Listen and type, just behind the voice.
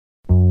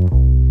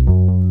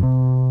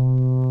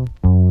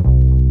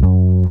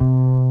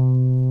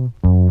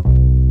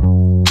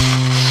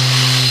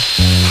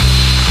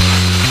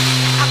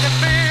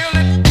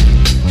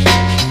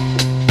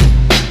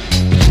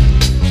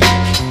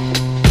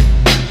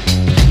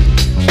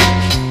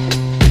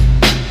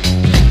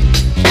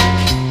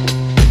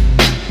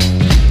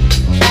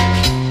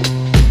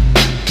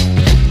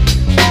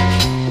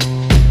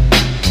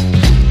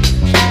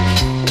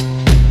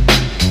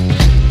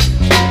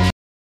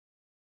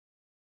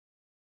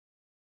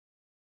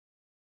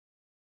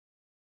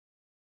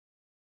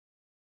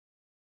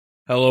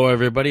Hello,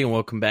 everybody, and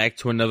welcome back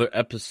to another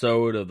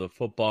episode of the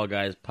Football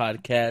Guys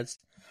podcast.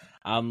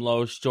 I'm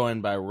Los,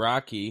 joined by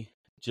Rocky.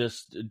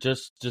 Just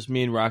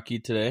me and Rocky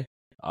today.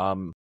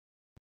 No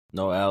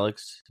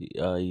Alex.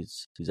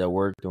 He's at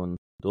work doing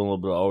a little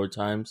bit of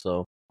overtime,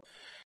 so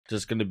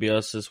just gonna be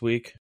us this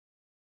week.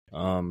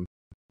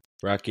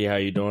 Rocky, how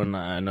you doing?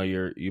 I know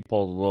you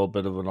pulled a little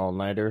bit of an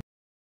all-nighter.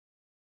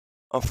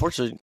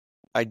 Unfortunately,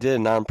 I did,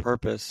 not on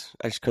purpose.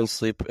 I just couldn't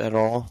sleep at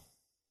all.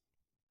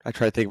 I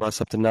tried to think about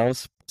something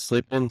else,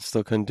 sleeping,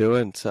 still couldn't do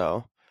it,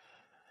 so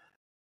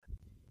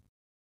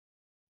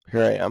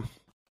here I am.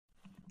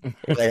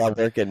 I got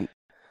working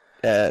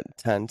at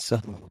 10, so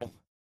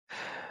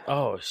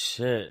Oh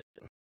shit!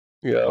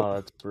 yeah. Oh,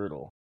 that's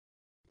brutal.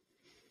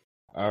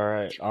 All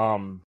right.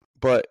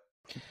 But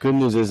good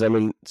news is I'm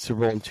in Super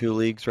Bowl in 2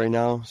 leagues right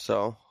now,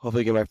 so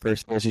hopefully get my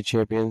first fantasy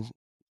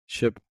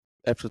championship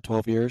after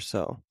 12 years.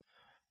 So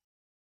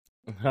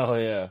Oh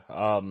yeah.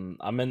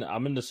 I'm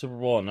in the Super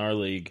Bowl in our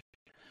league.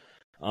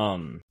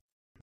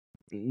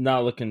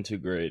 Not looking too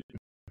great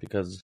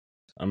because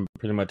I'm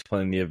pretty much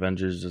playing the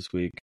Avengers this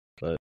week.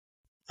 But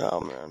oh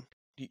man,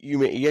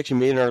 you actually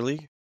made it in our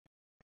league.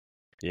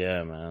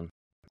 yeah, man.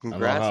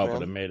 Congrats, I don't know how, man.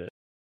 but I made it.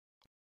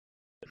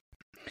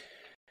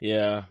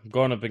 Yeah, I'm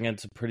going up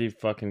against a pretty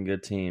fucking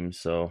good team,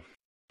 so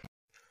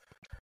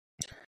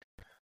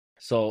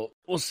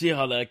we'll see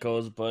how that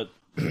goes. But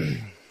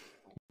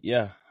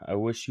yeah, I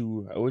wish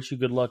you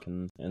good luck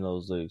in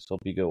those leagues. Hope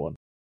you get one.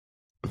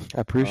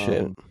 I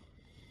appreciate it.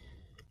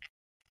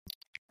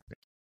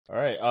 All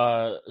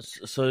right.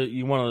 So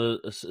you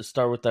want to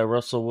start with that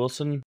Russell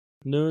Wilson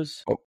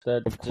news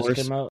that just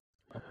came out?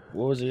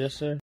 What was it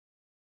yesterday?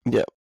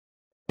 Yeah.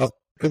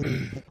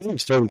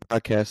 Starting the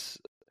podcast.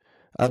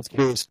 I was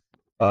curious.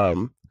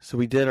 So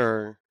we did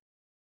our.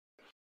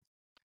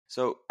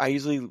 So I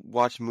usually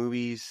watch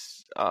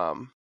movies,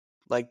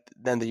 like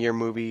the end of the year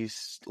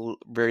movies,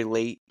 very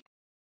late.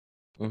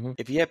 Mm-hmm.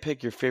 If you had to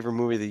pick your favorite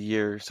movie of the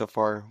year so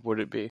far, what would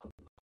it be?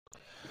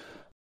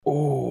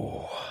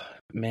 Oh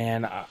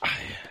man,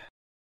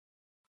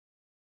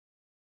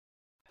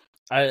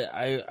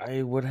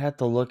 I would have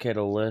to look at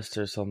a list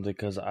or something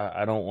because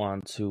I don't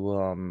want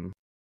to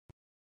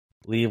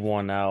leave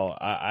one out.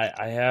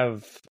 I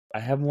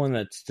have one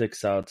that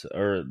sticks out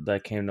or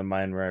that came to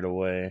mind right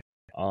away.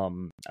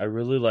 I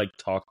really like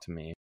Talk to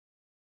Me.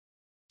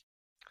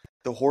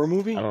 The horror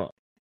movie?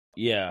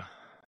 Yeah.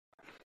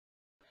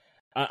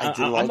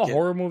 I'm a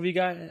horror movie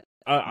guy.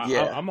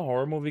 Yeah. I'm a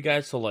horror movie guy,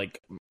 so like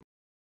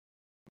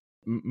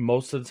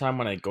most of the time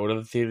when I go to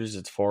the theaters,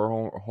 it's for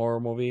a horror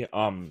movie.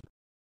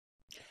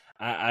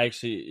 I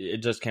actually, it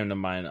just came to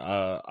mind.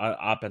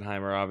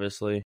 Oppenheimer,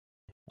 obviously.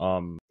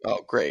 Oh,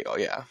 great! Oh,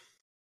 yeah.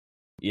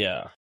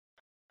 Yeah,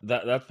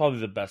 that's probably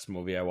the best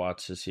movie I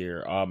watched this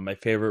year. My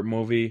favorite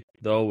movie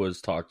though was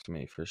Talk to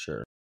Me for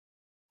sure.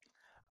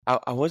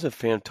 I was a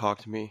fan of Talk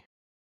to Me.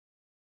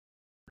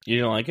 You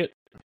didn't like it?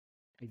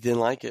 I didn't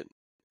like it.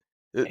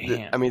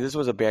 I mean, this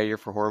was a bad year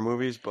for horror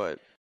movies, but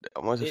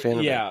I was a fan of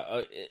it.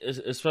 Yeah,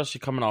 especially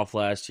coming off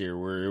last year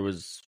where it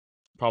was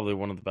probably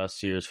one of the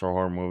best years for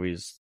horror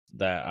movies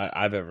that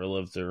I've ever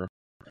lived through.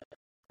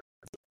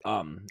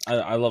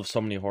 I love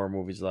so many horror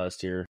movies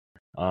last year.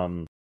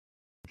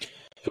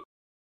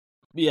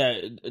 Yeah,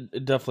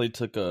 it definitely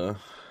definitely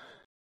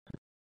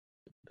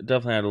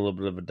had a little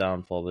bit of a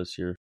downfall this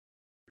year.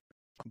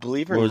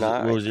 Believe it or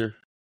not, what was your?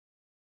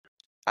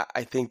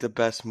 I think the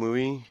best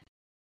movie.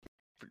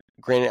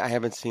 Granted, I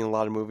haven't seen a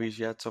lot of movies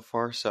yet so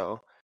far,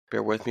 so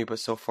bear with me. But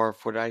so far,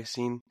 what I've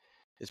seen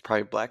is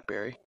probably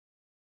Blackberry.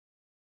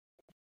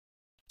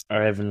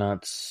 I have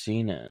not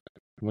seen it.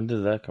 When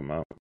did that come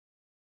out?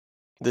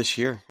 This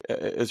year.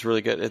 It's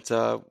really good. It's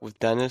with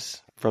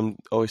Dennis from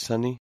Always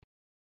Sunny.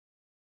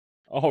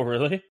 Oh,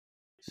 really?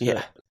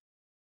 Yeah.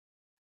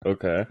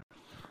 Okay.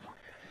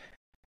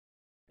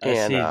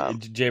 And I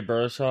see Jay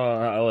Baruchel.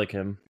 I like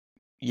him.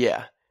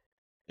 Yeah,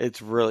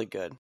 it's really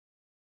good.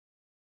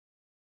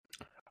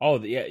 Oh,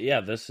 yeah.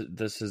 This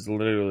is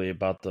literally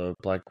about the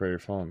BlackBerry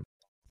phone.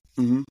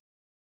 Mm-hmm.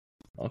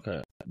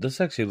 Okay,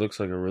 this actually looks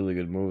like a really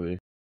good movie.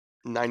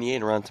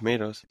 98 Rotten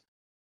Tomatoes.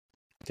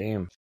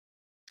 Damn.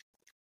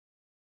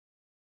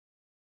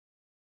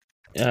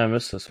 Yeah, I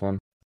missed this one.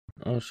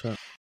 Oh shit.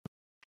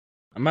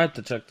 I might have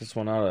to check this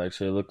one out.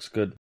 Actually, it looks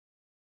good.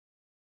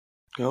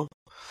 Go.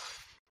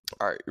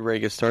 All right, you ready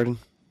to get started?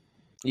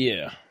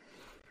 Yeah.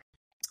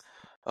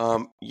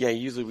 Yeah.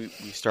 Usually we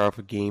start off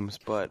with games,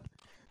 but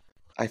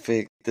I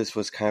think this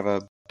was kind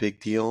of a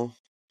big deal,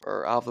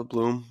 or out of the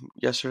bloom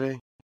yesterday.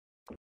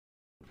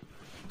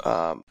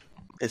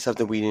 It's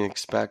something we didn't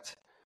expect.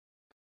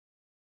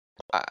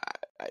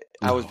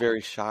 I was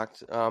very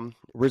shocked.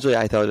 Originally,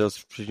 I thought it was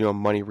for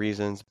money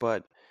reasons,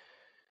 but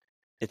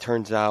it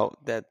turns out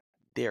that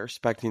they are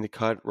expecting to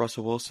cut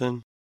Russell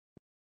Wilson,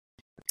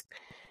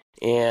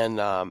 and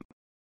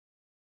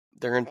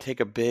they're going to take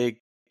a big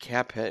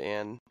cap hit.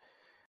 And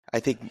I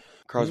think,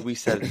 Carlos, we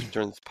said it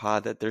during this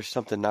pod that there's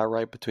something not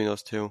right between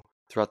those two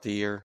throughout the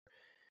year.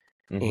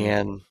 Mm-hmm.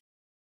 And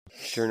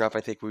sure enough,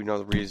 I think we know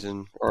the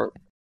reason, or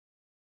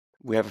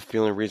we have a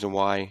feeling reason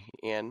why,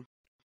 and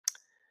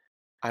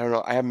I don't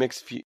know. I have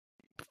mixed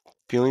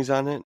feelings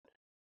on it,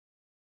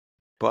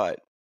 but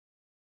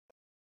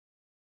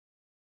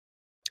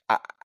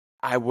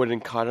I I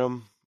wouldn't cut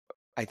him.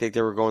 I think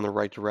they were going the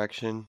right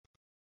direction.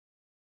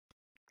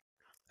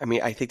 I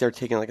mean, I think they're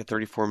taking like a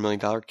 $34 million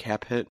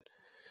cap hit.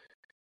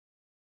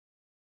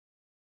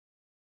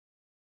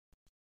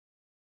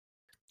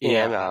 And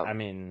Yeah, I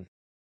mean,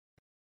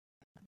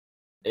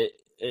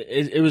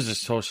 it was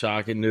just so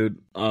shocking,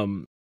 dude. I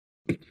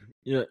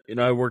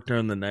work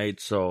during the night,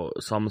 so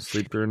I'm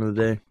asleep during the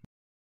day,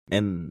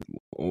 and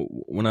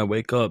when I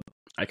wake up,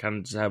 I kind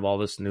of just have all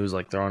this news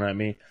like thrown at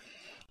me.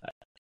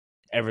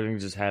 Everything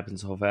just happened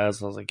so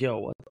fast. I was like, "Yo,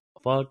 what the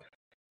fuck?"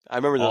 I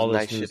remember those All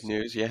night this shift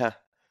news. Yeah,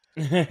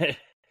 it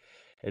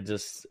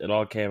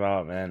all came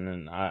out, man,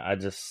 and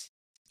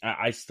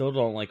I still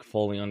don't like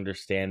fully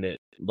understand it.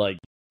 Like,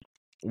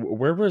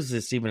 where was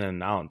this even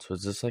announced?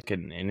 Was this like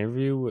an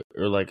interview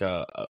or like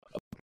a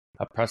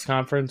press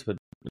conference with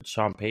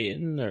Sean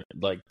Payton, or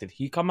like did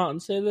he come out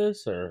and say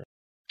this, or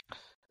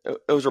it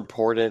was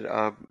reported.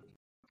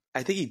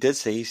 I think he did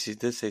say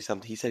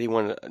something. He said he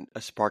wanted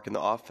a spark in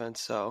the offense.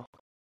 So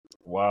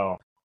wow,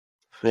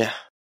 yeah.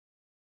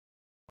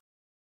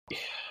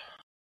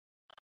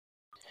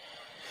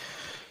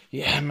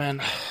 Yeah,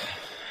 man.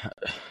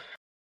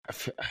 I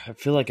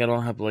feel like I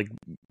don't have like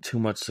too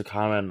much to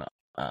comment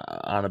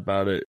on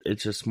about it.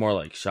 It's just more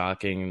like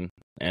shocking,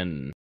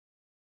 and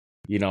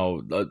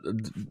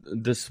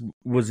this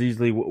was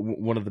easily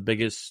one of the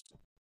biggest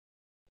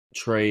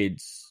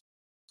trades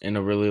in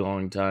a really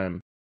long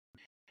time.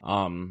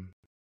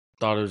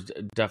 Thought it was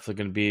definitely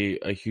going to be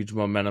a huge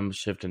momentum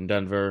shift in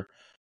Denver,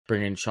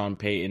 bringing Sean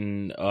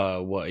Payton,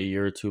 a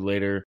year or two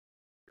later.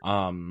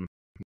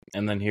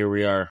 And then here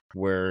we are,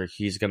 where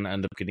he's going to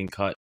end up getting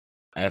cut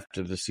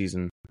after the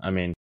season. I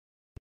mean,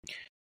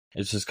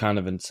 it's just kind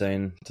of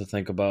insane to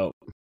think about.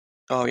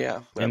 Oh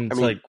yeah, And it's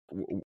like,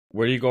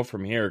 where do you go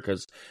from here?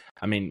 Because,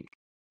 I mean,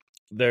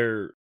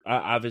 they're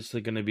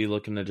obviously going to be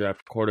looking to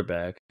draft a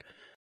quarterback,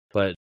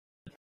 but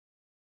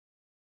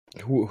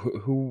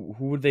who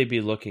would they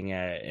be looking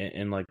at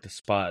in like the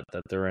spot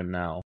that they're in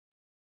now?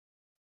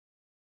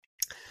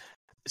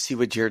 See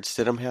what Jared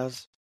Stidham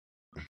has.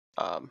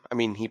 I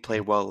mean, he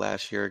played well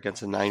last year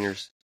against the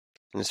Niners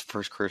in his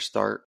first career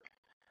start.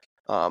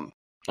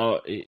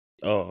 Okay.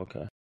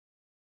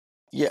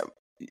 Yeah,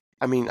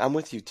 I mean, I'm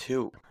with you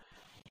too.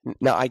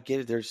 Now I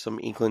get it. There's some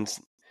inklings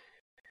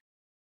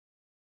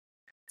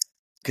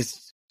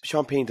because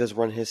Sean Payton does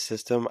run his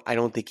system. I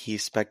don't think he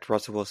expects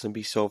Russell Wilson to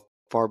be so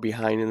far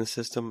behind in the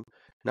system.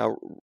 Now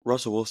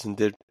Russell Wilson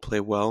did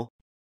play well.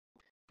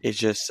 It's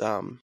just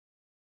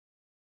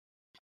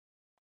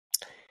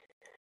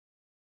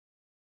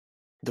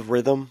the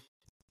rhythm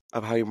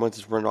of how he wants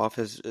his run off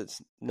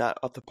is not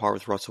up to par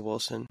with Russell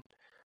Wilson.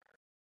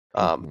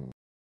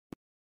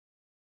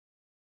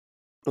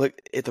 Look,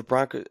 if the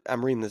Broncos,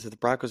 I'm reading this, if the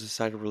Broncos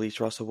decide to release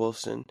Russell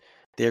Wilson,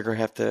 they're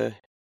going to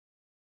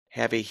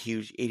have a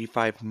huge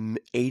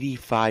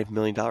 $85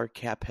 million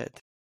cap hit.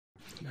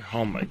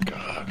 Oh my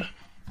God.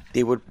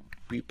 They would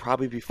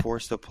probably be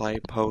forced to apply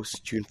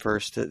post June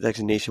 1st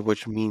designation,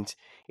 which means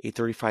a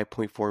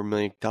 $35.4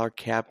 million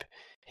cap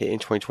hit in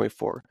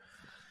 2024.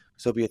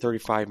 So it'll be a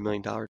 $35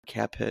 million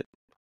cap hit,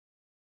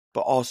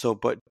 but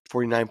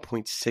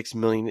 $49.6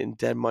 million in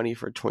dead money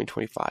for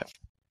 2025.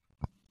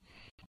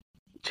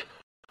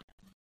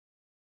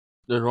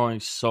 They're going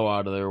so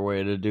out of their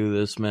way to do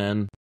this,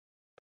 man.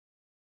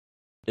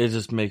 It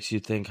just makes you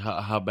think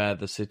how bad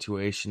the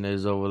situation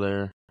is over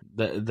there.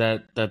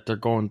 That they're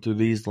going through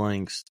these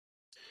lengths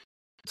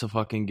to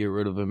fucking get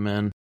rid of him,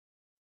 man.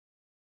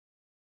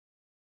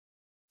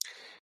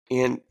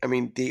 And I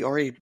mean, they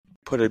already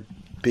put a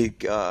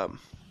big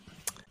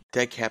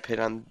dead cap hit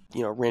on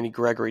Randy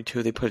Gregory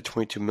too. They put a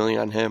 $22 million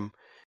on him,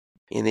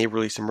 and they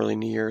released him early in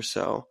the year.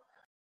 So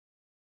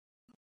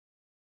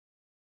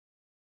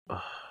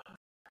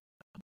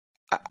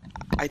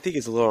I think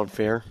it's a little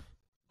unfair.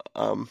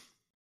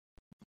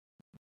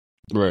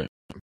 Right.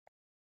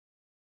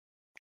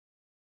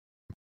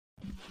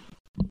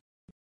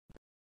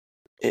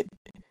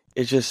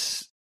 It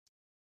just,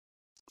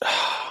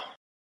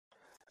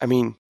 I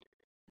mean,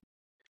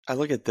 I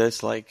look at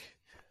this like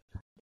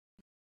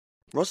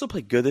Russell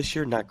played good this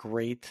year, not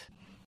great,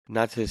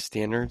 not to his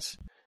standards.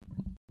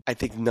 I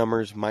think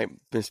numbers might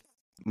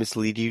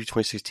mislead you.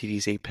 26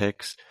 TDs, 8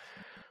 picks,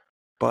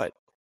 but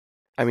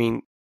I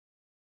mean,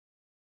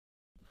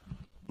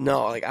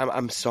 no, like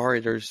I'm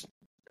sorry.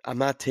 I'm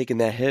not taking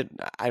that hit.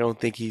 I don't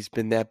think he's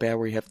been that bad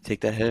where you have to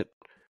take that hit.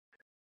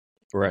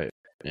 Right.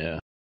 Yeah.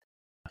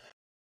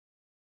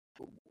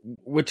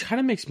 Which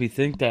kind of makes me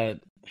think that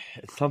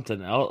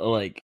something else,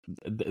 like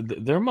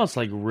there must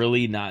like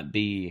really not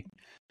be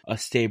a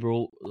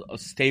stable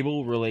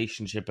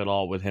relationship at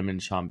all with him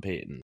and Sean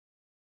Payton.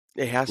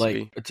 It has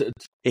like, to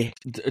be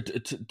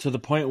to the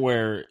point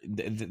where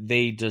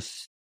they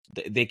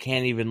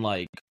can't even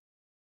like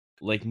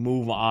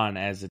move on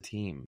as a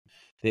team.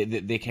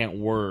 They can't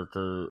work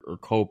or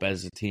cope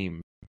as a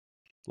team.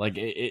 Like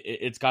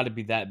it's got to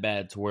be that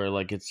bad to where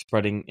like it's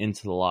spreading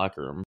into the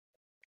locker room.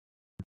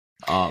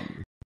 I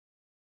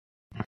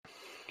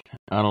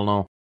don't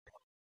know.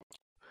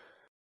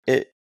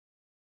 I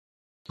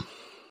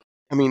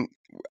mean,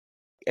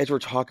 as we're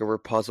talking, we're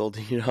puzzled,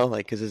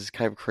 like because it's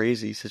kind of a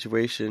crazy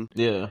situation.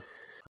 Yeah,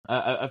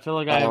 I feel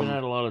like I haven't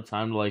had a lot of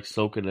time to like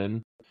soak it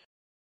in.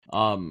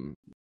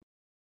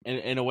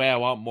 In a way, I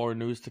want more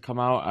news to come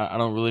out. I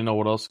don't really know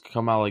what else could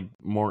come out, like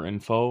more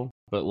info.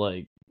 But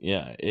like,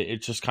 yeah,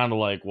 it's just kind of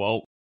like,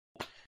 well,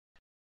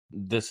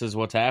 this is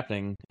what's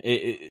happening.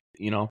 This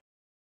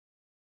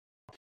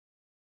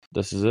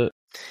is it.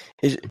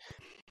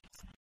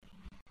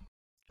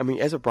 I mean,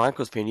 as a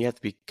Broncos fan, you have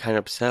to be kind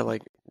of upset.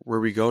 Like, where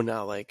we go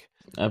now? Like,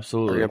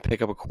 Absolutely, are we gonna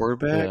pick up a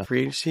quarterback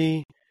free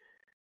agency?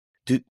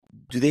 Do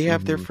they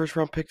have their first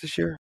round pick this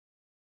year?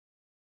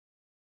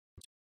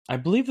 I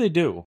believe they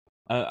do.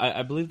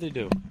 I believe they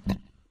do.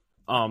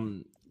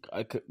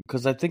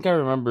 Because I think I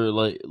remember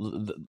like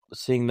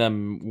seeing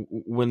them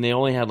when they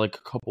only had like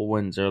a couple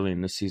wins early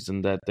in the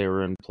season that they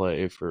were in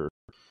play for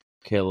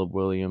Caleb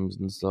Williams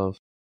and stuff.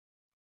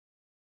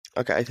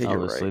 Okay, I think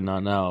obviously you're right.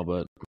 Not now,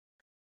 but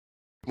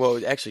well,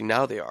 actually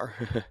now they are.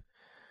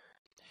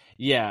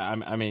 Yeah,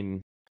 I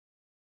mean,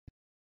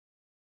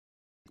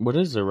 what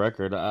is their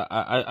record?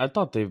 I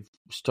thought they've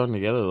strung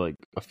together like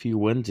a few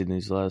wins in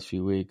these last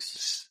few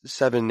weeks.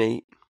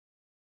 7-8.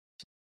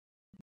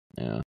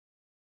 Yeah.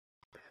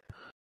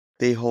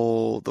 They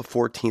hold the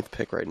 14th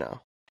pick right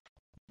now.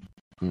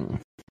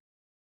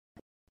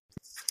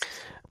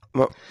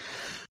 Well,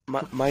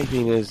 my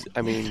thing is,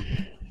 I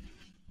mean,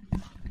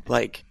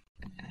 like,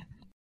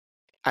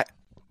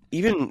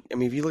 if you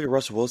look at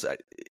Russell Wilson,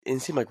 it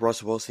didn't seem like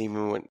Russell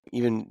Wilson,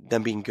 even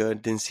them being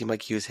good, didn't seem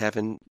like he was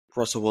having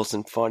Russell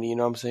Wilson fun. You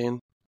know what I'm saying?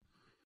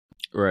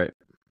 Right.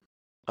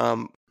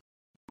 I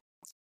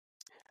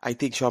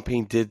think Sean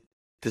Payton did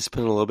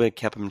discipline a little bit,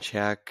 kept him in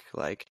check.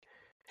 Like,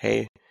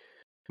 hey,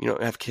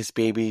 have kiss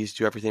babies,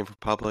 do everything for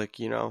public.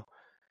 And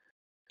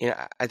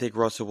I think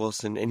Russell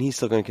Wilson, and he's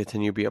still going to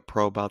continue to be a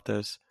pro about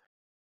this.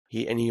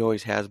 He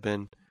always has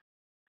been.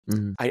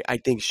 Mm-hmm. I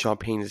think Sean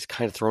Payton is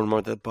kind of throwing him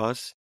under the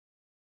bus,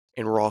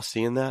 and we're all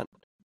seeing that.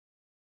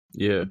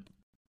 Yeah.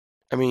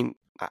 I mean,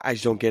 I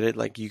just don't get it.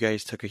 Like, you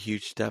guys took a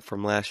huge step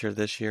from last year to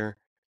this year,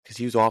 because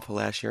he was awful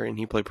last year, and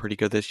he played pretty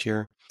good this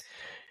year.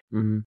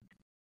 Mm-hmm.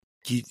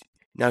 He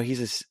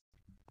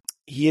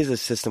is a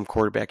system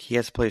quarterback. He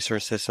has to play a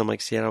certain system.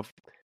 Like, Seattle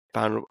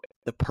found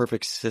the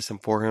perfect system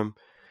for him.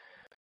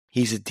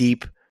 He's a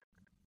deep,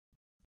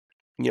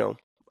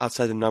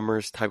 outside the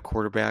numbers type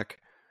quarterback.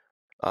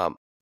 Or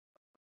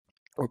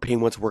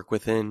Payne wants to work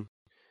within,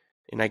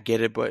 and I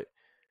get it, but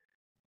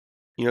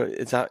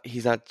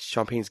he's not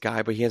Sean Payne's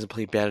guy, but he hasn't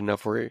played bad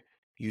enough where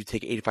you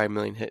take $85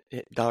 million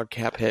dollar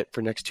cap hit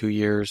for next 2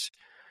 years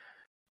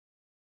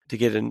to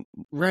get in.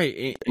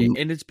 Right,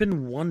 and it's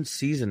been one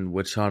season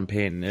with Sean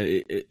Payton.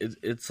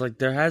 It's like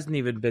there hasn't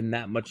even been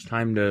that much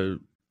time to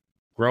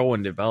grow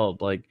and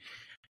develop. Like,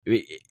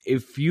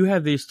 if you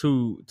have these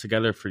two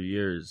together for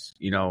years,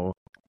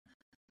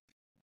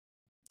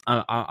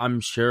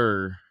 I'm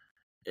sure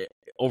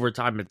over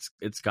time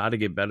it's got to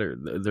get better.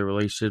 The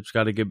relationship's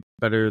got to get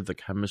better. The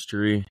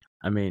chemistry.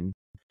 I mean,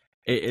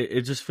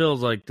 it just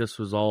feels like this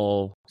was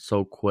all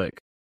so quick.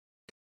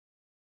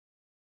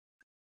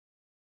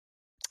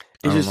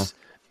 I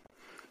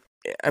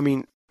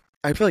mean,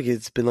 I feel like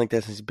it's been like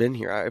that since he's been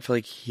here. I feel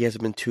like he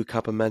hasn't been too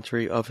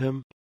complimentary of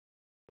him.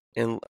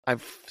 And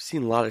I've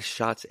seen a lot of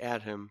shots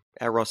at him,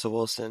 at Russell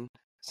Wilson,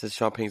 since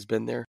Sean Payton's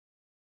been there.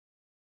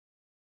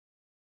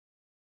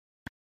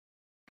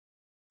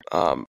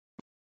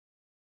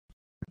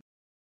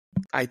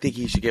 I think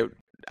they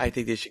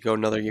should go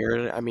another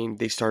year. I mean,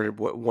 they started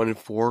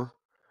 1-4,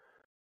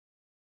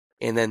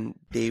 and then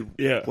they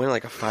went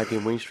like a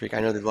 5-game winning streak. I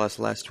know they've lost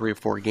the last 3 or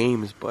 4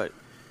 games, but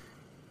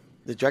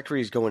the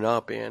trajectory is going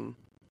up, and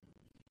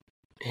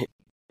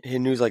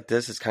hitting news like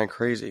this is kind of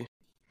crazy.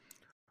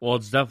 Well,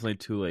 it's definitely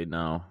too late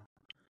now.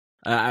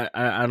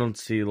 I don't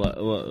see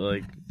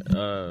like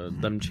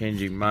them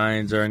changing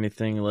minds or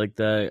anything like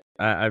that.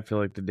 I feel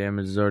like the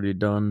damage is already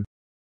done.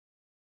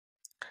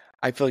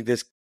 I feel like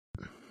this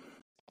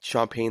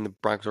Sean Payton, the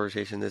Broncos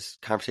organization, this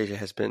conversation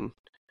has been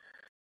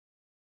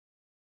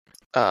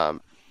has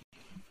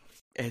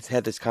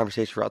had this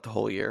conversation throughout the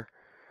whole year.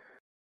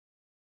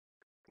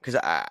 Because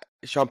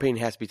Sean Payton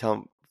has to be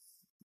telling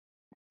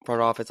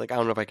front office, like, I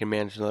don't know if I can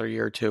manage another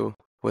year or 2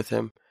 with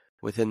him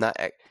not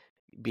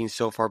being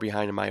so far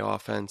behind in my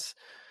offense,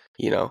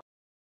 Yeah.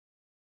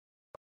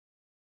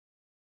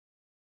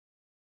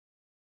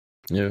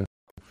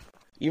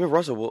 Even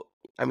Russell,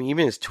 even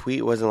his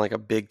tweet wasn't like a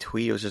big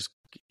tweet. It was just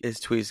his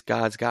tweets,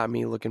 God's got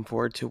me, looking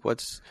forward to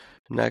what's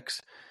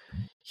next.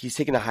 He's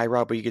taking a high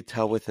route, but you could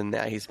tell within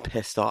that he's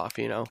pissed off,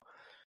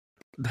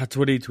 That's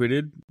what he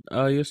tweeted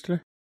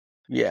yesterday?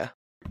 Yeah.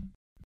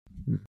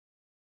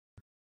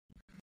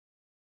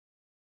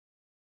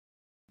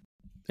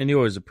 And you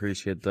always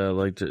appreciate that,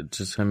 like,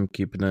 just him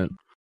keeping it,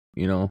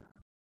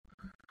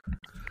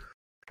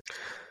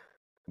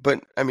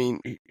 But I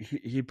mean,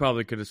 he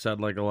probably could have said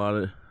like a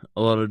lot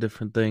of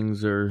different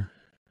things or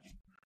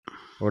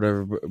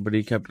whatever, but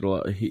he kept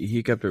it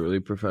he kept it really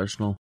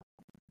professional.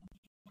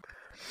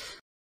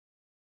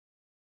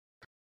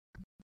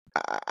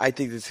 I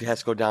think this has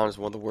to go down as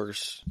one of the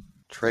worst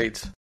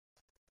trades.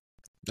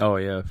 Oh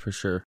yeah, for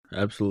sure,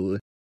 absolutely.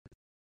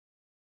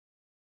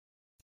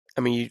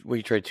 I mean,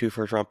 you trade 2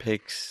 first-round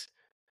picks,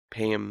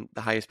 pay him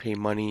the highest paid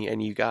money,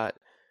 and you got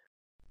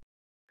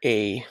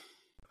I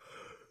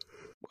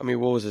mean,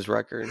 what was his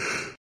record?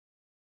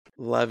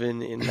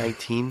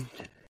 11-19,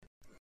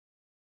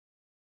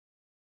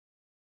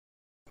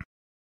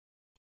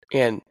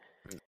 and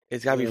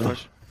it's gotta be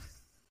frustrating.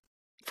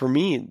 For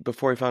me,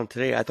 before I found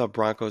today, I thought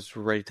Broncos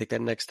were ready to take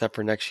that next step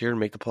for next year and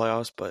make the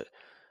playoffs, but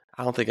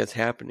I don't think that's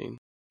happening.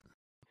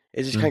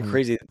 It's just kind of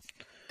crazy.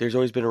 There's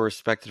always been a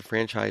respected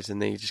franchise,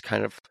 and they just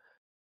kind of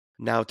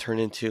now turn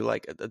into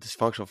like a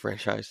dysfunctional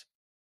franchise.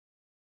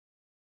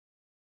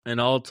 And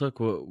all it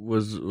took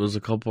was a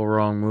couple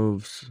wrong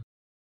moves.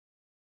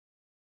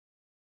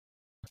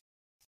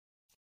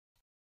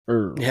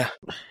 Yeah,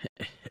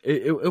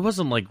 it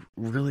wasn't like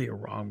really a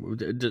wrong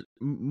move.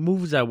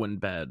 Moves that went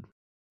bad.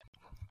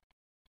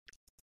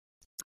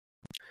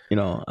 You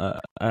know,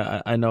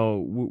 I know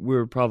we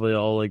were probably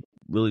all like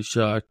really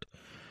shocked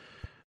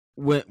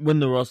when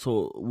the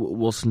Russell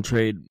Wilson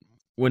trade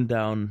went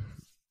down,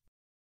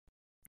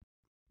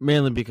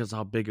 mainly because of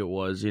how big it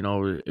was. You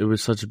know, it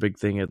was such a big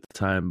thing at the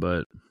time,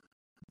 but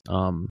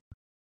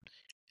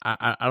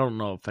I don't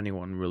know if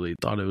anyone really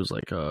thought it was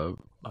like a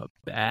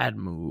bad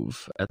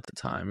move at the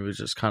time. It was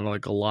just kind of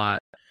like a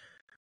lot.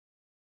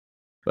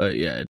 But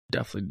yeah, it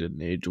definitely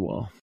didn't age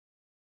well.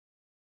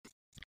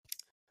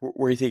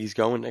 where do you think he's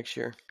going next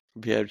year?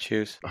 If you had to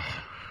choose,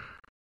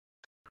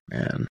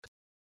 Man,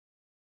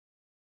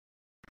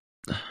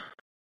 I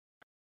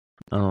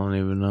don't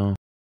even know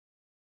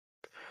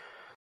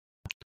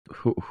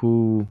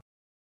who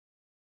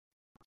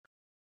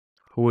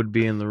would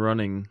be in the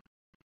running.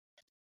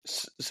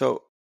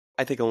 so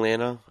I think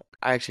Atlanta.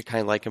 I actually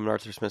kind of like him in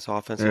Arthur Smith's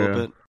offense a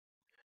little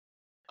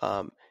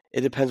bit.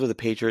 It depends with the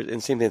Patriots,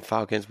 and same thing with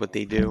Falcons, what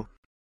they do.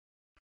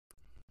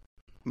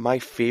 My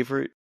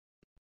favorite,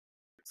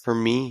 for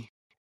me,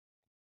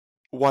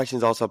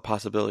 Washington's also a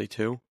possibility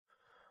too.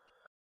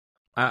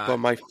 But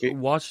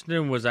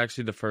Washington was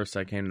actually the first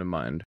that came to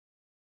mind.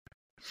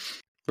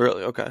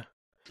 Really? Okay.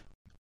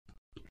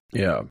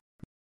 Yeah.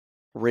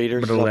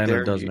 Raiders, but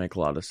Atlanta does make a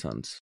lot of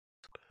sense.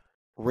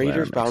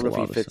 Raiders, but I don't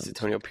know if he fits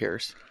Antonio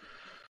Pierce.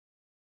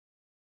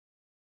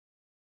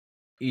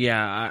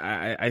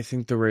 Yeah, I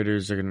think the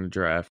Raiders are going to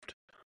draft.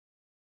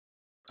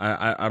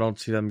 I don't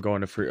see them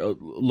going to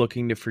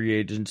looking to free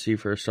agency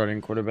for a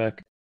starting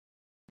quarterback.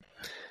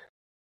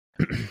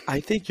 I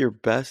think your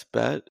best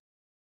bet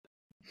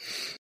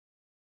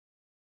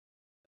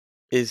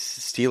is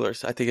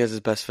Steelers. I think that's his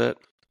best fit.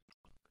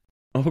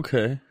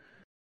 Okay.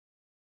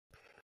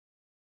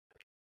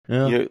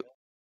 Yeah. You know,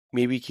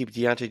 maybe keep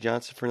Deontay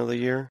Johnson for another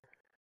year.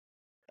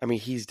 I mean,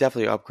 he's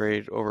definitely an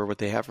upgrade over what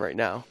they have right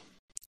now.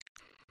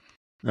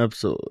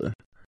 Absolutely.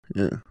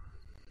 Yeah.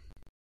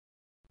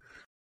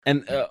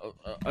 And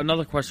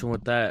another question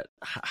with that: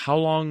 how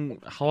long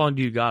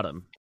do you got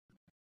him?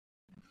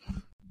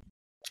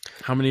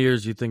 How many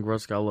years do you think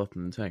Russ got left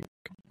in the tank?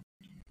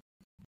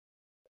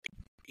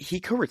 He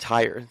could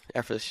retire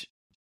after this.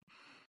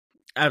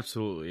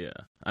 Absolutely, yeah.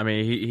 I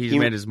mean, he's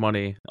made his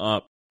money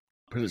up,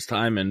 put his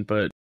time in,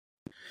 but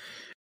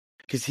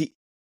because he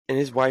and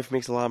his wife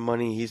makes a lot of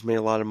money. He's made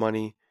a lot of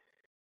money.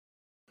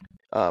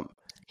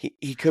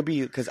 He could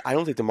be, because I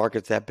don't think the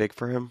market's that big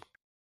for him.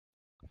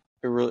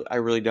 I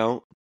really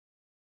don't.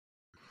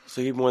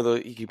 So even one of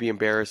those, he could be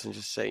embarrassed and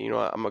just say, you know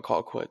what, I'm gonna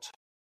call it quits.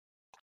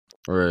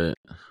 Right.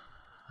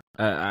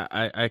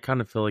 I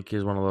kind of feel like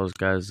he's one of those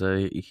guys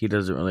that he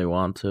doesn't really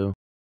want to.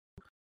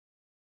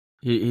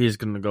 He's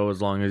gonna go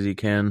as long as he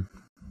can.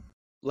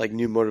 Like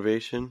new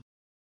motivation.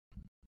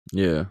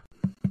 Yeah.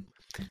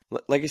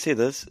 Like I say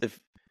this,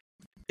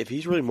 if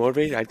he's really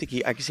motivated, I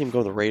think I can see him go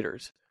to the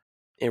Raiders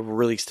and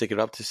really stick it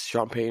up to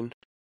Sean Payton.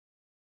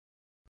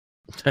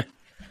 Am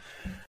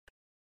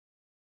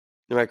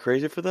I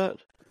crazy for that?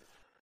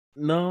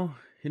 No,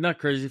 you're not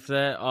crazy for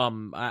that.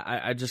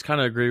 I just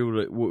kind of agree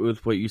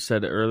with what you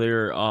said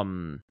earlier.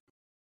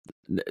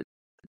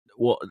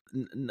 Well,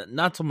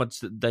 not so much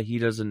that he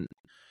doesn't,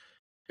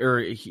 or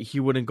he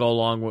wouldn't go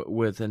along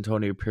with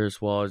Antonio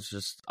Pierce. Well, it's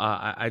just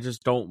I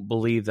just don't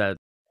believe that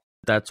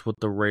that's what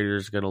the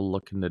Raiders are gonna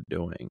look into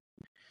doing,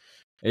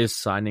 is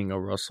signing a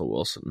Russell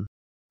Wilson.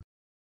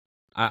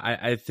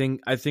 I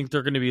think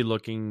they're gonna be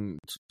looking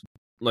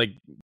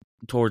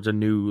towards a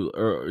new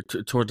or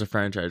towards a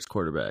franchise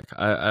quarterback.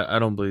 I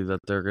don't believe that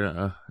they're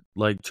gonna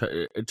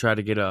try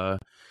to get a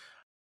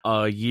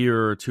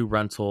year or two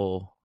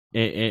rental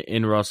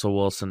in Russell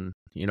Wilson.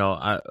 You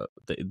know,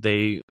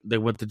 they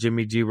went the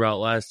Jimmy G route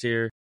last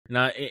year,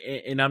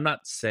 and I'm not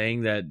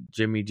saying that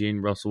Jimmy G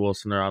and Russell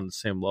Wilson are on the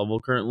same level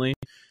currently,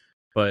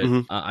 but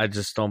I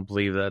just don't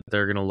believe that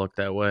they're gonna look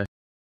that way.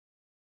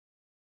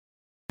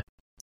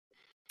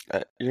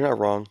 You're not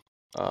wrong.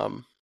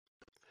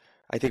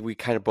 I think we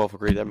kind of both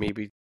agree that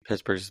maybe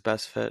Pittsburgh's his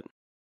best fit.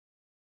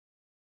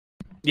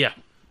 Yeah,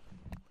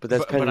 But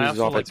that's but I Penny's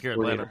also offensive like your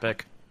coordinator. Atlanta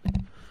pick.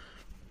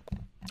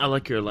 I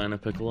like your Atlanta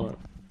pick a lot.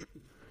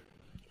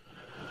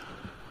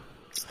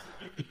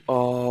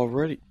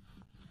 Alrighty.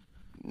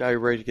 Now you're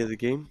ready to get the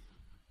game?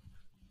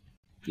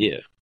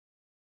 Yeah.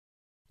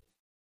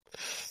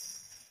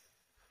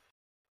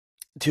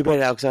 Too bad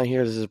Alex not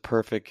here. This is a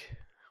perfect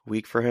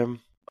week for him.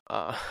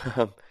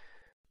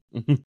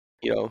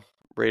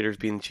 Raiders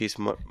beating the Chiefs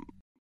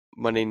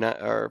Monday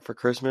night or for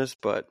Christmas,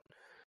 but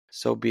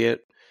so be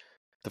it.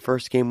 The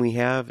first game we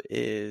have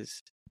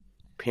is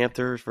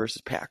Panthers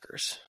versus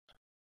Packers.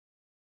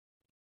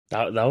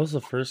 That was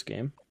the first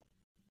game.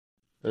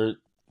 Or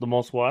the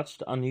most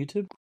watched on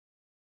YouTube?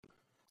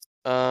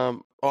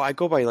 I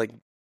go by like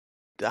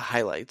the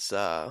highlights,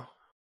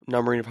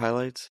 numbering of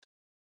highlights.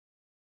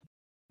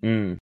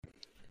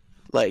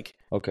 Like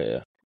Okay,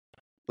 yeah.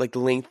 Like the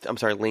length. I'm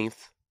sorry,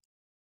 length.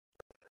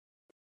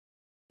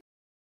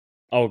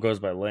 Oh, it goes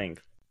by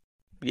length.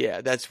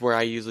 Yeah, that's where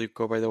I usually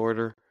go by the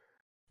order.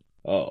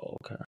 Oh,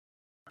 okay.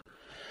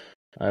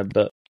 I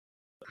bet.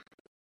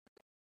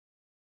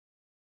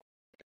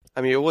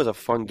 I mean, it was a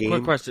fun game.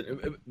 Quick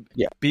question.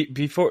 Yeah.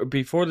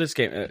 Before this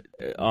game,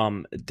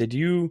 did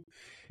you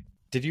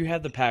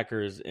have the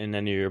Packers in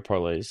any of your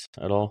parlays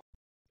at all?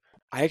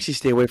 I actually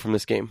stayed away from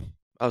this game.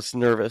 I was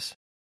nervous.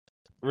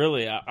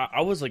 Really,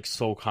 I was like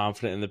so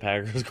confident in the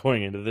Packers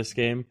going into this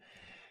game.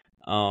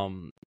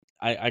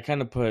 I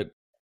kind of put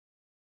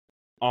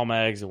all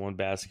my eggs in one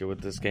basket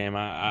with this game.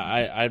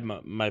 I had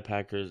my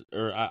Packers,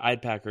 or I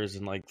had Packers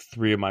in like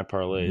 3 of my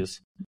parlays.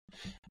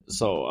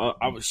 So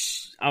I was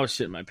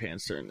shitting my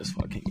pants during this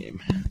fucking game.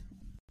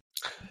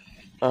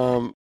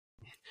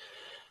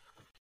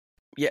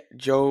 Yeah,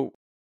 Joe.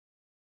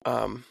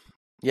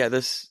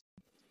 This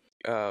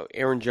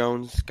Aaron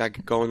Jones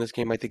got going this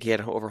game. I think he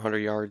had over 100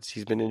 yards.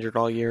 He's been injured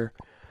all year.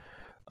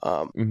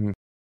 Man,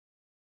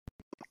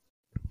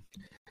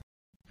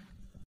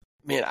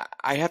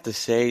 I have to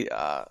say,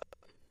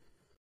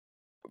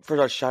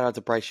 first off, shout out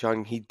to Bryce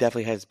Young. He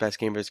definitely had his best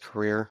game of his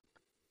career.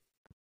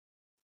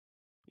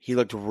 He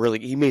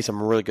made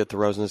some really good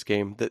throws in this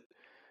game that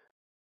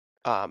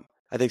I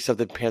think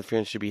something Panther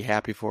fans should be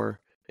happy for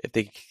if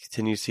they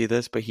continue to see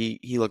this. But he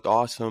looked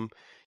awesome.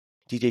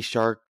 DJ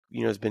Shark,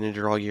 has been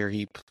injured all year.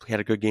 He had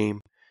a good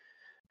game.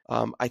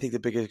 I think the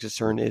biggest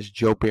concern is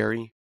Joe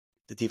Barry,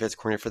 the defensive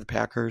coordinator for the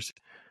Packers.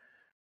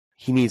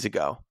 He needs to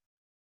go.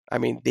 I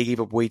mean, they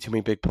gave up way too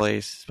many big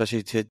plays,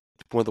 especially to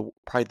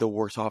probably the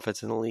worst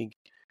offense in the league.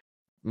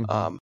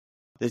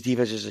 This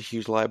defense is a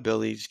huge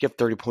liability. Just give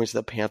 30 points to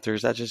the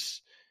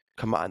Panthers.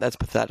 Come on, that's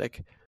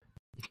pathetic.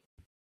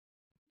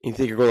 You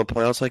think you're going to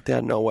playoffs like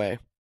that? No way.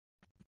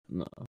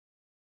 No.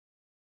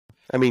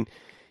 I mean,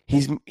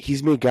 he's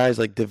made guys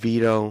like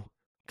DeVito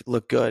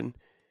look good.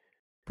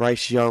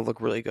 Bryce Young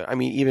look really good. I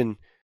mean, even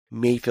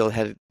Mayfield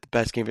had the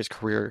best game of his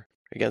career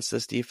against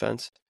this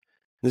defense.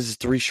 This is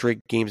 3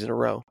 straight games in a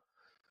row.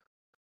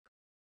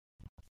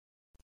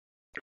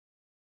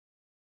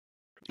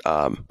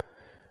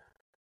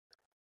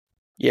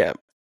 Yeah.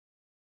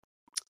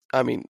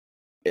 I mean,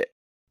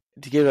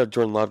 to give it up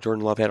Jordan Love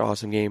had an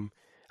awesome game.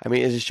 I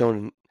mean, it's just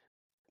shown,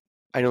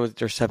 I know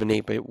they're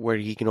 7-8, but where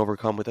he can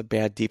overcome with a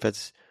bad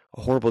defense,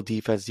 a horrible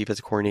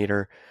defensive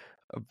coordinator,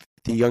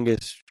 the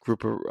youngest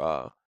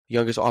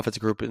offensive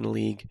group in the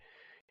league,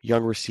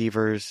 young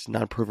receivers,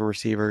 non-proven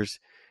receivers,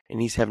 and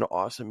he's having an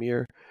awesome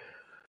year.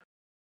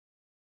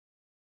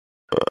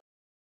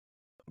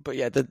 But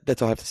yeah,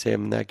 that's all I have to say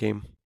in that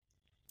game.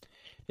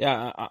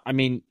 Yeah, I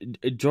mean,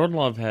 Jordan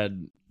Love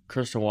had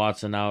Christian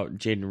Watson out,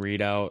 Jaden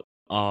Reed out.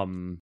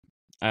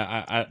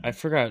 I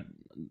forgot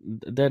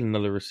they had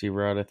another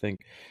receiver out, I think,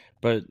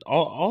 but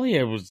all he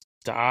had was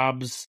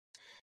Dobbs.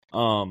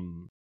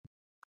 I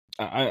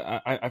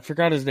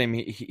forgot his name.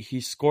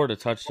 He scored a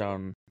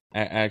touchdown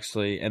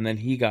actually, and then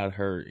he got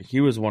hurt. He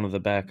was one of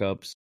the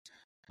backups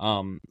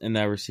in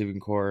that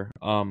receiving core.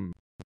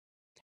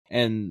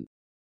 And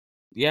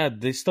yeah,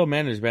 they still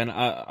managed, man.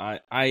 I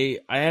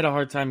had a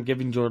hard time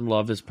giving Jordan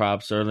Love his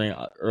props early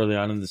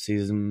on in the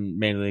season,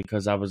 mainly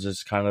because I was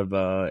just kind of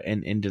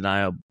an in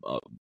denial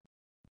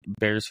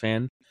Bears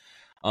fan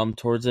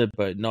towards it.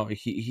 But no,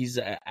 he's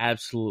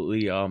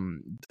absolutely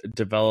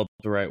developed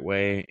the right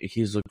way.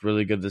 He's looked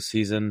really good this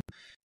season,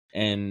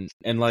 and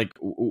like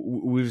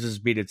we've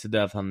just beat it to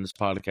death on this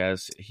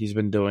podcast. He's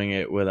been doing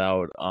it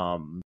without a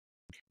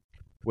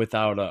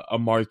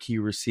marquee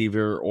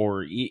receiver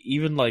or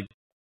even like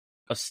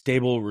a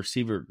stable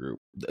receiver group.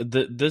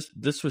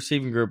 This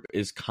receiving group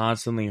is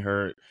constantly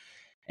hurt,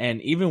 and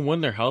even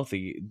when they're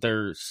healthy,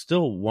 they're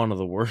still one of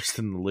the worst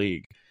in the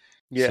league.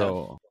 Yeah.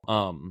 So,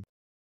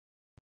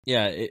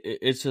 yeah,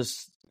 it's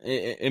just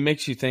it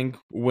makes you think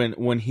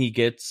when he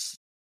gets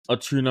a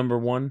true number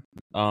one,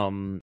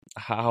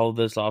 how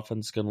this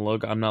offense is gonna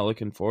look. I'm not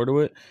looking forward to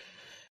it,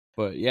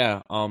 but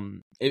yeah,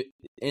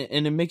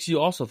 it makes you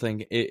also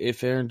think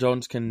if Aaron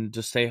Jones can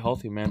just stay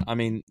healthy, man. I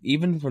mean,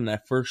 even from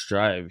that first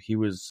drive, he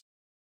was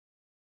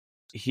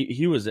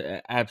he was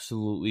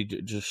absolutely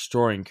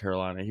destroying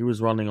Carolina. He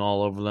was running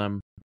all over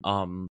them.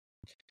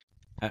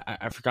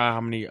 I forgot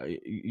how many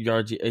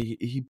yards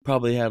he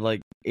probably had,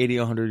 like 80,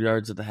 100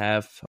 yards at the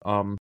half.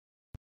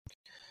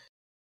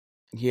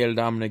 He had a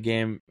dominant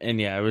game, and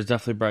yeah, it was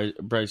definitely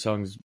Bryce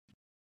Young's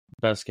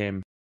best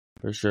game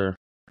for sure.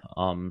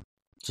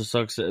 Just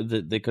sucks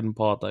that they couldn't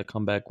pull out that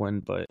comeback win,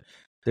 but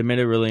they made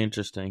it really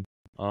interesting.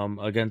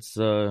 Against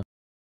a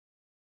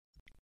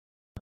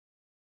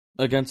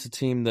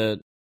team that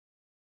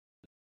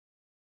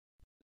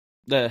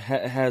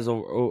has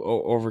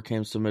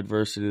overcame some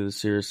adversity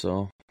this year,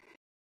 so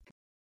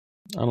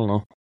I don't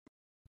know.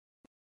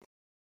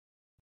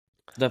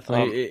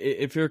 Definitely,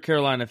 if you're a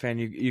Carolina fan,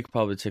 you could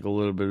probably take a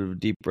little bit of a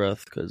deep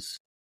breath because,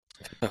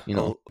 you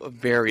know,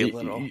 very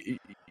little.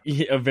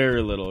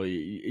 Very little.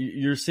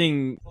 You're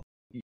seeing.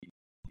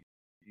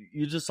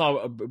 You just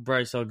saw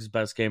Bryce Young's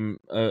best game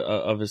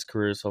of his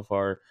career so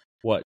far.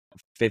 What,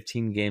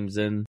 15 games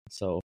in?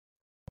 So,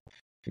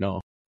 you know,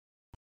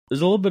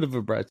 there's a little bit of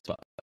a bright spot.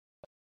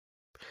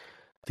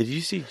 Did you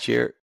see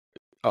Jared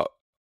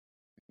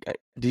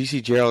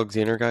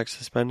Alexander got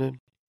suspended?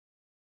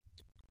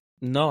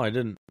 No, I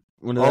didn't.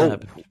 When did that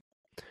happen?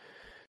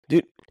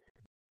 Dude,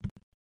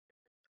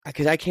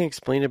 because I can't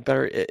explain it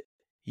better.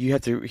 You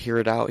have to hear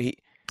it out. He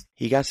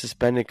got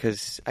suspended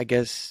because I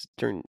guess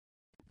they're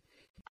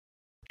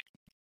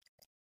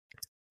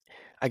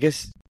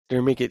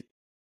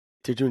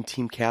doing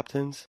team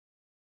captains.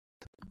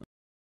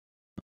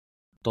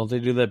 Don't they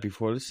do that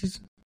before the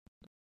season?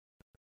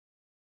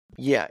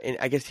 Yeah, and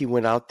I guess he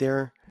went out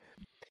there,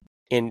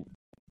 and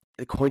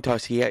the coin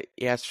toss, he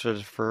asked for the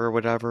defer or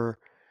whatever,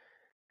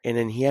 and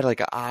then he had like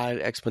an odd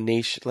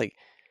explanation. Like,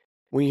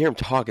 when you hear him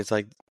talk, it's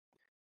like,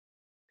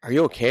 are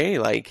you okay?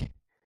 Like,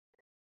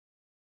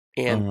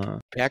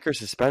 and Packers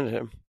suspended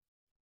him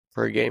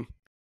for a game,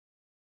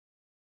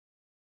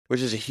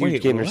 which is a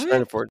huge game they're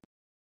suspended for.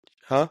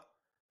 Huh?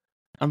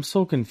 I'm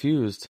so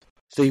confused.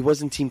 So he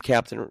wasn't team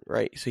captain,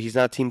 right? So he's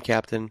not team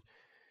captain.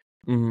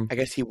 Mm-hmm. I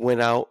guess he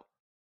went out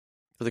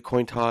for the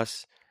coin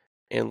toss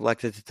and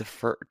elected to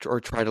defer, or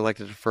tried to elect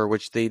to defer,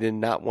 which they did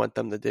not want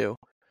them to do.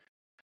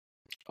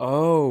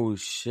 Oh,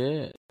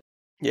 shit.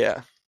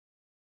 Yeah.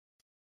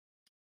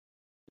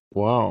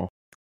 Wow.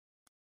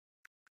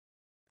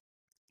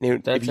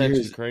 That's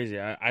actually crazy.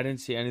 I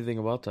didn't see anything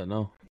about that,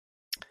 no.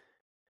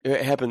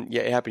 It happened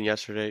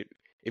yesterday.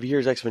 If you hear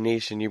his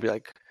explanation, you'd be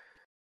like,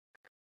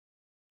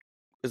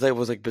 it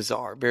was like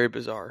bizarre, very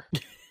bizarre.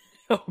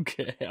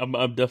 Okay, I'm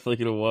definitely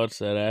gonna watch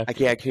that after.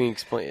 I can't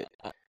explain it.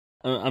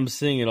 I'm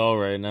seeing it all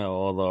right now,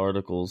 all the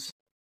articles.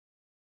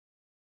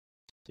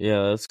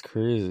 Yeah, that's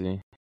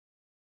crazy.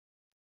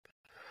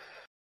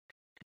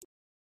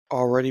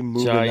 Already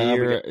moving on.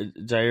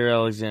 Jair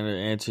Alexander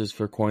answers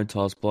for coin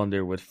toss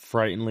blunder with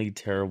frighteningly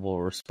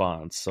terrible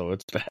response, so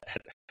it's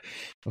bad.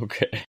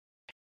 Okay.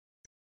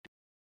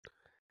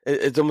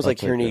 It's almost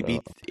like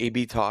hearing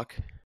AB talk.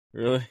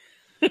 Really?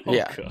 Oh,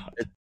 yeah. God.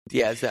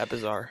 It's that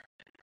bizarre.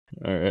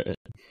 All right.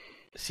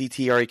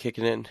 CT already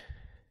kicking in.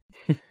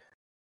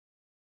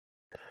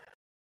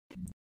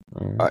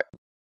 All right.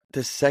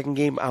 The second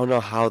game, I don't know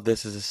how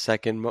this is the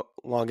second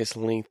longest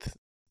length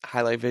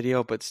highlight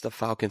video, but it's the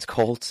Falcons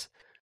Colts.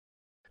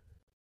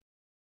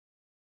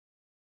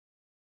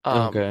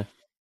 Okay.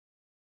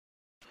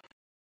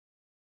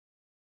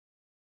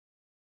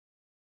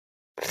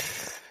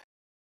 This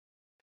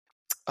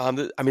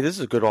is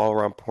a good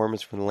all-around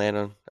performance from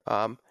Atlanta.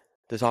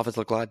 This offense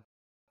looked a lot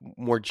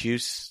more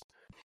juice.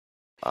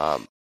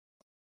 Change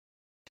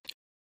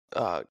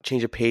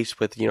of pace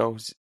with,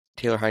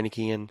 Taylor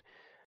Heineke and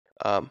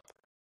a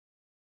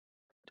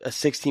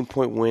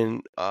 16-point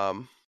win.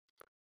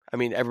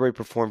 Everybody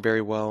performed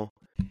very well.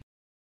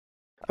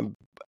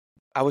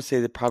 I would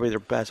say that probably their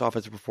best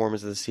offensive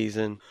performance of the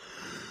season.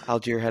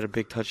 Algier had a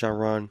big touchdown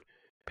run.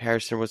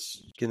 Patterson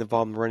was getting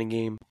involved in the running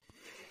game.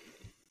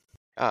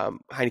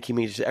 Heineke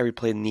made just every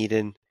play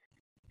needed.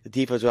 The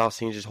defense was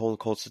outstanding, just holding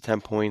Colts to 10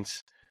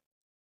 points.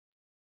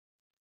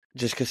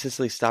 Just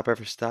consistently stop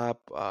after stop.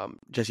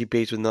 Jesse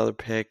Bates with another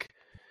pick.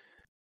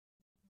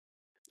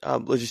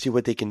 Let's just see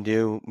what they can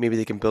do. Maybe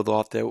they can build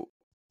off that,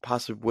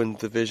 possibly win the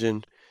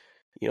division.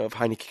 If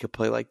Heineke could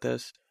play like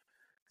this.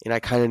 And I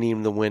kind of need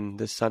him to win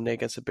this Sunday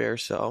against the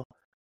Bears, so.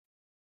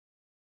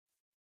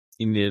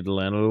 You needed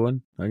Atlanta to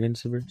win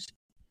against the Bears?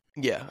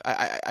 Yeah,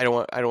 I don't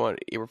want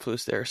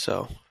Eberflus there,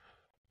 so.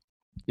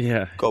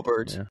 Yeah. Go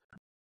Birds. Yeah.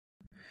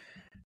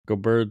 Go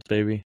Birds,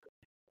 baby.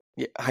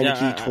 Yeah,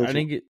 Heineke. I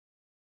didn't get.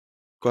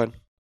 Go ahead.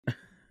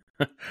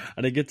 I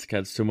didn't get to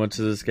catch too much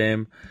of this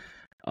game,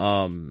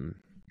 but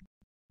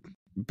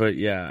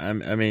yeah,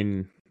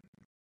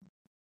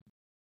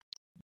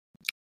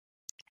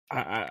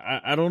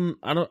 I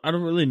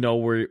don't really know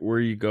where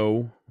you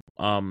go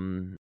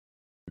from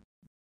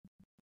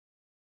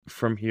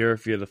here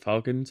if you're the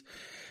Falcons.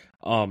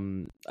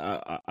 Obviously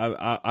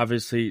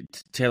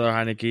Taylor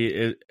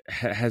Heineke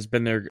has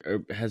been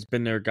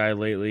their guy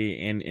lately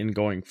and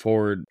going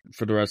forward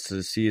for the rest of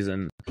the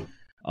season.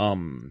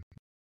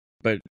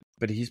 But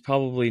but he's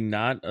probably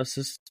not a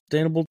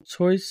sustainable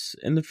choice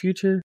in the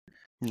future.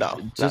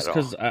 No, Just not at all.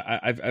 because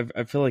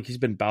I feel like he's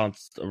been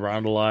bounced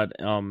around a lot.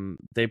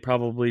 They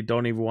probably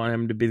don't even want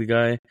him to be the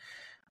guy.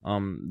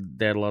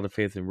 They had a lot of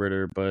faith in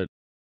Ritter, but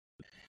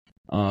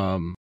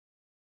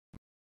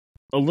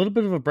a little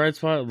bit of a bright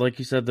spot, like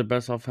you said, the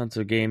best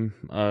offensive game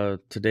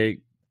to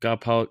date.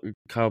 Got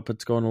Kyle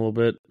Pitts going a little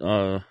bit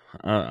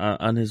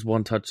on his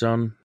one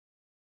touchdown.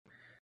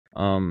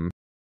 I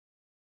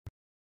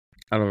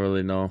don't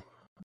really know.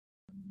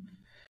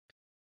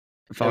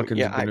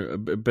 Falcons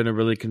have been a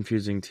really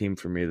confusing team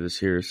for me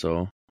this year,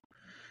 so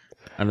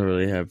I don't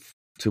really have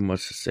too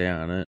much to say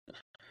on it.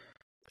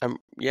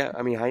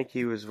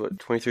 Heineke was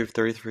 23 for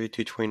 33,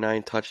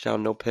 229,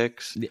 touchdown, no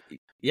picks.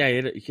 Yeah,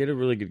 he had a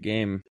really good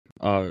game.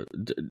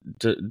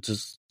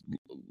 Just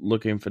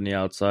looking from the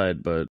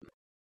outside, but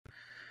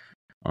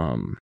I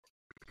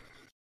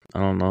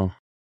don't know.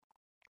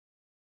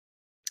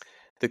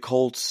 The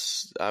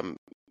Colts,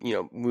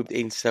 moved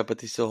 8 and 7, but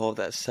they still hold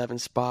that 7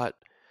 spot.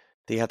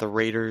 They have the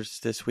Raiders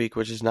this week,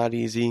 which is not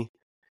easy.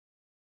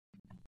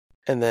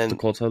 And then the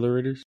Colts have the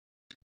Raiders?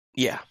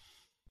 Yeah.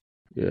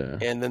 Yeah.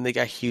 And then they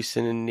got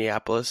Houston and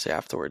Indianapolis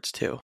afterwards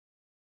too.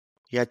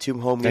 You got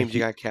 2 home games. You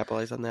got to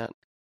capitalize on that.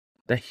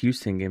 That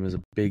Houston game is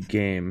a big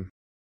game.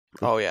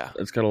 Oh yeah,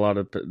 that's gonna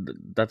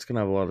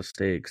have a lot of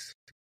stakes.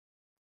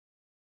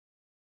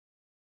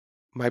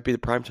 Might be the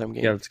primetime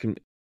game. Yeah,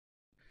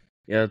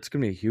 it's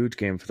gonna be a huge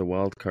game for the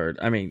wild card.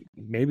 I mean,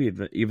 maybe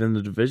even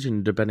the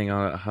division, depending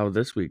on how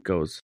this week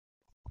goes,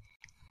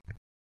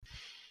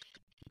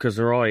 because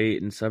they're all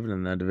 8 and 7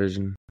 in that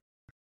division.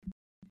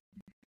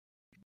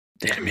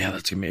 Damn, yeah,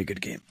 that's gonna be a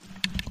good game.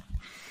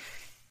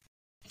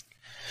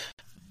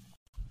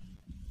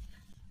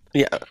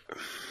 Yeah.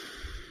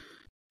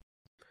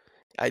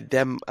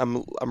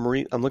 I'm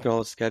looking at all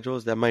the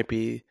schedules. That might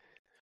be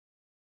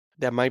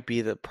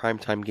the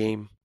primetime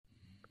game.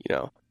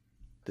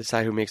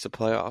 Decide who makes the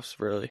playoffs.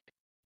 Really.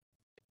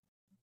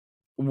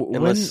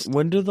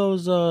 When do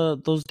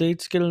those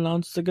dates get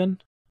announced again?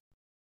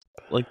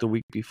 Like the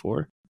week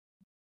before?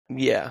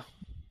 Yeah.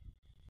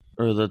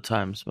 Or the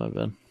times, my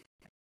bad.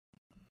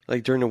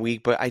 Like during the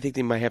week, but I think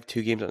they might have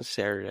 2 games on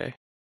Saturday.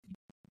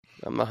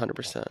 I'm not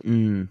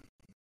 100%.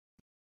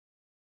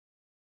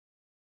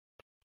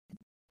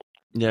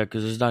 Yeah,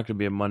 because there's not going to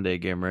be a Monday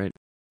game, right?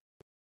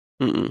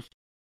 Mm-mm.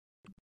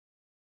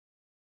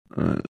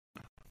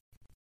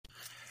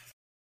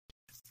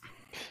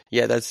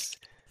 Yeah, that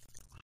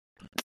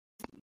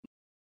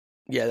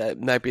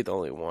might be the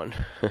only one.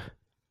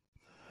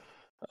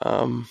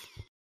 Good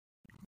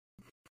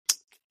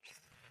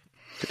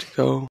to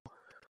go.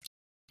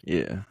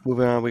 Yeah.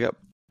 Moving on, we got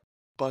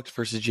Bucks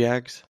versus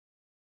Jags.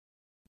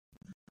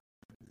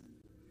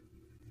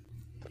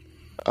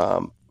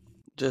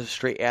 Just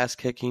straight ass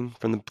kicking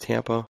from the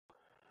Tampa.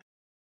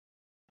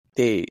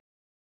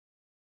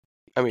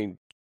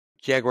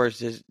 Jaguars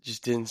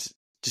just didn't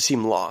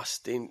seem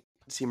lost. They didn't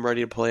seem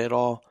ready to play at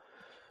all.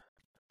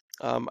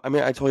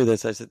 I told you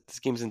this. I said this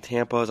game's in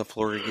Tampa. It's a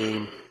Florida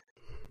game.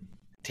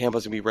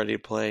 Tampa's gonna be ready to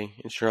play,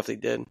 and sure enough, they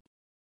did.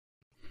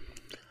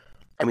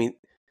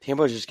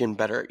 Tampa's just getting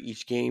better at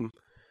each game.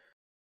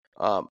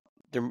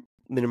 They're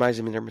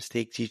minimizing their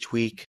mistakes each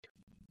week.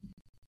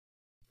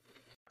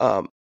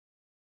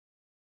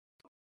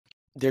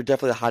 They're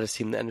definitely the hottest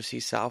team in the NFC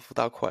South,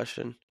 without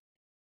question.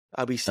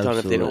 I'll be stunned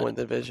if they don't win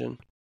the division.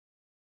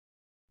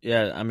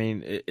 Yeah,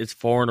 it's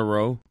 4 in a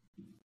row.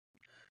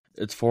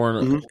 It's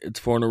 4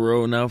 in a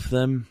row now for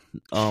them.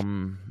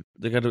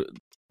 They got a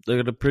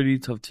pretty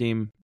tough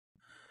team.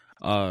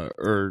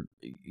 Or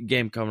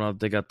game coming up.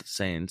 They got the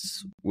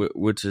Saints,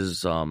 which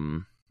is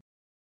going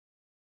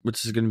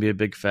to be a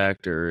big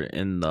factor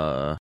in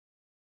the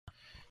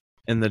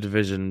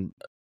division.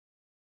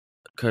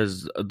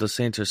 Because the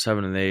Saints are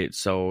 7 and 8,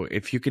 so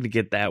if you could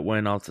get that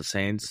win off the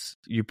Saints,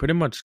 you pretty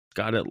much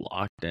got it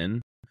locked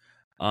in.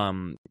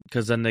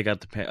 Because then they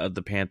got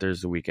the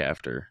Panthers the week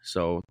after,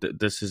 so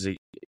this is a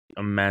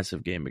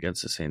massive game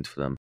against the Saints for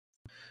them.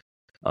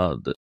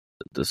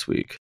 This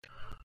week.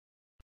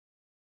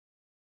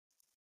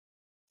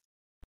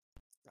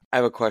 I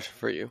have a question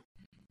for you.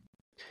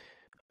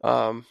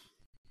 Do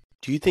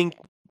you think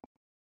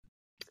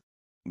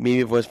maybe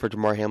if it was for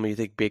Damar Hamlin, you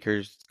think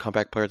Baker's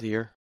comeback player of the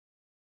year?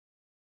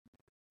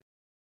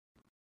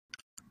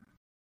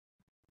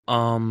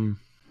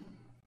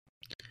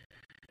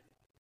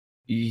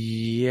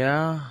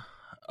 Yeah.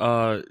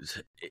 A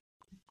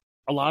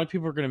lot of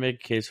people are going to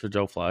make a case for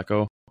Joe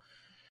Flacco.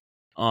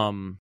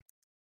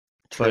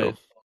 True.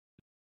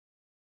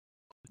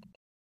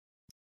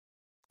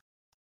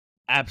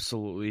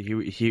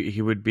 Absolutely,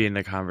 he would be in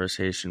the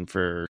conversation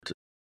for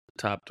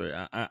top 3.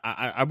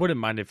 I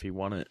wouldn't mind if he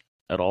won it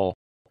at all.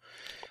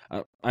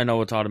 I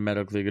know it's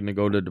automatically going to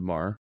go to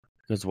DeMar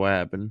because of what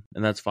happened,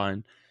 and that's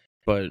fine.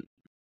 But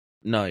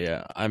no,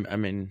 yeah,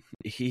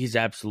 he's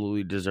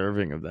absolutely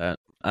deserving of that.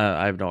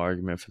 I have no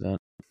argument for that.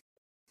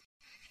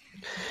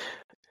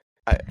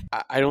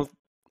 I don't.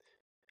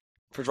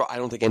 First of all, I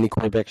don't think any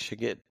quarterback should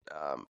get.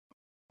 I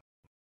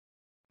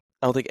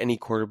don't think any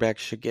quarterback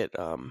should get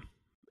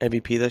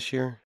MVP this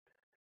year.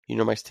 You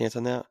know my stance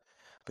on that.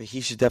 But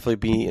he should definitely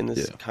be in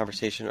this Yeah.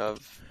 conversation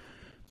of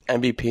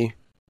MVP.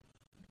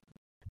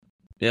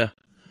 Yeah.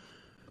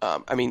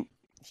 I mean,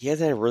 he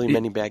hasn't had really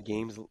many bad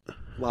games. A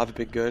lot have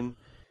been good.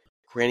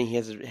 Granted, he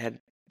hasn't had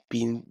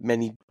been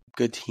many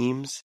good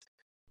teams.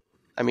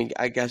 I mean,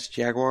 I guess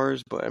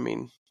Jaguars, but I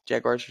mean,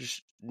 Jaguars are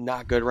just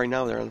not good right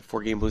now. They're on a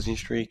 4-game losing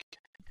streak.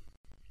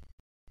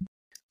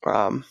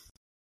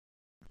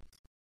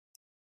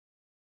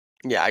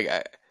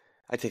 Yeah,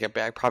 I take it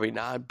back. Probably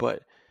not,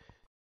 but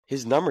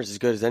his numbers as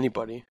good as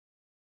anybody.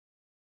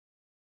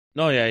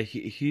 No, yeah,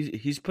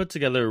 he's put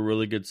together a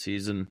really good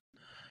season.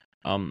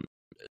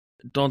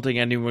 Don't think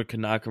anyone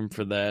can knock him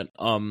for that.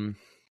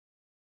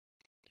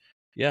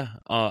 Yeah.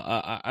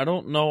 I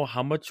don't know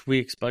how much we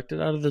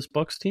expected out of this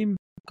Bucks team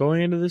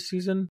going into this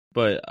season,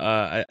 but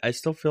I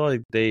still feel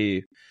like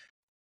they've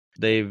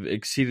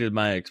exceeded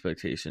my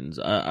expectations.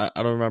 I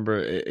don't remember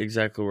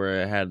exactly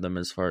where I had them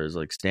as far as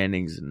like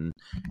standings and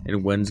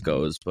wins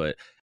goes, but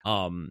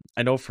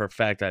I know for a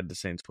fact I had the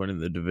Saints winning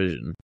the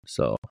division.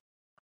 So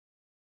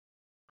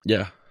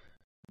yeah,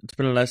 it's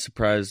been a nice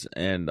surprise,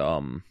 and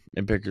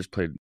Baker's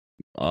played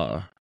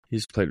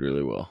he's played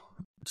really well.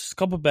 Just a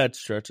couple bad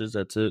stretches,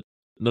 that's it.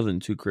 Nothing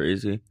too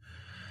crazy.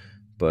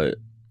 But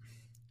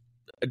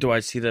do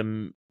I see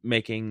them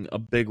making a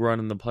big run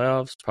in the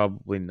playoffs?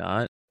 Probably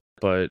not.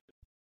 But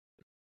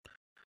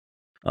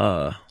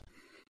a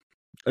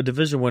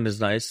division win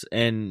is nice,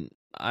 and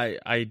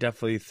I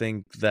definitely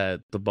think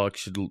that the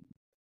Bucks should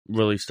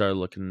really start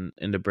looking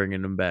into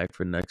bringing him back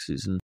for next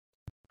season,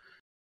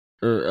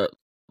 or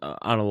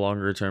on a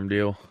longer term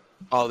deal.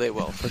 Oh, they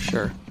will for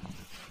sure.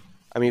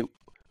 I mean,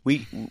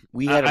 we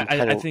had him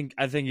kind of.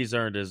 I think he's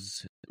earned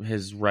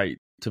his right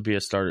to be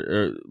a starter,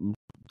 or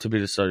to be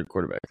the starting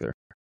quarterback there.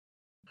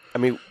 I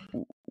mean,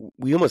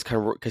 we almost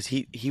kind of, because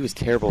he was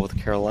terrible with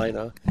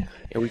Carolina,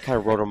 and we kind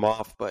of wrote him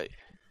off. But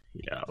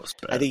yeah, it was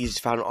bad. I think he's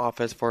found an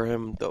offense for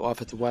him, the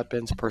offensive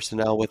weapons,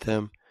 personnel with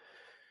him.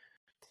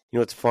 You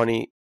know, it's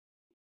funny.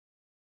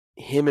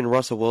 Him and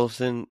Russell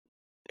Wilson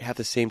have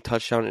the same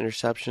touchdown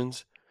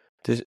interceptions,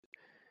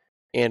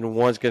 and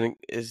one's gonna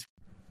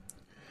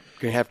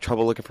have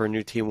trouble looking for a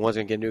new team. One's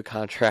gonna get a new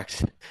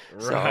contract.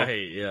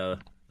 Right? Yeah,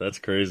 that's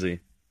crazy.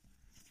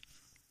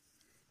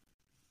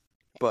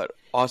 But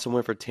awesome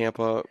win for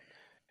Tampa.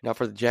 Now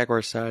for the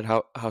Jaguars side,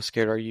 how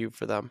scared are you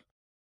for them?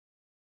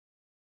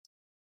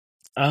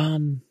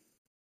 I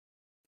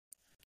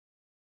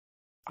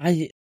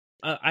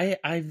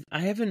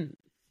haven't.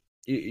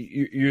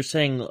 You're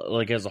saying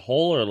like as a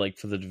whole, or like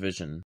for the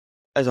division?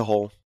 As a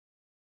whole.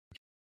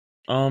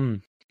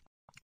 I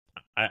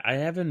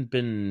haven't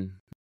been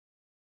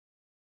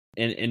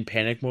in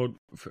panic mode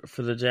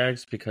for the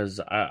Jags, because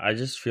I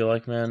just feel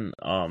like, man,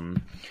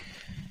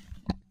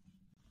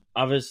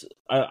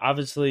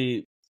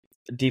 obviously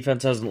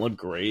defense hasn't looked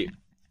great,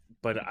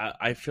 but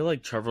I feel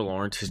like Trevor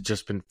Lawrence has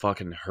just been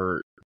fucking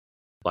hurt.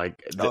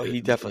 Like,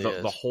 he definitely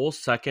is. The whole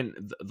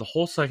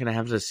second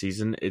half of the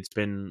season, it's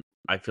been,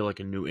 I feel like,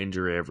 a new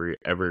injury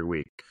every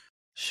week.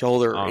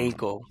 Shoulder,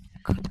 ankle,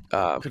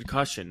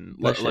 concussion.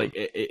 Like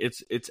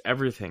it's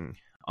everything.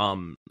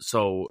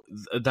 So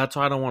that's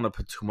why I don't want to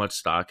put too much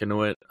stock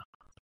into it.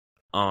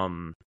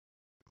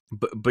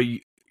 But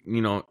you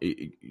know,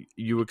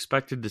 you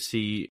expected to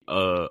see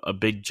a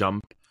big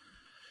jump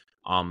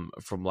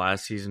from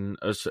last season,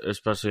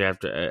 especially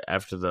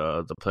after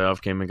the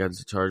playoff game against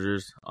the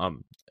Chargers.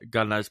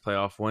 Got a nice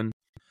playoff win.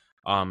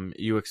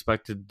 You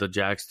expected the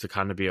Jags to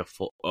kind of be a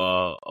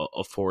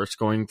force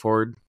going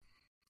forward,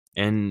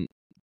 and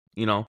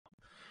you know,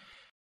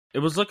 it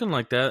was looking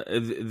like that.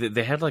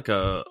 They had like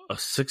a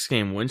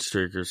 6-game win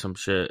streak or some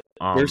shit.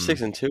 They were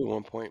 6-2 at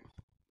one point,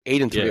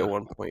 8-3 at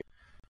one point,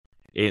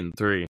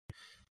 8-3,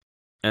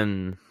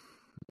 and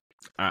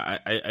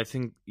I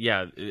think,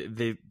 yeah,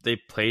 they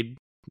played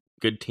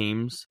good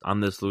teams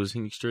on this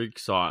losing streak,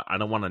 so I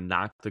don't want to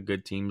knock the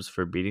good teams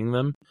for beating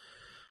them,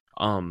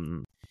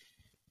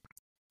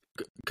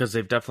 because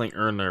they've definitely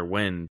earned their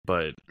win,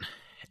 but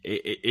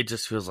it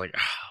just feels like,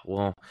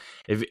 well,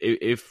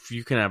 if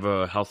you can have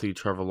a healthy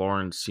Trevor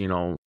Lawrence, you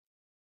know,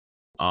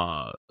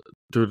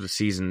 through the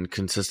season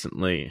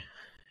consistently,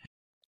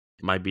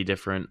 might be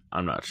different.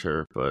 I'm not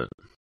sure, but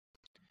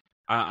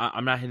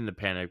I'm not hitting the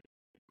panic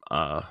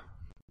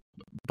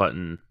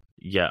button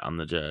yet on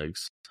the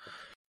Jags.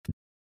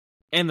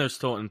 And they're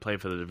still in play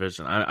for the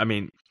division. I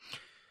mean,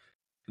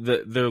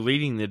 they're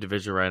leading the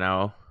division right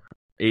now,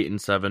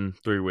 8-7,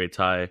 3-way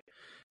tie,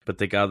 but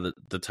they got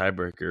the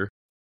tiebreaker.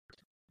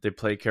 They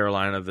play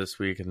Carolina this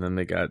week, and then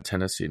they got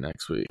Tennessee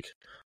next week.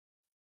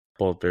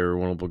 Both very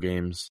winnable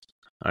games.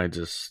 I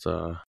just,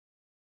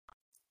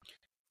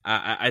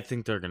 I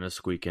think they're gonna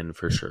squeak in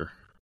for sure.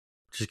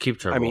 Just keep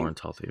Trevor Lawrence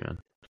healthy, man.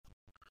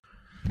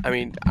 I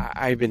mean,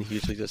 I've been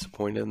hugely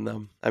disappointed in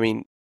them. I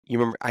mean, you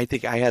remember, I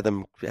think I had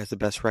them as the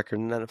best record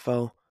in the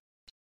NFL.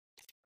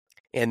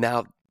 And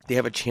now they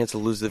have a chance to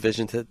lose the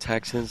division to the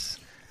Texans.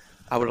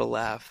 I would have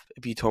laughed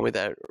if you told me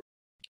that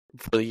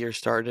before the year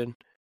started.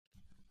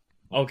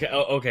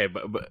 Okay,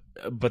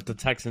 but the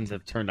Texans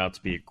have turned out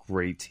to be a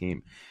great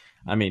team.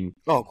 I mean,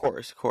 Oh, of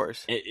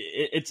course.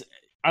 it's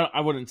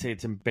I wouldn't say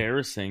it's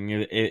embarrassing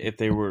if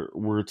they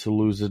were to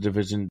lose a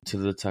division to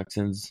the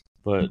Texans,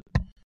 but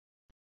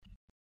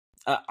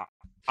I,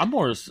 I'm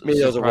more Maybe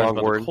that was a surprised wrong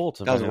by word. the Colts.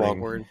 If That was a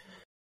wrong anything, word.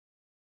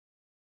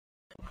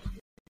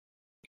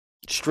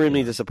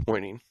 Extremely yeah,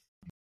 disappointing.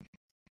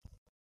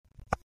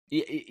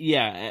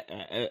 yeah.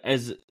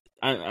 As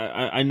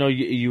I know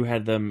you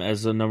had them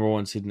as the number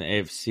one seed in the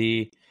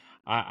AFC.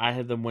 I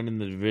had them winning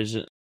the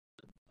division.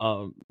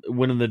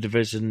 Winning the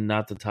division,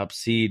 not the top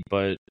seed,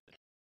 but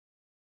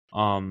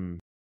um,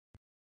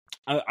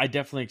 I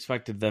definitely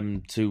expected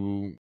them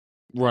to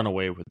run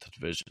away with the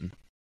division.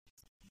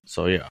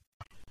 So yeah,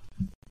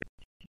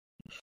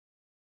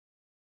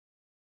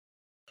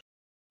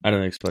 I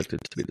didn't expect it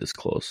to be this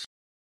close.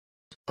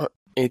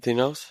 Anything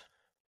else?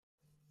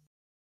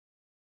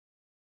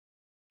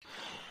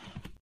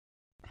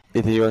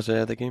 Anything you want to say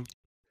at the game?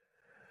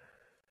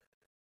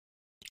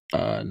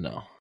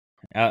 No.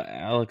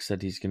 Alex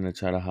said he's gonna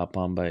try to hop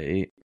on by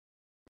 8.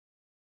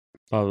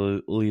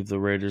 Probably leave the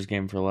Raiders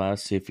game for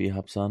last. See if he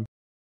hops on.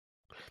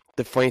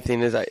 The funny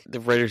thing is, the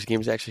Raiders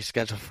game is actually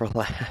scheduled for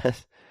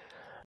last.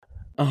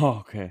 Oh,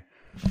 okay.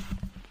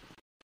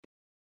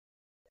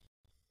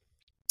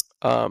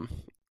 All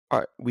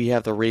right, we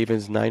have the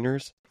Ravens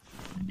Niners.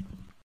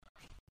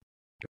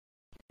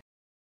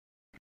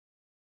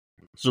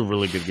 It's a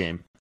really good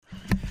game.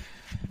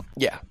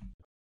 Yeah.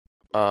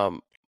 For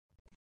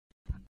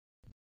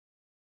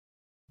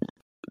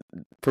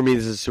me,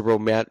 this is a Super Bowl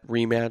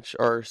rematch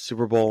or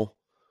Super Bowl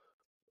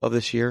of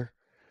this year.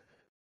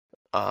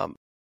 Gotta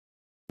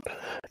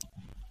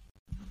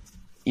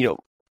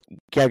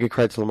give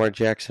credit to Lamar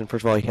Jackson.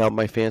 First of all, he helped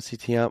my fantasy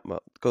team out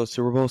go to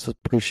Super Bowl, so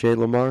appreciate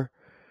Lamar.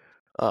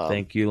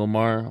 Thank you,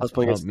 Lamar. I was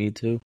playing against me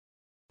too.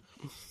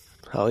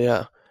 Hell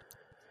yeah.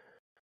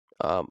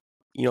 Lamar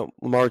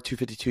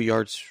 252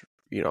 yards.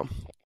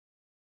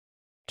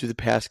 To the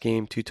pass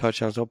game, 2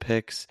 touchdowns, no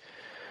picks.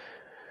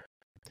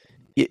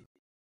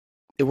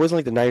 It wasn't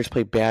like the Niners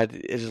played bad.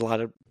 It's just a lot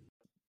of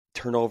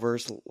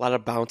turnovers, a lot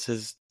of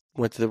bounces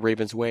went to the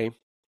Ravens' way.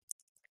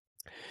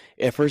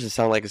 At first, it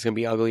sounded like it's going to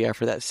be ugly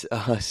after that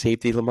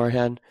safety Lamar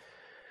had.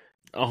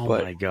 Oh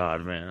my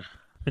god, man.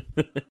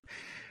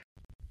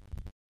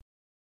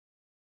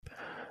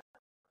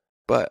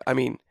 But, I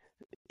mean,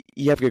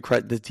 you have to give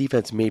credit. The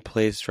defense made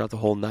plays throughout the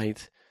whole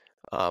night.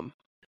 They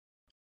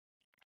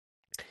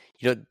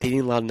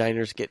didn't allow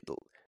Niners get...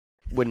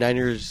 What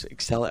Niners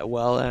excel at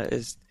well at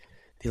is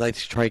they like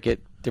to try to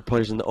get their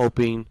players in the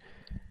opening,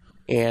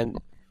 and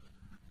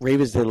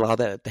Ravens didn't allow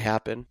that to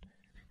happen.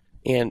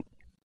 And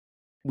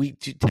we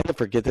tend to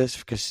forget this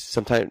because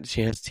sometimes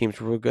Shanahan's teams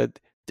are real good.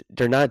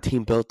 They're not a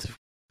team built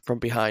from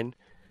behind,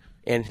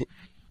 and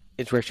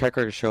its track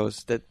record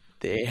shows that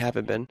they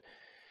haven't been.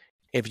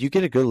 If you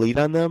get a good lead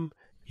on them,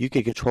 you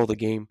can control the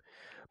game.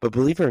 But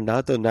believe it or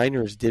not, the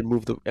Niners did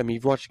move the. I mean,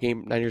 you've watched the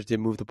game. Niners did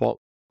move the ball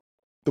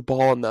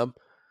on them.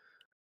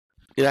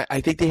 And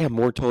I think they have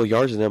more total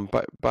yards than them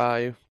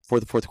by before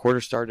the fourth quarter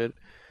started.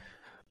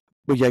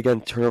 But yeah,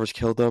 again, turnovers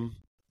killed them.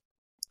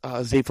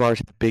 Zay Flowers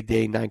had a big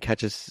day, 9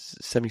 catches,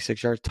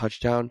 76 yards,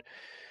 touchdown.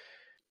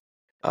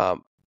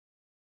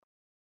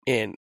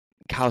 And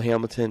Kyle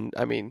Hamilton,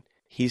 I mean,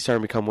 he's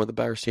starting to become one of the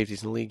better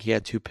safeties in the league. He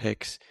had 2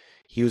 picks.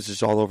 He was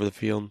just all over the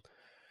field.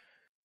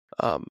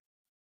 And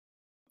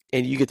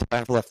you get to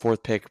after that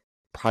 4th pick,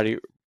 probably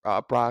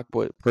Brock,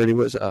 but Purdy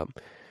was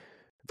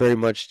very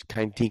much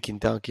kind of dink and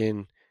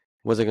dunking,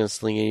 wasn't going to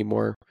sling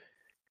anymore.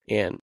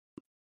 And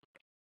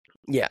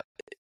yeah,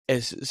 at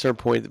a certain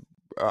point,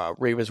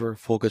 Ravens were in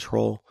full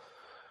control.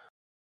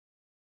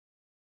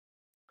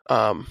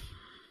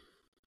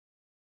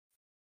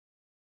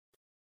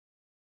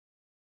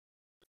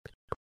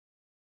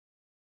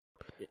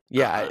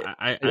 Yeah,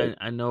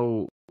 I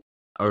know.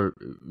 Or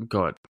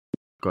go ahead,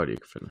 you can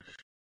finish.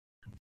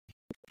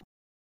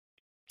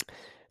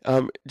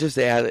 Just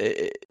to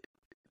add,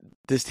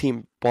 this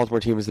team, Baltimore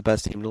team, is the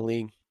best team in the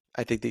league.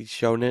 I think they've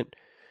shown it.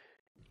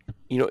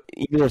 Even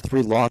their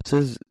 3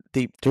 losses,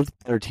 they're the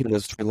better team in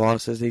those 3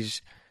 losses. They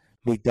just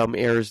made dumb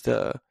errors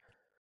to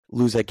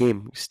lose that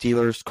game.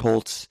 Steelers,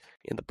 Colts,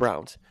 and the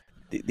Browns.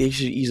 They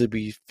should easily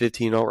be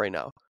 15-0 right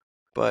now.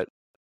 But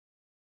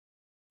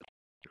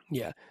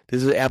yeah,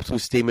 this is an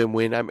absolute statement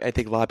win. I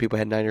think a lot of people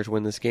had Niners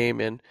win this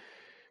game, and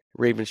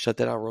Ravens shut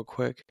that out real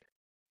quick.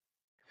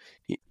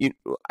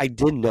 I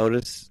did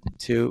notice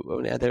too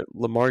that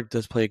Lamar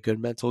does play a good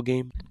mental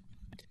game,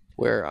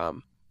 where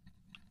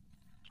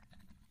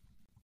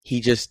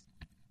he doesn't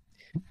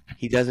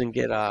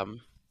get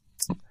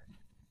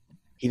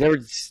he never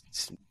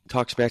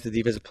talks back to the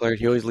defensive player.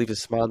 He always leaves a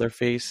smile on their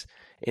face,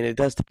 and it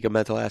does take a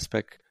mental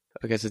aspect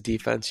against the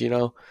defense,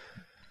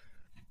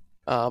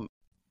 But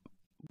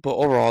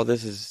overall,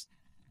 this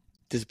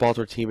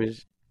Baltimore team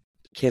is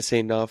can't say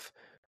enough.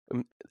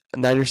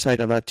 Niners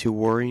side, I'm not too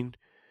worrying.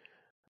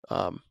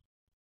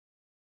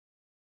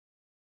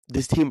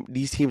 These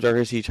teams are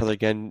going to see each other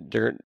again.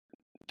 They're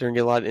going to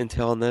get a lot of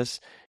intel on this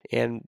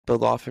and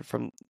build off it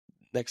from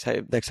next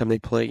time they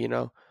play.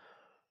 And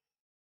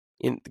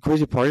the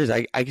crazy part is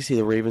I can see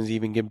the Ravens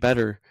even get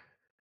better,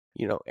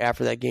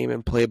 after that game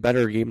and play a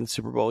better game in the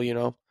Super Bowl,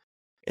 and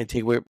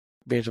take away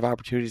advantage of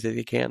opportunities that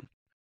they can.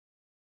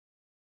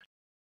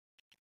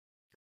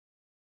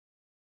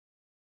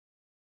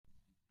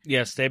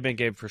 Yeah, statement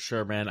game for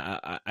sure, man.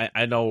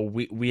 I know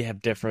we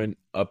have different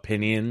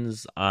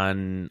opinions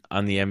on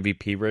the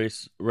MVP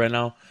race right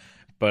now,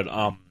 but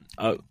I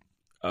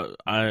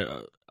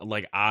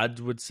like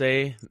odds would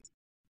say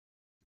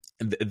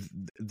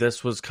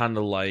this was kind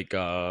of like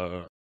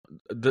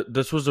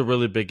this was a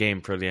really big game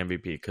for the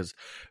MVP because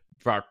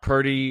Brock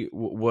Purdy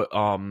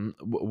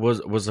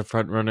was a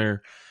front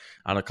runner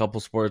on a couple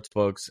sports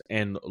books,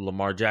 and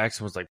Lamar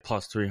Jackson was like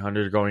plus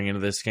 300 going into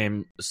this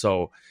game.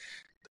 So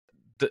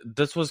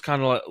this was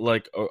kind of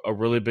like a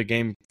really big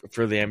game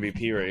for the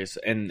MVP race,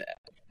 and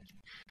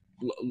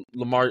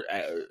Lamar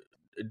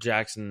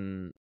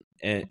Jackson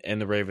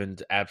and the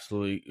Ravens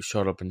absolutely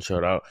showed up and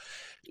showed out.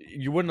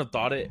 You wouldn't have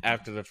thought it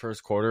after the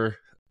first quarter.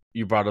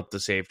 You brought up the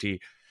safety.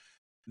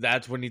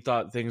 That's when you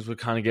thought things would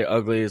kind of get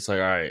ugly. It's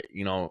like, all right,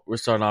 we're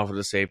starting off with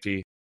a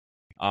safety.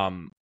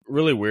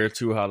 Really weird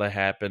too how that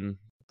happened.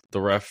 The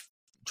ref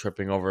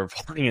tripping over and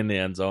falling in the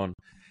end zone.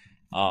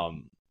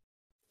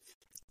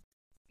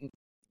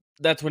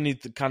 That's when you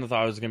kind of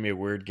thought it was going to be a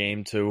weird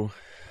game too.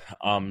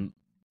 I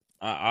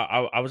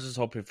was just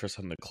hoping for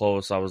something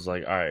close. I was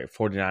like, all right,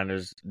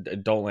 49ers,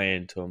 don't lay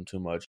into them too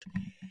much.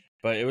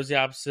 But it was the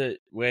opposite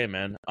way,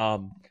 man.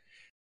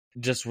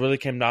 Just really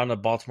came down to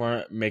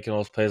Baltimore making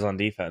those plays on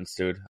defense,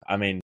 dude. I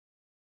mean,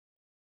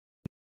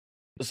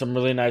 some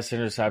really nice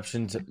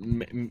interceptions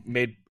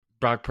made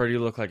Brock Purdy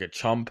look like a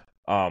chump.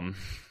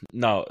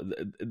 No,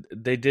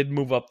 they did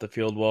move up the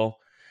field well.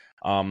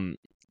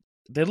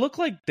 They look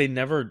like they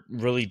never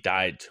really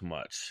died too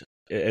much,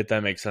 if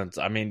that makes sense.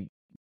 I mean,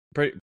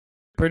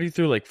 Purdy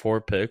threw like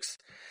 4 picks.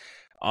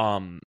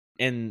 And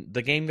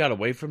the game got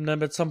away from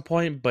them at some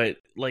point, but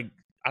like,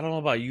 I don't know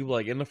about you,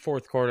 like in the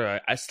fourth quarter,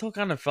 I still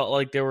kind of felt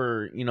like they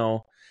were,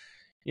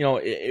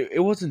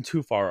 it wasn't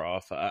too far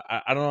off.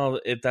 I don't know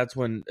if that's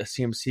when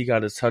CMC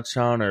got his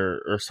touchdown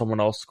or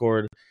someone else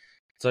scored.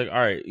 It's like, all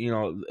right,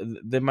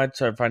 they might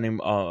start finding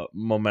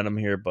momentum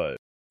here, but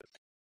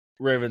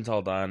Ravens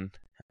held on.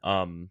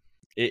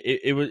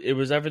 It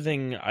was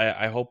everything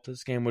I hoped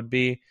this game would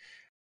be.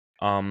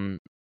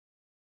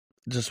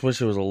 Just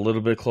wish it was a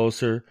little bit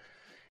closer,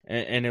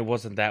 and it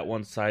wasn't that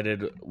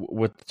one-sided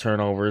with the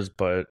turnovers,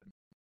 but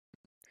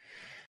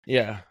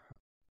yeah,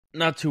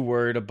 not too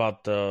worried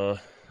about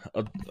the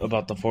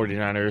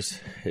 49ers.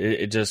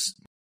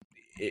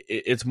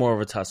 It's more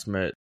of a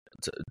testament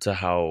to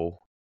how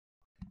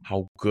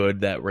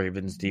good that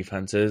Ravens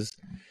defense is.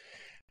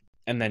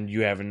 And then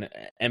you have an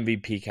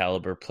MVP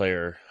caliber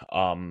player,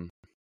 or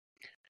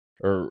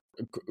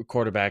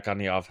quarterback on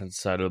the offensive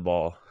side of the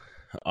ball,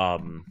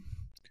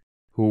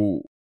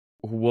 who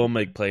will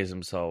make plays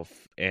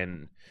himself,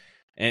 and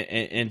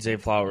Zay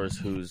Flowers,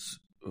 who's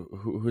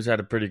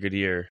had a pretty good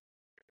year.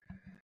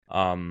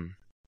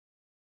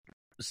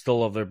 Still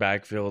love their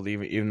backfield,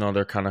 even though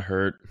they're kind of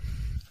hurt.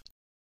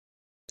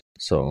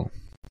 So,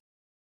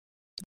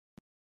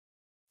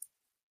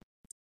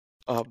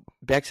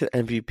 back to the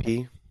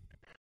MVP.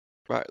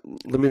 Right,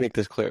 let me make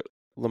this clear.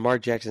 Lamar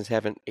Jackson's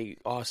having an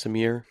awesome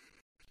year.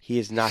 He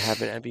is not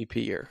having an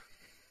MVP year.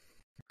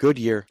 Good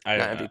year, not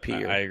MVP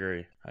year. I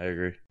agree. I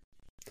agree,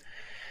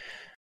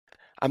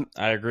 I'm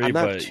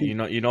but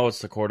it's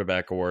the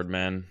quarterback award,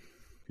 man.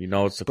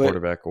 It's the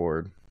quarterback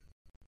award.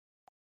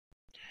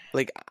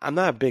 Like, I'm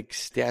not a big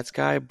stats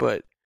guy,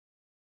 but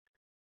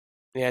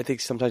yeah, I think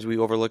sometimes we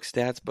overlook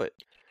stats, but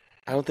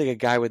I don't think a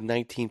guy with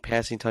 19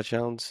 passing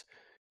touchdowns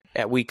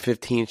at week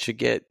 15 should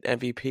get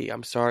MVP.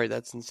 I'm sorry,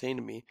 that's insane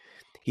to me.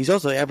 He's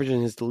also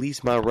averaging the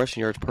least amount of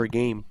rushing yards per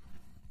game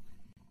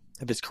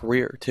of his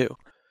career, too.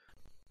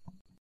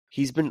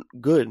 He's been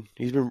good.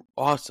 He's been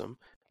awesome,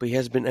 but he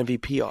hasn't been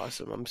MVP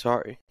awesome. I'm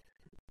sorry.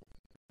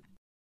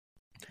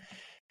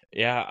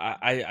 Yeah,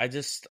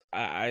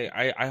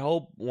 I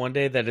hope one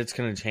day that it's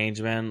gonna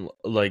change, man.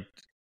 Like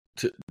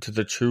to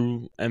the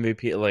true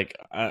MVP. Like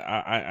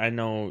I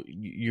know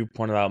you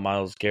pointed out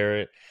Myles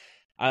Garrett.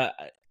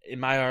 In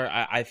my heart,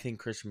 I think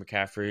Christian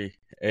McCaffrey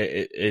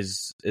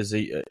is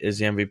the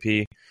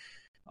MVP.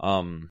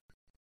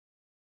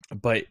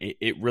 But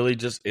it really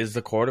just is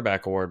the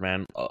quarterback award,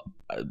 man.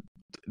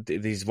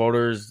 These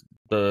voters,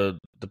 the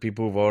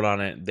people who vote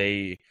on it,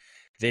 they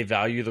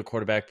value the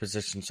quarterback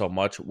position so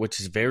much,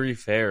 which is very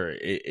fair.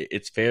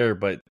 It's fair,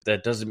 but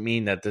that doesn't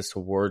mean that this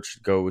award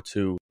should go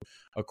to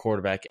a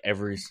quarterback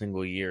every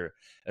single year,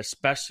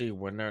 especially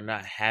when they're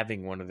not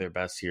having one of their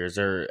best years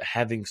or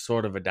having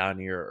sort of a down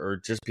year,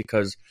 or just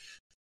because,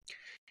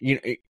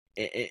 and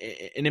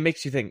it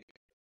makes you think.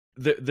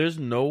 There's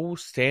no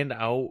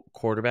standout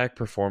quarterback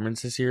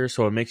performance this year,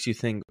 so it makes you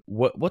think,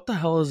 what the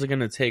hell is it going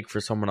to take for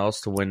someone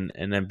else to win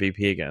an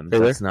MVP again?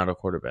 That's not a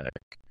quarterback.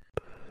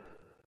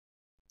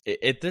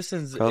 If this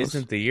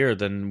isn't the year,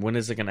 then when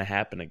is it going to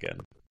happen again?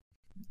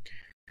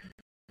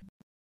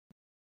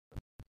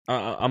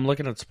 I'm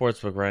looking at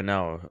Sportsbook right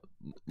now.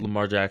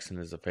 Lamar Jackson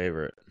is a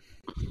favorite.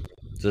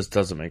 This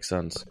doesn't make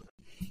sense.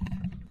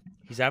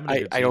 He's having a good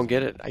season. I don't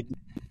get it.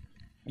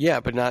 Yeah,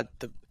 but not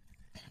the.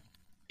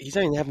 He's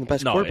not even having the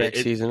best quarterback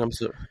season. I'm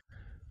sorry.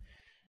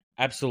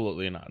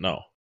 Absolutely not.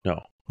 No.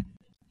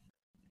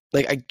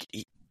 Like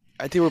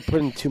I think we're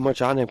putting too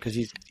much on him because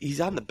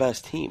he's on the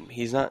best team.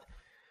 He's not.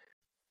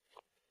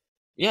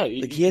 Yeah,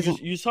 like he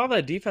hasn't. You saw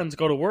that defense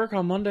go to work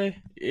on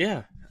Monday.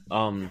 Yeah.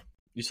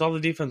 You saw the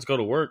defense go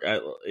to work.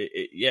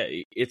 Yeah,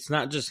 it's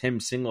not just him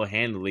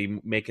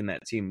single-handedly making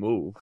that team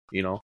move.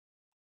 You know.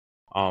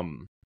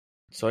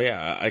 So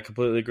yeah, I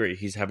completely agree.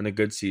 He's having a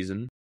good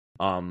season.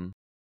 Not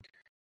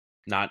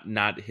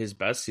his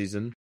best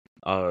season.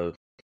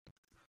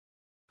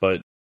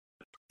 But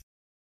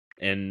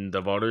in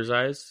the voters'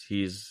 eyes,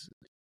 he's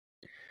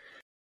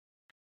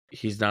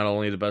not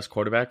only the best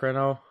quarterback right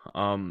now,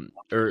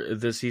 or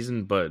this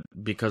season, but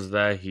because of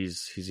that,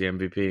 he's the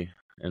MVP,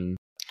 and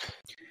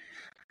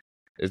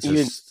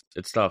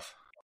it's tough.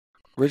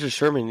 Richard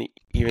Sherman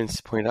even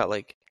pointed out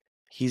like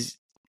he's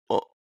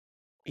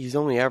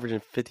only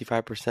averaging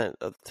 55%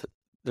 of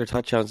their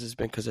touchdowns has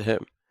been because of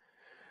him.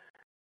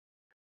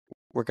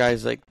 Where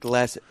guys like the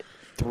last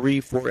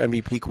 3-4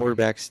 MVP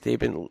quarterbacks, they've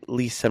been at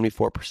least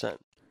 74%.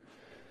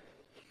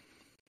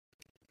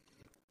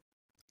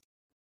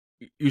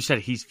 You said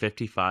he's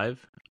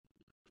 55?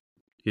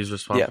 He's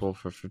responsible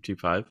for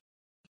 55?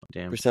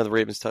 Damn. % of the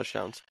Ravens'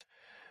 touchdowns.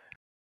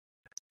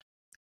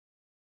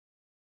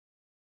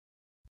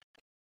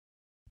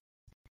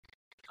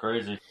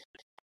 Crazy.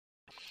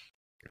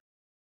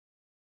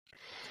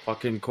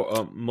 Fucking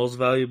most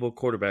valuable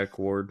quarterback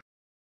award.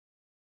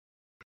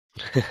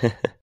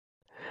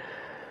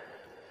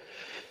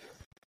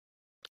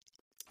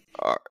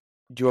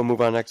 Do you want to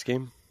move on next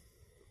game?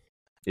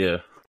 Yeah.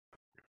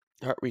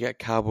 All right, we got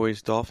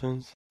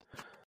Cowboys-Dolphins.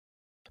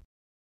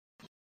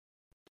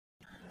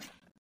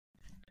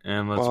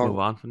 And let's move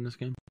on from this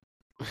game.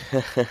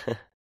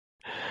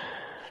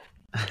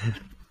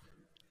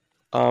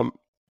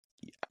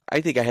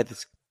 I think I had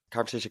this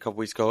conversation a couple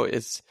weeks ago.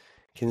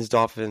 Can the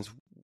Dolphins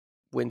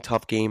win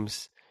tough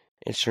games?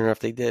 And sure enough,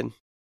 they did.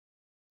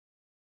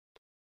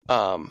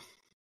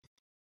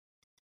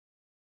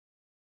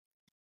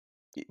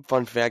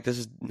 Fun fact, this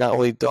is not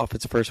only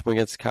Dolphins' first win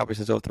against the Cowboys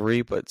since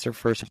 2003, but it's their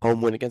first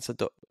home win against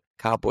the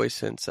Cowboys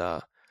since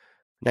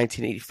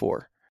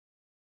 1984.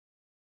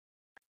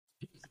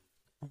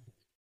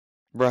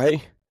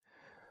 Right?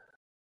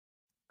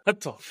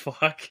 What the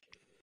fuck?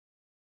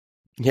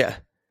 Yeah.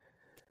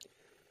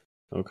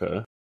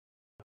 Okay.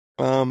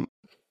 The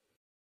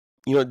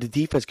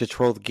defense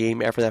controlled the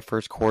game after that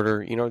first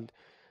quarter.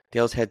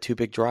 Dale's had 2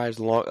 big drives,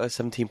 a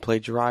 17-play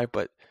drive,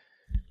 but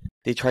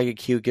they try to get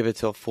cute, give it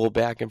to a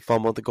fullback, and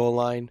fumble at the goal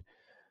line.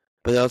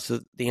 But also,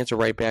 the answer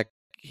right back,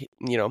 hit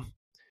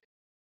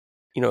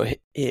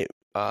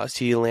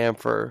CeeDee Lamb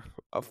for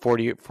a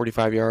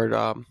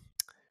 45-yard,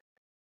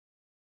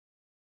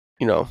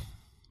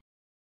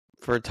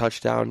 for a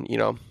touchdown,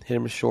 hit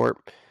him short.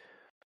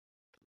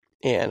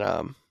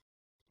 And,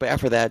 but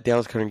after that,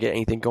 Dallas couldn't get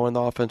anything going in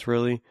the offense,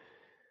 really.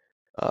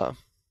 But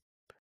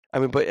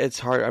it's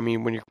hard.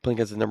 When you're playing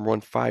against the number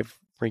 5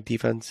 ranked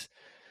defense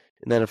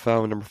in the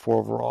NFL, number 4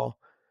 overall,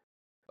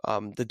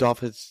 the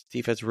Dolphins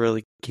defense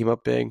really came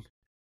up big.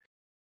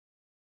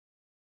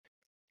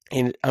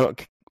 And I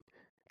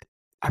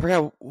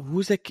forgot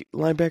who's that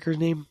linebacker's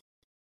name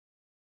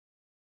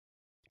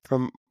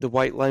from the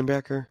white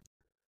linebacker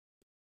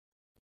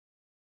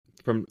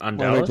from on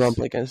Dallas. I don't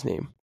like his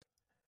name.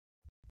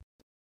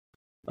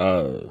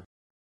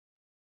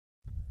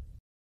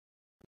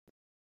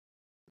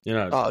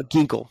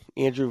 Ginkel,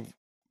 Andrew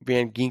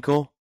Van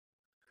Ginkel,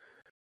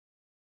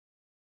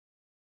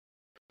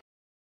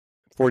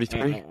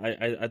 43.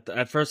 I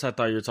at first I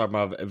thought you were talking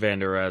about Van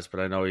Der Esch, but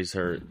I know he's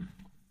hurt.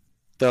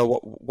 The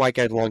white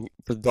guy long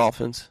for the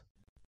Dolphins.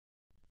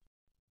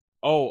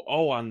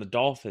 Oh, on the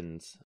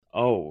Dolphins.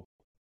 Oh,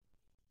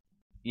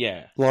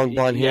 yeah, long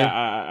blonde hair.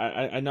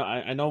 Yeah, I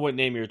know what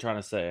name you're trying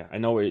to say.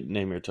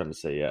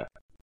 Yeah,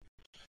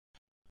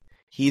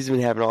 he's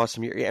been having an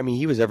awesome year.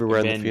 He was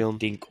everywhere in the field.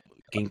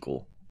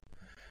 Ginkel.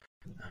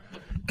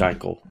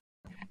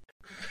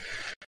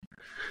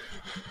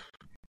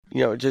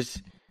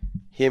 Just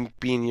him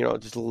being,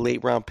 just a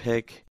late round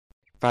pick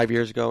 5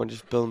 years ago and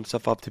just building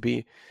himself up to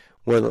be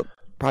one of the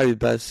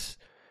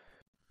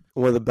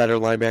better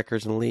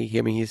linebackers in the league.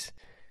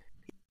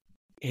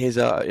 His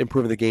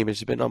improving the game has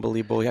just been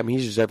unbelievable.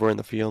 He's just everywhere in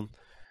the field.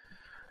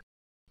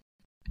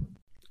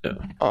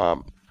 Yeah.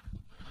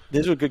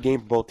 This was a good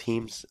game for both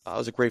teams. It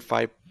was a great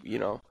fight.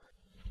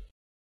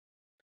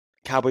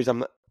 Cowboys, I'm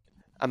not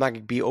going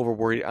to be over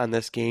worried on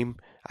this game.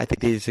 I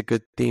think they did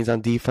good things on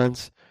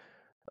defense.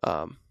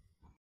 The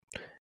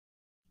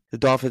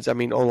Dolphins,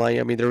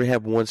 O-line, they already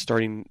have 1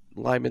 starting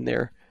lineman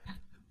there.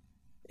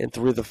 And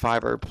 3 of the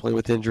 5 are playing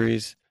with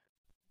injuries.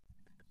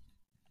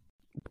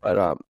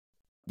 But,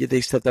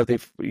 they stepped up. They,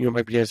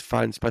 might be able to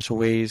find special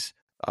ways.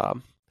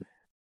 Liam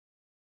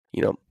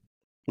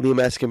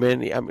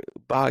Eskeman,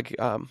 Bog,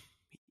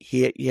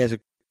 he has a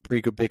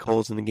pretty good big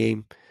holes in the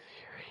game.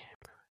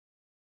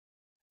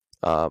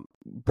 But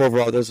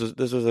overall, this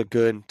was a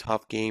good,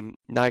 tough game.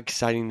 Not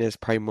exciting as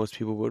probably most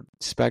people would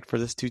expect for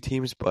these two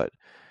teams, but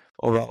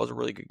overall, it was a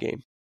really good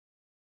game.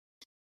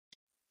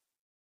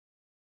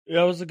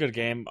 Yeah, it was a good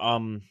game.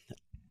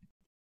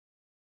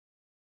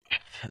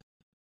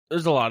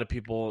 There's a lot of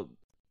people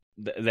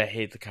that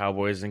hate the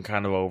Cowboys and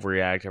kind of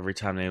overreact every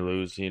time they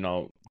lose. You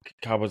know,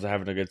 Cowboys are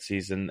having a good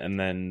season, and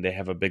then they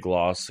have a big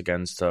loss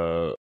against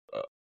a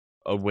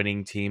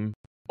winning team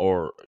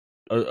or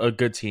a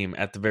good team,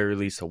 at the very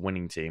least, a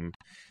winning team.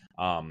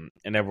 And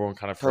everyone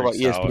kind of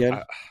freaks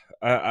out.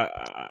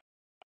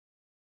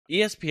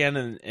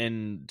 ESPN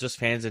and just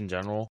fans in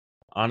general,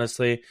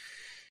 honestly,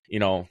 you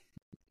know,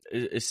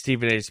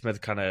 Stephen A.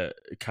 Smith kind of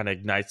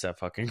ignites that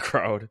fucking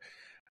crowd,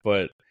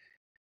 but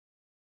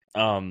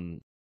they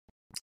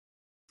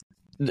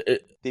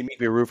make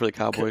me root for the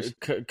Cowboys.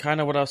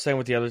 Kind of what I was saying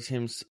with the other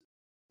teams.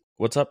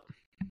 What's up?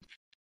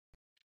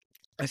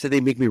 I said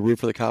they make me root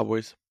for the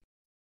Cowboys.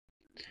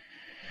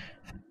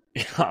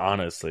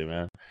 Honestly,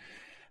 man.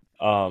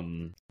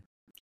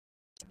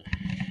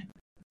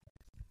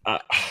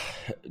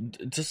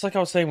 Just like I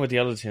was saying with the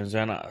other teams,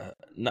 man.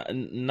 Not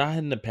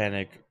in the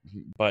panic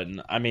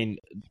button. I mean,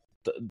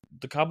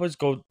 the Cowboys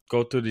go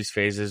through these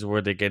phases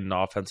where they get in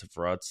offensive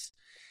ruts,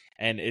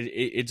 and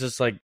it just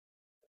like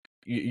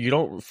you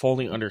don't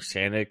fully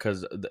understand it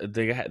because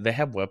they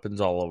have weapons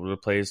all over the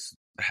place,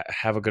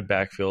 have a good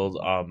backfield.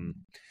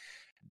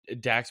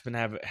 Dak's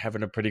been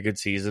having a pretty good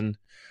season.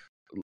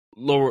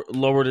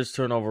 Lowered his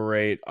turnover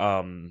rate.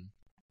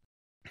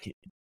 He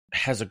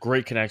has a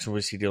great connection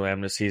with CeeDee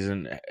Lamb this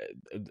season.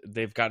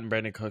 They've gotten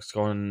Brandon Cooks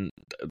going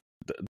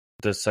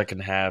the second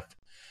half.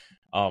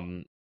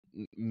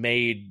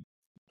 Made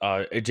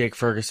Jake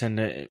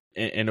Ferguson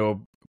into a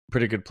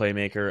pretty good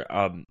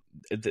playmaker.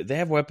 They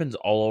have weapons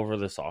all over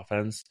this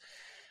offense.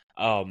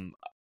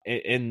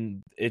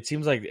 And it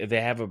seems like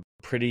they have a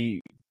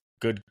pretty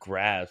good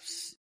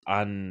grasp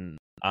on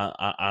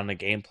the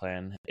game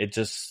plan. It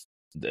just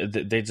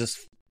they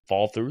just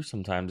fall through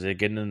sometimes. They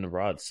get in the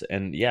ruts,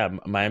 and yeah,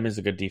 Miami's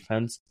a good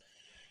defense.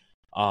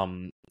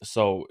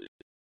 So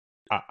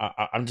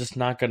I'm just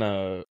not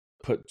gonna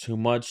put too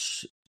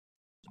much,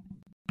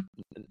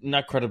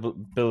 not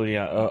credibility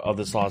of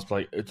this loss,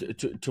 but like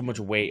too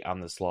much weight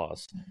on this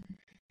loss.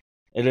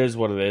 It is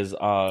what it is.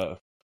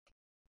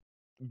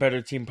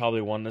 Better team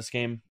probably won this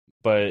game,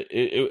 but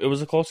it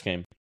was a close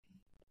game.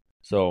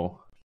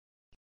 So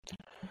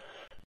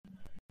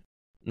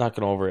not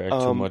gonna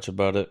overreact too much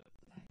about it.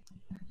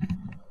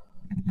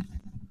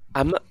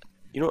 I'm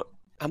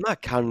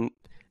not counting.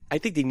 I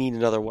think they need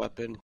another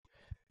weapon.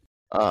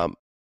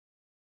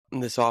 In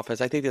this offense,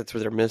 I think that's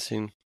what they're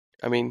missing.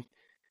 I mean,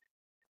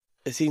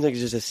 it seems like it's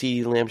just a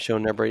CeeDee Lamb show,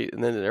 and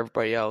then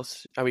everybody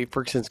else. I mean,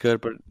 Ferguson's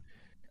good, but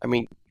I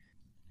mean,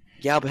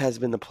 Gallup has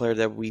been the player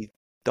that we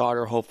thought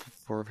or hoped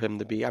for him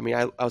to be. I mean,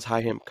 I was high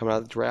on him coming out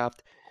of the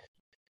draft,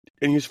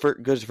 and he was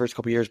good his first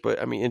couple of years.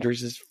 But I mean,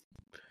 injuries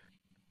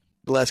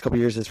the last couple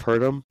of years has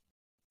hurt him.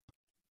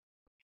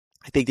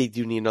 I think they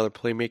do need another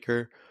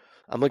playmaker.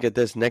 I'm looking at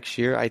this next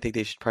year. I think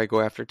they should probably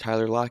go after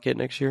Tyler Lockett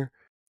next year.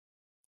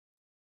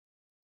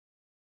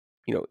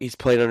 You know, he's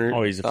played under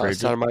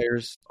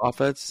Sotomayor's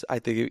offense. I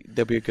think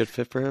that'll be a good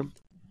fit for him.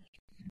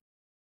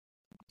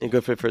 And a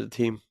good fit for the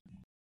team.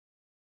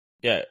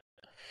 Yeah.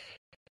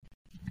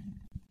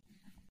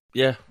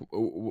 Yeah.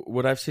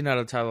 What I've seen out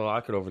of Tyler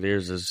Lockett over the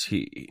years is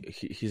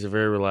he's a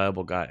very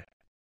reliable guy.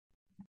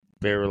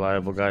 Very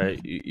reliable guy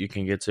you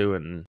can get to,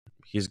 and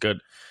he's good.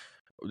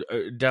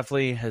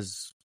 Definitely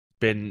has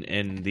been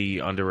in the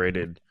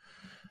underrated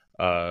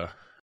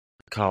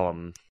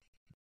column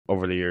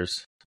over the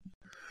years.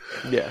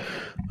 Yeah,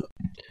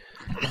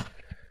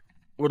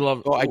 would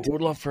love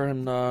for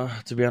him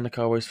to be on the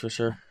Cowboys for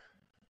sure.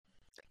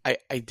 I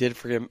did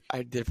forget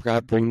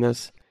to bring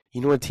this.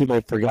 You know what team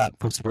I forgot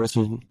this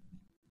person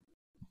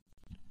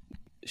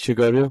should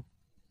go to?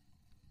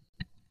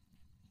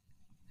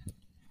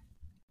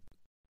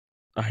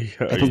 Are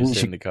you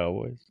saying the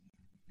Cowboys?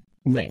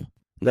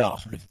 No.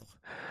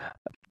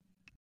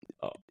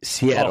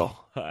 Seattle.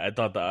 Oh, I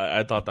thought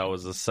that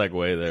was a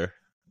segue there.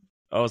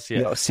 Oh,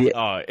 Seattle. No,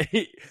 Seattle.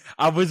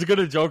 I was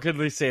gonna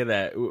jokingly say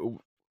that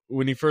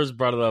when he first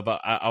brought it up.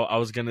 I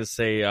was gonna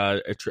say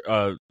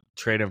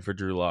trade him for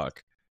Drew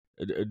Lock.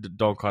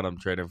 Don't call him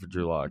trade him for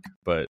Drew Lock,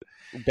 but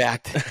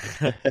backed.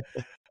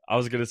 I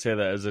was gonna say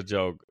that as a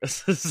joke.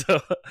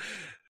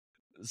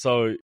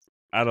 So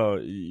I don't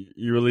know.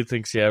 You really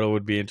think Seattle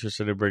would be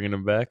interested in bringing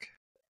him back?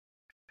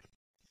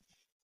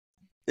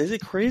 Is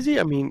it crazy?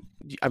 I mean,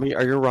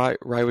 are you right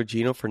with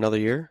Gino for another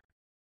year?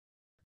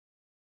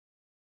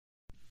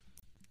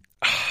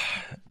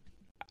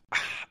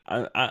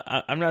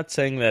 I'm not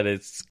saying that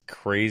it's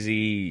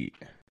crazy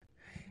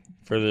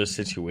for the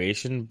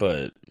situation,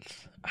 but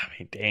I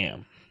mean,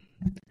 damn.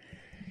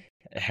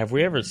 Have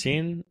we ever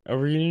seen a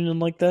reunion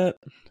like that?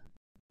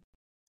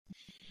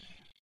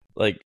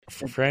 Like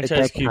for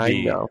franchise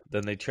QB,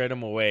 then they trade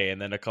him away,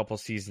 and then a couple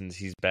seasons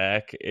he's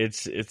back.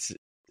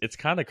 It's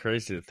kind of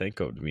crazy to think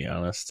of, to be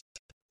honest.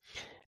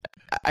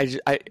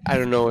 I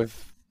don't know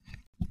if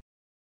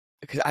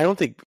because I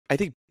think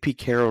Pete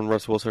Carroll and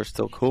Russ Wilson are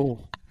still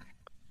cool.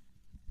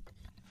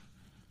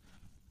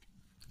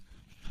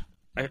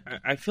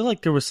 I feel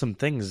like there was some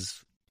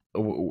things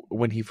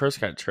when he first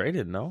got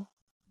traded. No,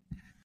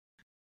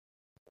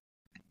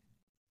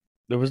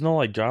 there was no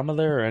like drama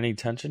there or any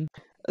tension.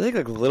 I think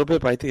like a little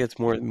bit, but I think it's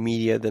more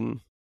media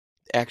than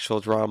actual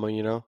drama.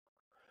 You know?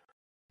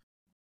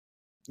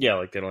 Yeah,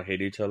 like they don't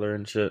hate each other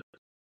and shit.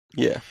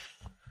 Yeah.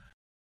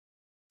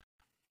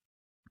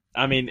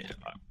 I mean,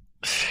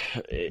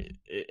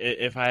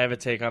 if I have a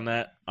take on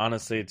that,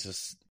 honestly, it's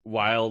just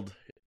wild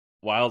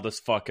as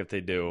fuck if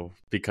they do,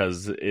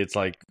 because it's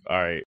like, all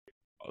right,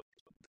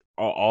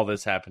 all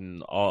this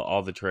happened,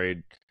 all the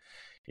trade,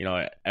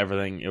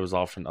 everything, it was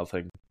all for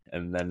nothing,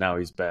 and then now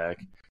he's back.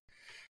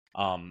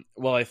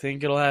 Well, I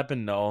think it'll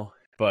happen, no,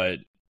 but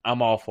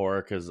I'm all for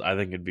it because I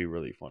think it'd be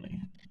really funny.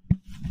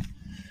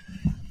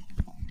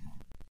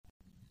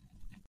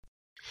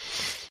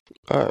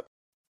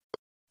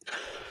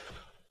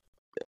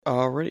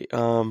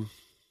 Alrighty.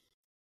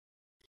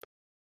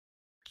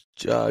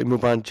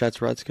 Move on.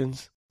 Jets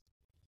Redskins.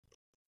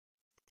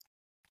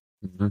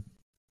 Mm-hmm.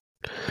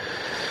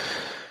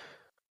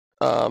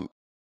 I'm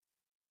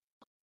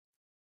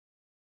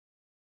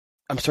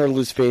starting to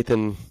lose faith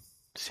in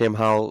Sam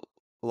Howell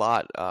a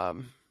lot. I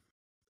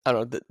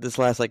don't know. This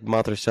last like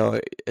month or so,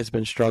 it's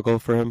been a struggle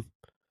for him.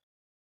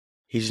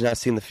 He's just not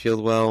seeing the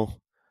field well,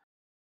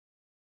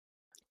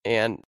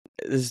 and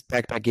this is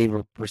back-to-back game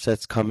where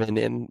Brissett's come in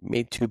and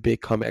made two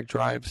big comeback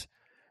drives,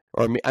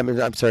 I'm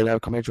sorry,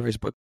 not comeback drives,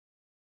 but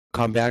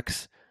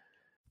comebacks,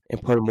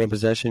 and put him one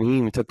possession. He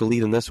even took the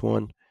lead in this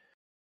one.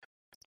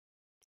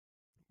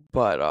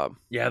 But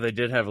yeah, they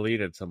did have a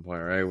lead at some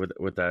point, right?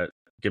 With that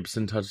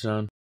Gibson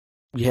touchdown.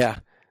 Yeah,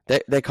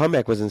 that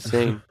comeback was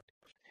insane.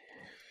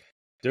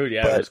 Dude,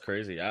 yeah, it was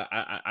crazy.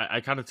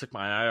 I kind of took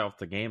my eye off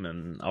the game,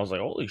 and I was like,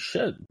 holy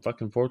shit,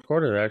 fucking fourth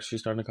quarter, they're actually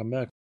starting to come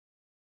back.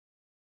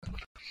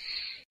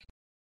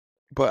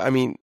 But, I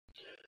mean,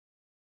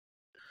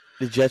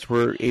 the Jets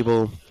were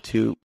able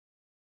to,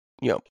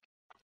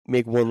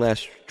 make one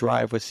last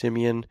drive with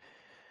Simeon.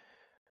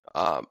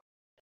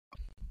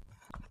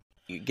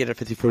 You get a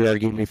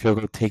 54-yard game, field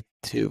goal, take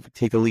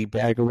the lead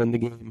back and win the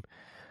game.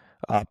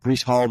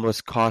 Breece Hall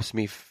almost cost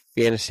me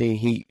fantasy.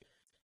 He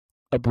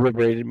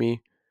obliterated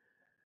me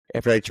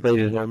after I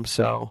traded him,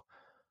 so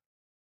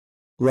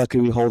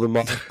luckily we hold him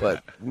up.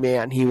 But,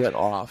 man, he went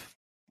off.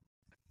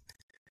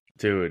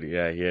 Dude,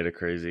 yeah, he had a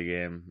crazy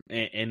game.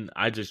 And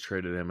I just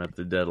traded him at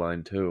the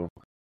deadline, too.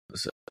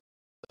 So...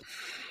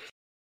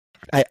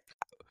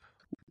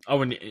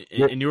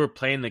 and you were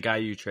playing the guy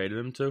you traded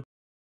him to?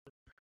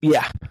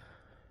 Yeah.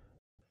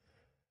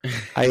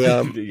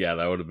 Yeah,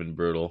 that would have been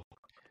brutal.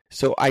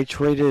 So I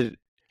traded...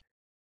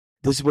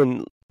 This is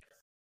when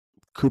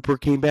Cooper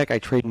came back. I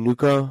traded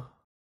Nuka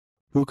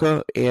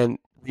and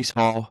Breece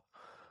Hall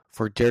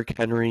for Derrick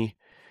Henry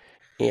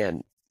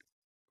and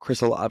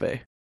Chris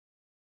Olave.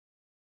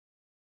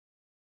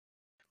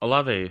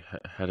 Olave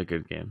had a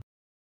good game,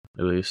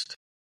 at least.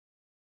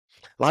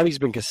 Olave's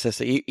been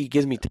consistent. He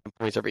gives me 10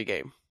 points every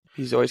game.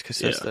 He's always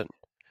consistent.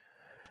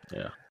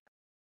 Yeah.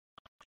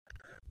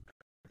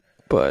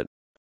 But,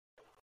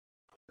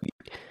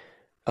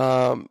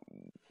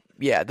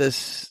 yeah,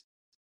 this...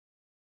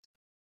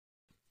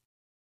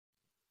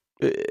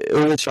 It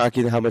was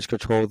shocking how much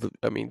control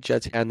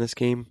Jets had in this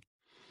game.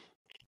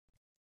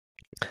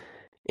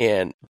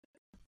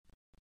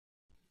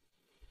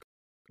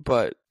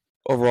 But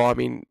overall,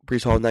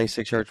 Breece Hall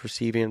 96 yards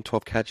receiving,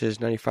 12 catches,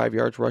 95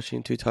 yards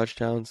rushing, 2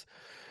 touchdowns.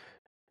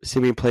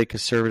 Simeon played a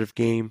conservative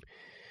game.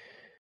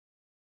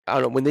 I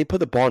don't know, when they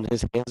put the ball in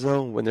his hands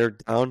though, when they're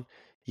down,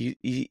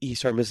 he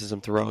started missing some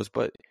throws,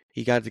 but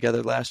he got it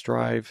together last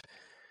drive.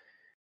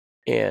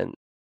 And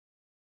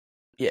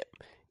yeah,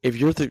 I'm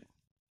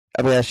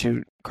gonna ask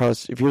you,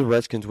 Carlos, if you're the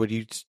Redskins, would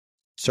you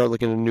start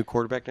looking at a new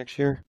quarterback next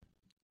year?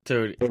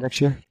 Dude,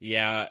 next year?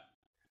 Yeah.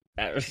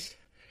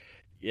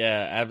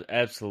 Yeah,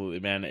 absolutely,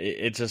 man.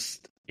 It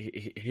just,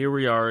 here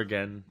we are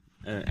again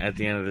at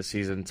the end of the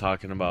season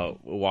talking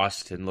about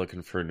Washington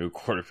looking for a new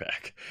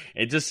quarterback.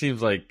 It just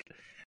seems like,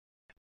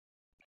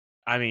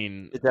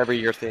 it's every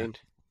year thing.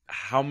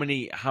 How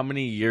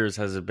many years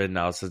has it been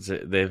now since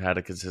they've had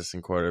a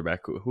consistent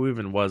quarterback? Who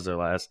even was their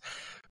last?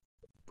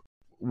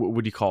 What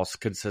would you call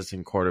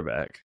consistent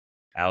quarterback?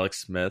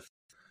 Alex Smith?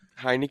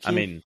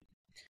 Heineke?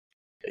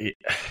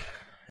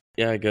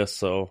 Yeah, I guess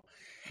so.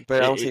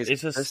 But I don't see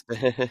it's just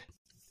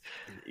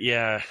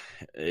yeah,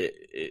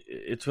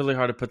 it's really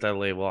hard to put that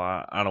label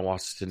on a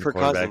Washington for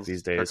quarterback Cousins,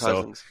 these days.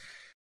 So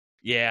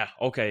yeah,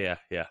 okay,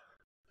 yeah.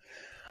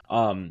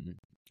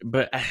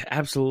 But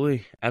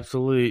absolutely,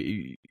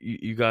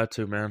 you got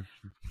to, man.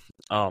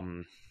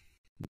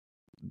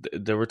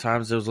 There were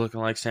times it was looking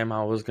like Sam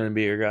Howell was going to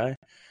be your guy,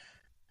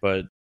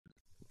 but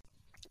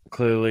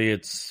clearly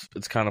it's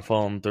kind of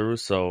fallen through.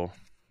 So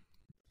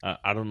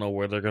I don't know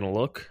where they're going to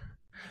look,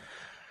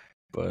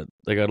 but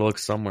they got to look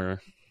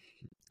somewhere.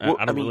 Well,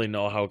 I don't really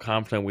know how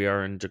confident we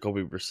are in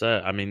Jacoby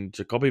Brissett. I mean,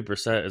 Jacoby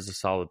Brissett is a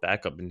solid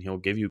backup, and he'll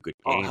give you good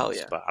oh hell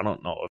games. yeah, But I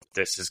don't know if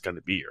this is going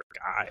to be your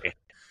guy.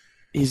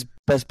 he's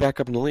best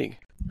backup in the league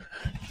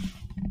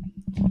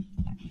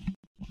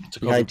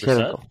Jacoby behind Brissett.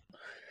 Tannehill.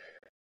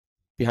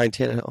 Behind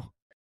Tannehill.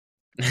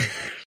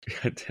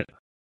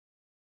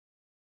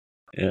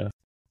 Yeah.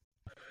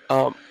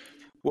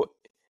 Well,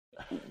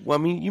 I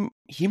mean,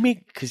 he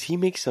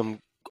makes some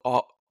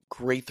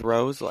great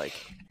throws. Like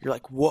you're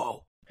like,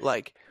 whoa,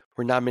 like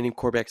we're not many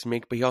quarterbacks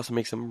make, but he also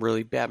makes some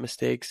really bad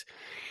mistakes.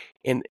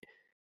 And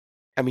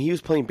I mean, he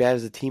was playing bad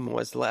as a team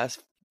was the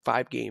last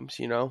 5 games.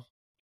 You know,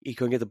 he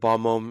couldn't get the ball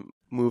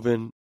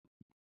moving.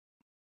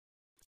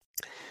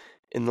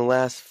 In the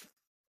last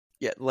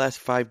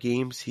 5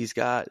 games, he's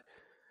got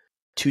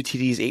 2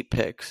 TDs, 8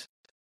 picks.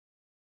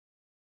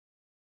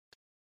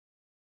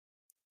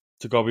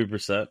 Jacoby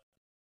Brissett.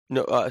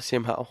 No,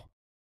 Sam Howell.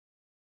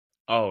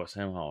 Oh,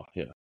 Sam Howell.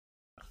 Yeah.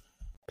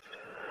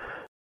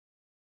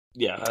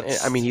 Yeah,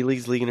 I mean, he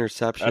leads league in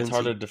interceptions. That's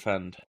hard to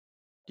defend.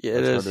 Yeah,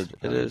 it is. It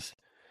is.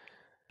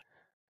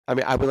 I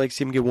mean, I would like to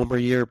see him get one more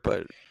year,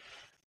 but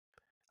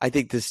I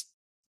think this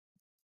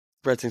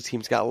Redskins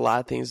team's got a lot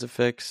of things to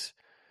fix.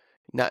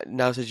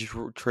 Now since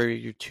you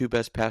trade your 2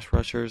 best pass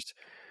rushers,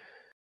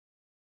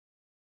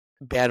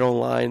 bad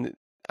online.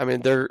 I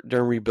mean, they're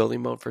in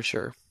rebuilding mode for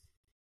sure.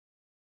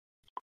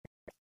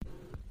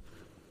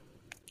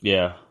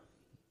 Yeah.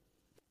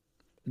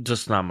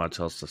 Just not much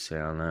else to say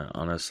on that,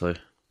 honestly.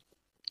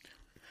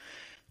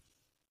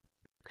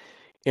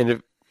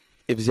 And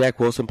if Zach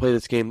Wilson played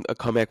this game, a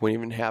comeback wouldn't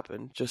even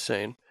happen. Just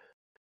saying.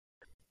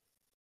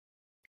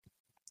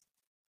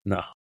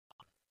 No.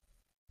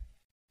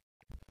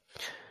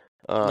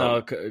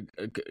 No,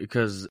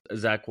 because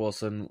Zach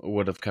Wilson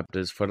would have kept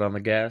his foot on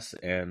the gas,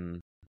 and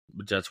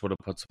the Jets would have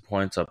put some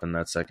points up in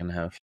that second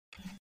half.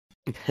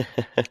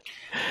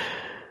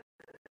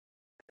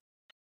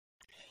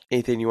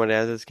 Anything you want to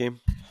add to this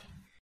game?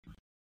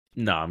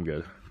 No, I'm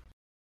good.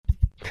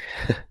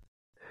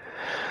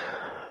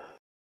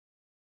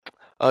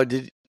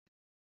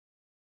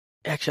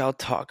 Actually, I'll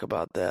talk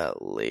about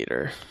that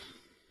later.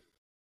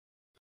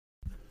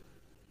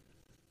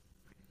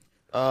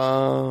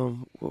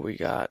 What we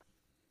got?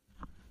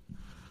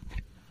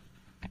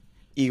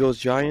 Eagles,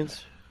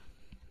 Giants.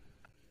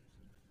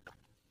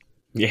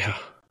 Yeah.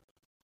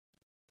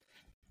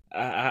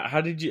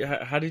 How did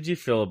you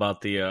feel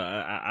about the?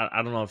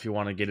 I don't know if you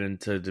want to get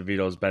into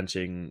DeVito's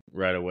benching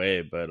right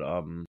away, but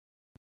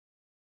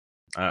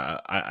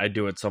I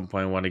do at some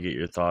point want to get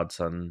your thoughts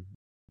on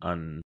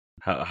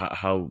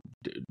how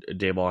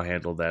Dayball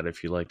handled that,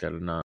 if you like that or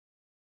not.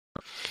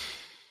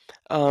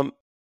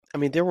 I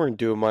mean, they weren't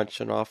doing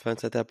much on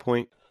offense at that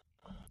point,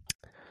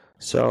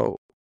 so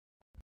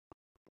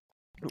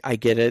I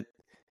get it.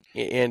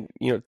 And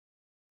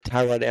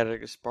Tyrod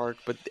added a spark,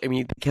 but I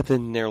mean, they kept it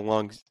in there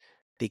long as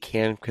they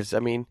can because I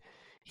mean,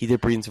 he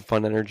did bring some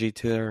fun energy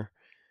to there.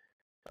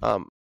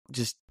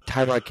 Just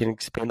Tyrod can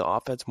expand the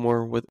offense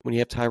more when you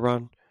have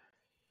Tyrod.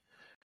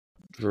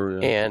 True,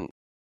 yeah. And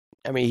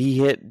I mean, he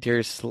hit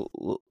Darius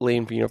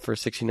Lane, for a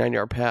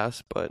 69-yard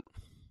pass, but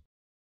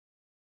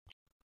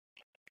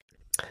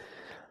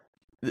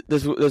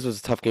this was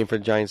a tough game for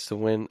the Giants to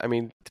win. I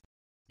mean,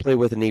 play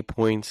with an 8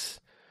 points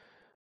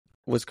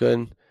was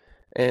good,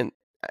 and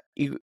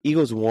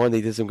Eagles won.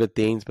 They did some good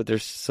things, but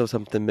there's still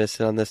something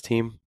missing on this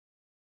team.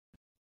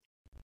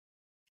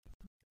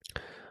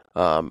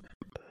 Shout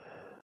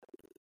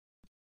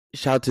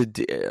out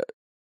to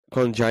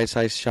calling Giants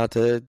side. Shout out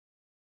to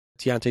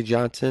Deontay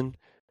Johnson.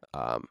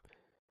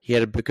 He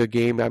had a good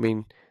game. I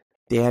mean,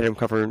 they had him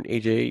covering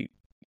Devontae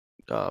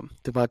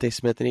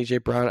Smith and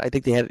AJ Brown. I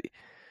think they had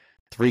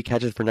 3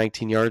 catches for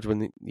 19 yards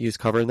when he was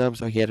covering them,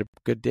 so he had a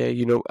good day.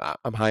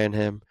 I'm high on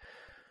him.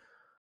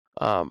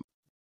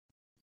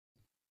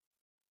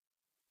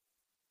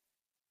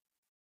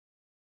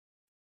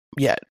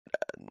 Yeah,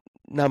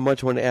 not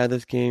much I want to add to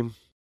this game.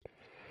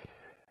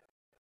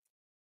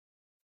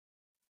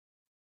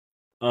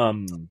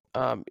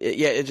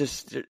 It's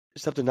just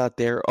something not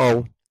there.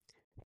 Oh,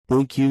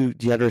 thank you,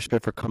 DeAndre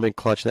Smith, for coming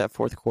clutch in that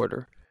fourth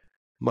quarter.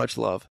 Much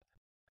love.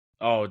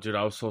 Oh, dude,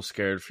 I was so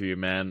scared for you,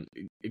 man,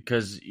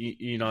 because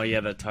you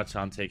had that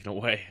touchdown taken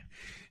away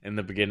in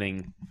the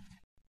beginning.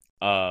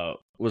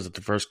 Was it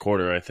the first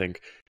quarter? I think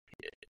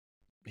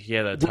he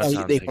had that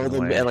touchdown they taken held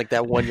him away at like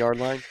that 1 yard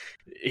line.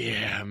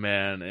 Yeah,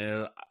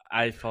 man,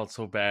 I felt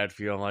so bad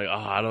for you. I'm like,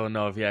 I don't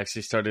know if he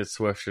actually started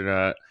Swift or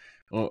not,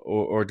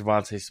 or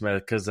Devontae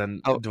Smith, because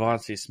then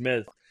Devontae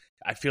Smith,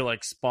 I feel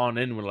like spawned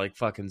in with like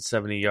fucking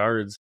 70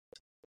 yards,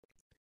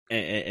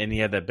 and he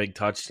had that big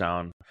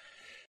touchdown.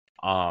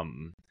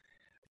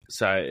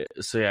 So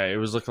yeah, it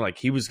was looking like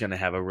he was going to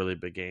have a really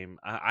big game.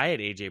 I had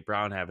AJ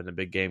Brown having a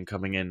big game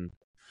coming in.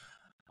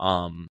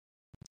 But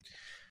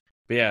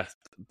yeah,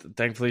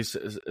 thankfully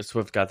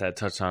Swift got that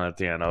touchdown at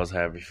the end. I was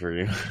happy for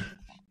you.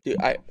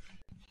 Dude, I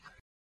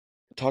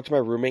talked to my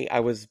roommate. I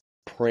was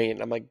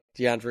praying. I'm like,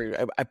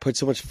 DeAndre, I put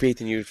so much faith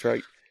in you for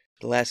like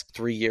the last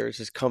 3 years.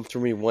 Just come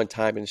through me one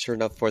time, and sure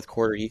enough, fourth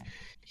quarter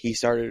he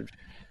started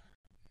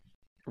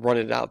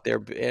running it out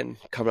there and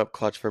coming up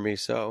clutch for me.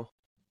 So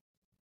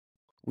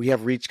we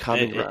have reached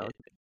common ground.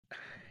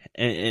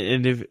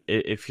 And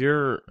if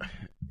you're,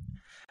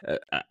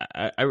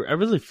 I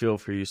really feel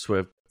for you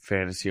Swift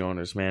fantasy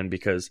owners, man,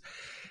 because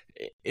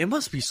it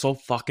must be so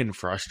fucking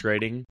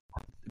frustrating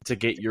to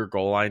get your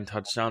goal line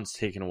touchdowns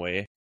taken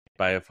away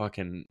by a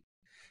fucking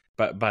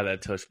by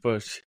that tush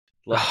push.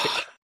 Like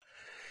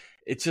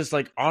it's just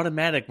like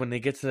automatic when they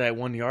get to that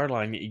 1 yard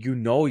line, you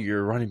know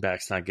your running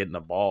back's not getting the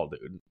ball,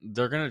 dude.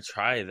 They're gonna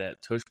try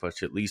that tush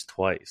push at least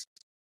twice.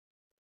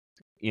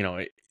 You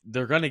know,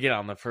 they're gonna get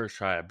on the first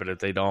try, but if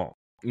they don't,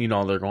 you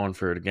know, they're going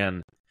for it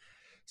again.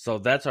 So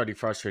that's already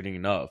frustrating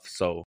enough.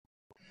 So,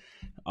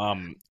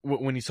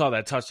 when you saw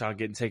that touchdown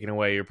getting taken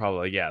away, you're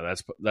probably like, yeah,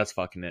 that's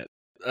fucking it.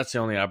 That's the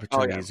only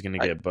opportunity he's gonna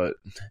get. But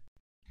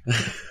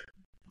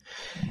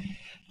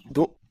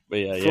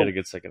yeah, he had a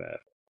good second half.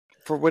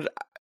 For what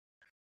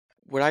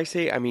I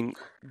say, I mean,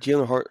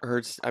 Jalen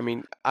Hurts. I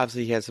mean,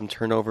 obviously he had some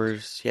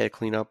turnovers, he had to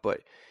clean up,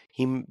 but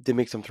he did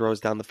make some throws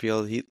down the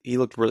field. He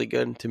looked really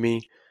good to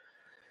me.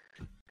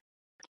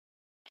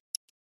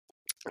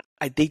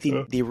 I think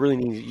they really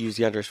need to use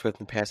DeAndre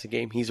Swift in the passing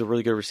game. He's a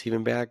really good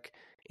receiving back,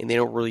 and they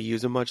don't really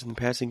use him much in the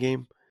passing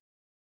game.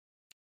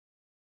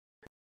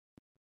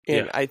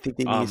 And I think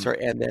they need to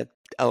start adding that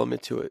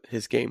element to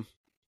his game.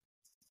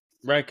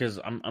 Right, because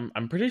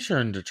I'm pretty sure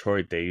in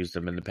Detroit they used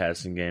him in the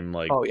passing game.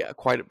 Like, oh yeah,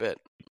 quite a bit.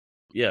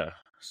 Yeah,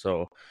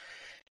 so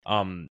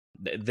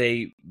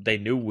they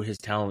knew his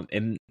talent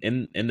in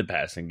the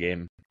passing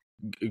game,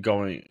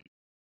 going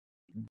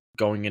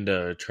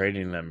into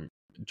trading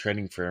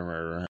for him,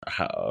 or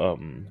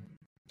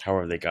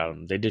however they got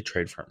him. They did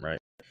trade for him, right?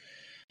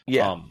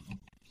 Yeah.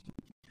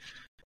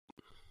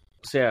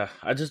 So yeah,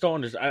 I just don't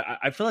understand.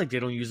 I feel like they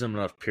don't use him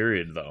enough.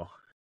 Period, though.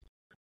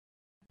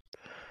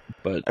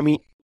 But I mean,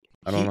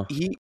 I don't know.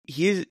 He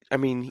is. I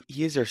mean,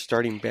 he is their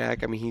starting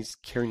back. I mean, he's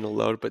carrying the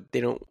load, but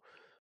they don't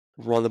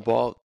run the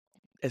ball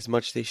as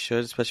much as they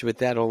should, especially with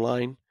that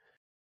O-line.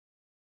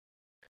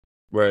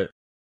 Right.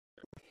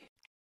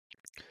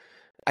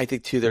 I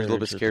think too. They're a little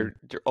bit scared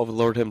to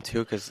overload him too,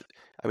 because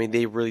I mean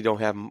they really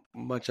don't have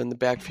much on the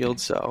backfield.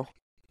 So.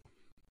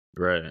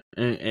 Right,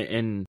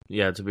 and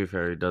yeah, to be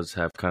fair, he does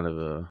have kind of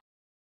a.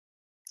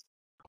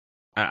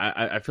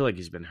 I feel like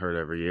he's been hurt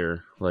every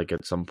year. Like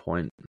at some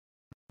point,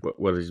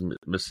 what he's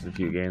missing a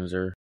few games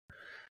or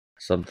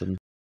something.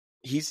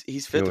 He's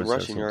fifth in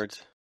rushing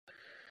yards.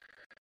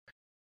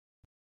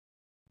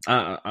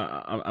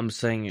 I'm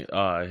saying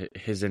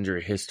his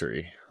injury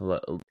history,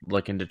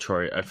 like in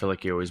Detroit, I feel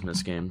like he always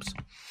missed games.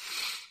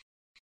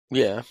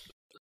 Yeah.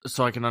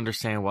 So I can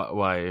understand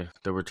why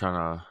they were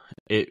trying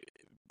to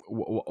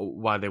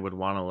why they would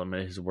want to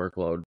limit his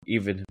workload,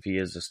 even if he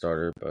is a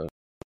starter. But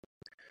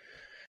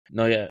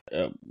no, yeah,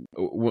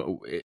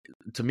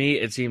 to me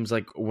it seems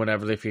like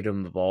whenever they feed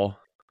him the ball,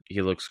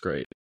 he looks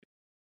great,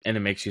 and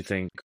it makes you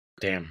think,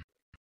 damn,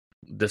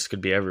 this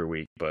could be every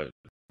week, but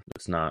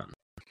it's not.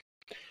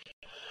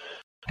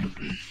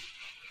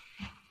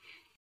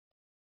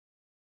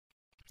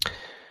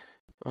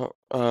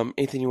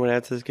 Anything you want to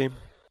add to this game?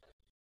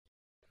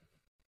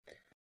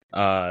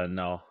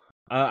 No.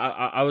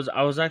 I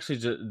was actually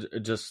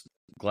just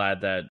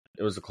glad that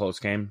it was a close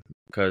game,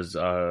 because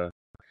I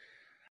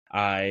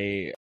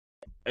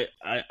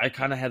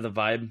kind of had the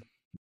vibe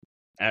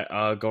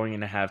going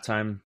into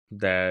halftime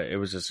that it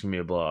was just gonna be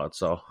a blowout.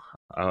 So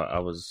I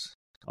was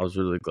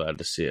really glad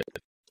to see it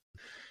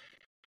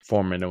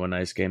form into a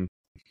nice game.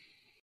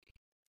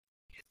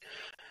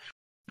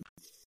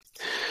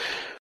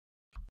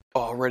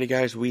 Alrighty,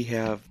 guys, we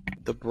have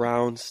the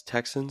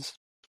Browns-Texans.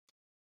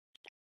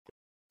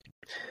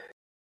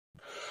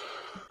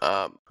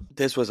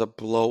 This was a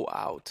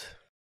blowout.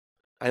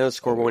 I know the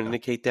score won't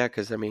indicate that,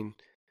 because I mean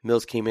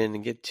Mills came in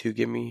and get two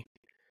give me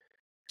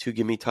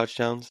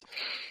touchdowns,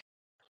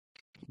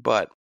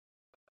 but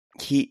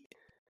this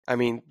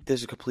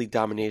is a complete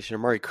domination.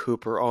 Amari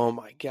Cooper, oh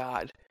my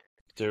god,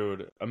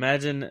 dude!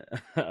 Imagine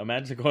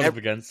going up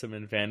against him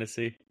in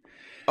fantasy.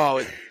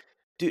 Oh,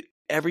 dude!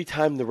 Every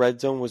time the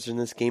red zone was in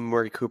this game,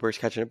 Amari Cooper is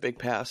catching a big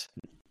pass.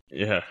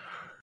 Yeah.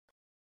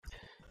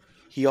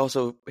 He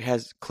also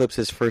clips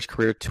his first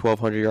career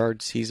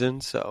 1,200-yard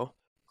season, so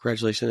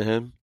congratulations to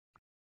him.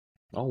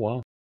 Oh,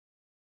 wow.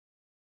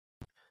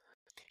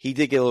 He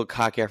did get a little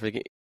cocky after the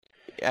game.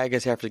 I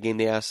guess after the game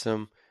they asked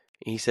him,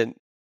 and he said,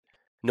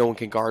 "No one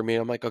can guard me."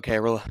 I'm like, okay,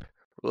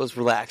 let's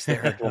relax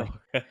there.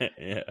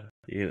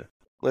 Yeah.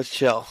 Let's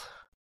chill.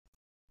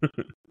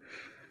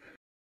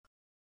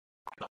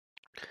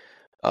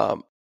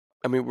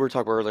 We were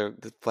talking about earlier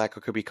that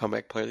Flacco could be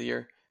comeback player of the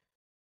year.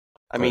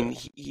 I mean,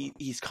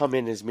 he's come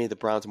in and has made the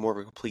Browns more of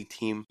a complete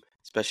team,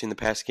 especially in the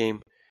past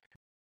game.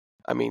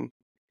 I mean,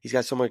 he's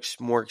got so much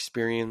more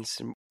experience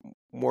and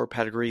more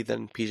pedigree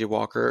than P.J.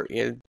 Walker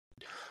and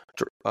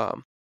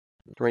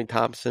Dwayne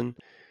Thompson.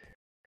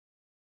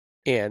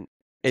 And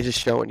it's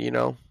just showing,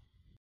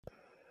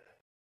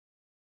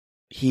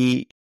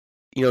 he's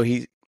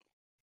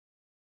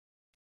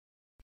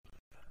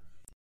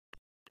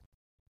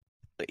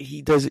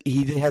he does.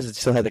 He hasn't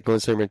still had the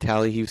gunslinger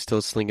mentality. He was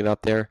still slinging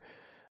up there,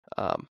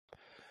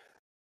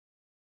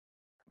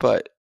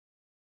 but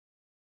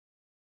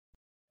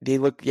they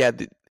look. Yeah,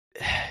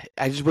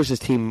 I just wish this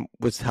team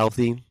was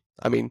healthy.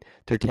 I mean,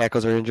 their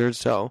tackles are injured,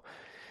 so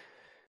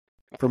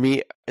for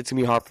me, it's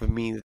gonna be hard for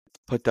me to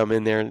put them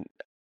in there.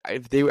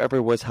 If they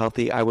ever was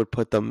healthy, I would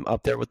put them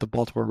up there with the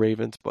Baltimore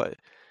Ravens, but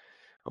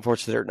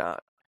unfortunately, they're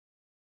not.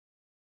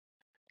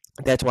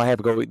 That's why I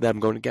have them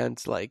going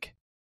against like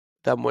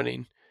them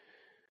winning.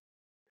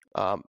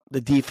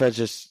 The defense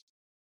just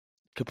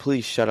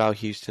completely shut out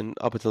Houston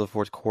up until the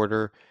fourth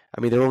quarter.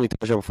 I mean, their only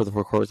touchdown before the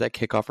fourth quarter was that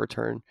kickoff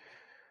return.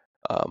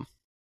 The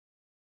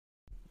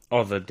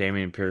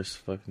Dameon Pierce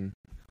fucking.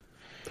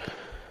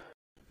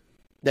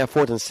 That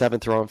 4th and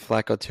 7th throw on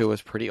Flacco too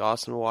was pretty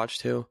awesome to watch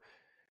too.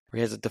 Where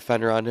he has a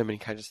defender on him and he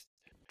kind of just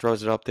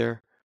throws it up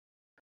there.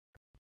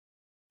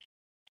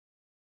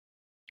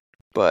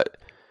 But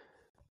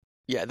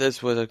yeah,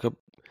 this was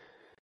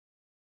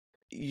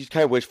you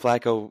kind of wish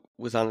Flacco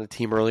was on the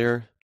team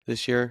earlier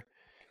this year,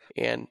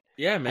 and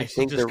yeah, it makes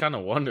you just kind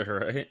of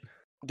wonder, right?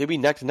 They'd be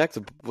neck to neck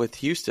with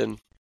Houston.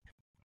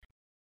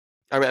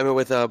 I mean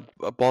with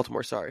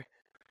Baltimore. Sorry.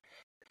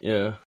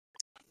 Yeah.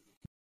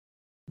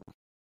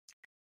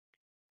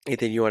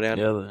 Anything you want to add?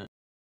 Yeah.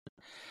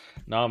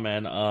 No,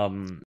 man.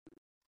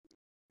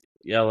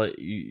 Yeah, like,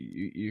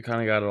 you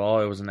kind of got it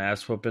all. It was an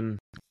ass whooping.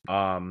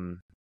 My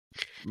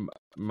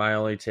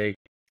only take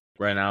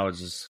right now is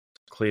just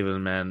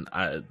Cleveland, man.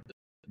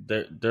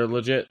 They're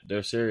legit.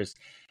 They're serious.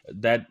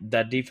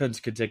 That defense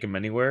could take them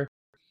anywhere.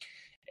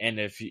 And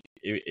if you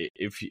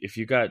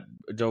got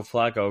Joe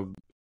Flacco,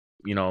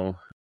 you know,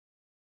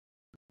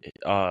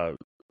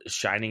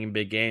 shining in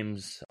big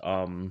games,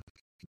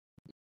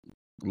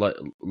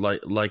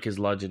 like his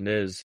legend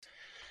is,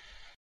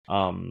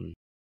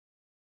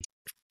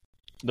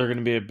 they're going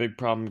to be a big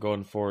problem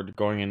going forward,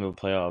 going into the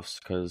playoffs,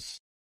 because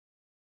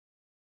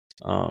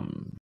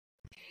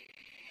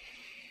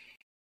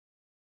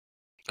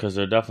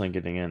they're definitely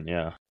getting in.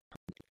 Yeah,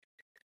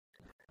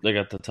 they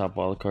got the top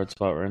wildcard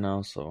spot right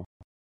now. So,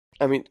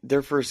 I mean,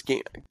 their first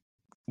game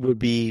would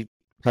be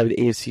probably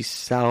the AFC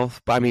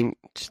South, but I mean,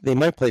 they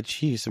might play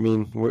Chiefs. I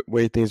mean,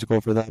 where do things are going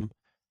for them?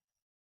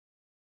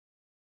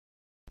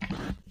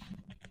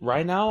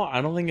 Right now,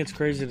 I don't think it's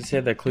crazy to say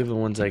that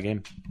Cleveland wins that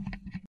game.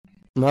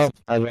 No,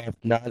 I mean,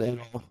 not at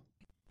all.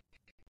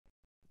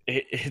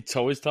 It's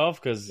always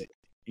tough because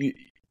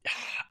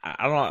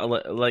I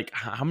don't know, like,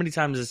 how many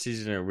times this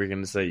season are we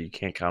going to say you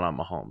can't count on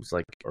Mahomes,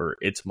 like, or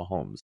it's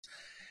Mahomes?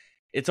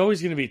 It's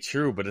always going to be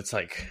true, but it's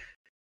like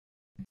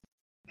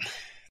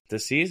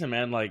this season,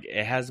 man, like,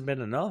 it hasn't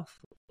been enough.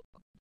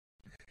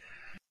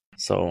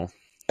 So,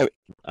 I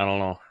don't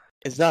know.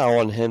 It's not all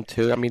on him,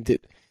 too. I mean,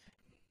 it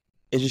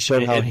just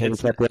showed how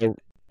he's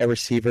a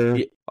receiver,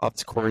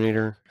 ops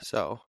coordinator.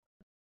 So,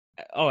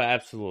 oh,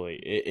 absolutely.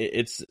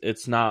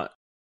 It's not.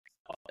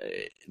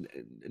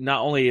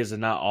 Not only is it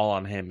not all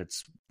on him,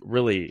 it's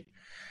really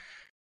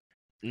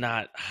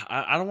not.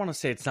 I don't want to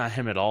say it's not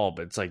him at all,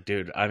 but it's like,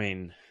 dude, I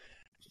mean,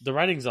 the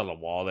writing's on the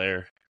wall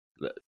there.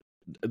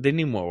 They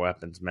need more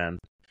weapons, man.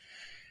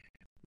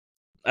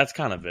 That's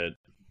kind of it.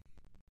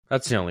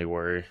 That's the only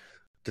worry.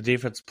 The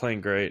defense is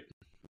playing great.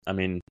 I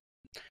mean,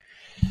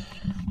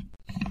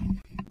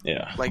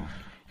 yeah. Like,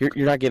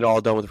 you're not getting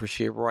all done with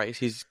Rashid Rice.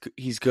 He's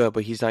good,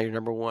 but he's not your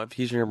number one. If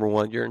he's your number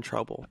one, you're in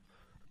trouble.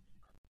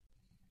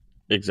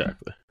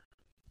 Exactly.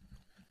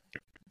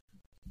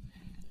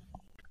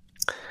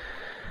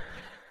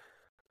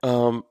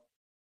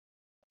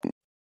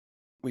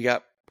 We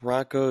got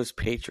Broncos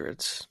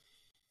Patriots.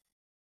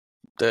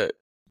 The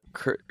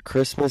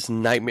Christmas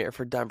nightmare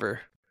for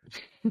Denver.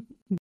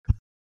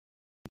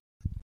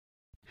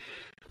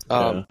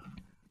 Yeah.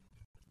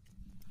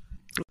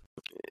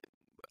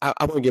 I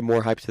want to give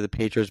more hype to the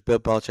Patriots. Bill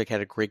Belichick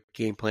had a great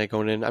game plan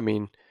going in. I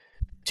mean,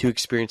 two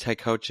experienced head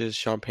coaches,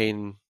 Sean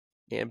Payton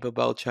and Bill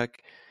Belichick.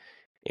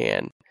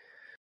 And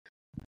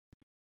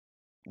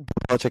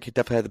Belichick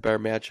definitely had the better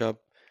matchup.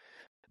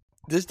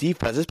 This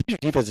Patriots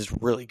defense is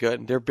really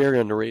good. They're very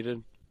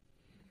underrated.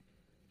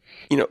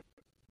 You know,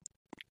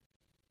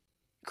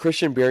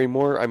 Christian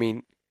Barrymore, I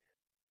mean,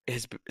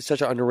 is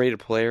such an underrated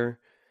player.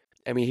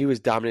 I mean, he was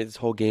dominated this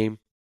whole game.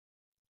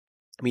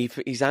 I mean,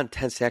 he's on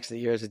 10 sacks in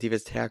the year as a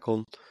defense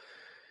tackle.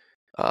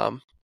 Yeah,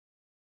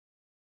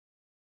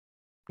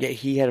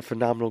 he had a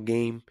phenomenal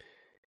game.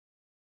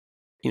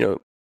 You know,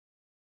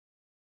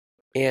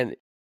 and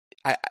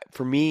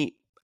for me,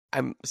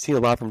 I'm seeing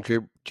a lot from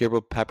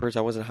Jabril Peppers.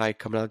 I wasn't high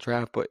coming out of the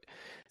draft, but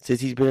since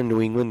he's been in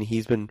New England,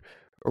 he's been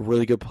a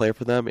really good player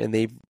for them, and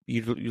they've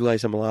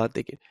utilized him a lot.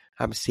 They can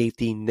have him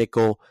safety,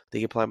 nickel.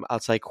 They can play him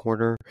outside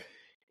corner,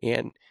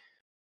 and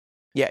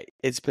yeah,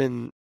 it's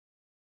been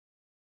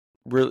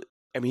really.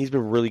 I mean, he's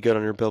been really good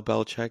under Bill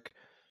Belichick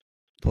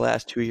the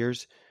last 2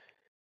 years,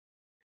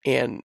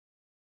 and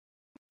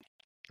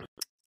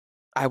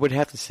I would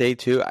have to say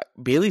too,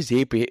 Bailey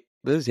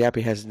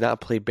Zappi has not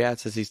played bad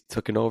since he's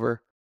taken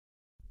over.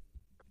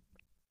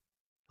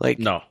 Like,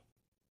 no,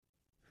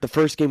 the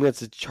first game against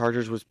the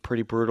Chargers was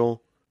pretty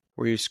brutal.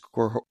 where you're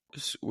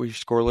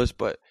scoreless.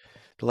 But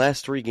the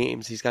last 3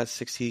 games, he's got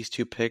 6 TDs,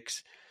 2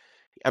 picks.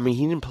 I mean,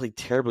 he didn't play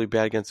terribly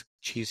bad against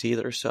Chiefs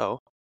either, so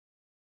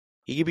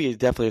he could be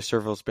definitely a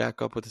service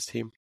backup with his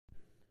team.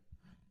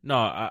 No,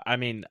 I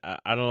mean, I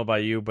don't know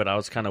about you, but I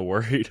was kind of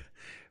worried.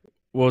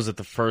 What was it?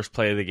 The first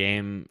play of the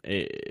game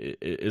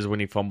is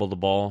when he fumbled the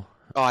ball.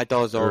 Oh, I thought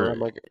it was over. I'm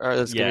like, all right,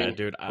 that's Yeah, gonna be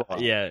dude.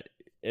 Yeah,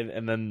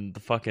 and then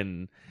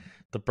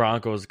the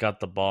Broncos got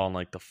the ball in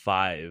like the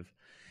 5,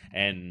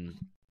 and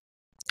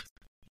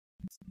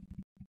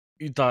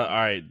you thought, all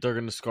right, they're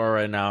gonna score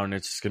right now, and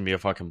it's just gonna be a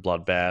fucking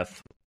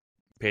bloodbath.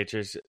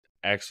 Patriots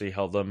actually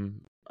held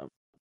them.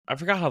 I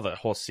forgot how the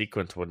whole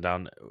sequence went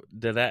down.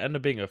 Did that end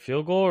up being a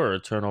field goal or a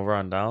turnover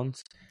on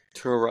downs?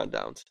 turnover on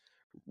downs.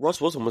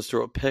 Russ Wilson was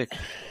through a pick.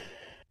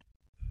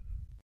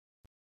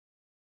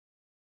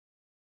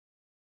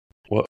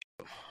 What?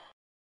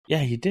 Yeah,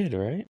 he did,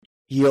 right?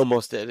 He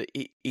almost did.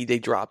 They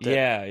dropped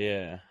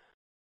it.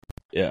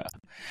 Yeah.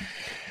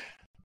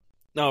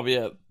 No, but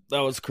yeah, that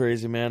was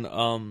crazy, man.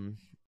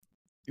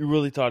 You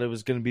really thought it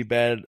was gonna be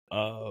bad,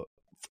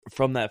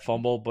 from that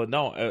fumble, but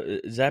no,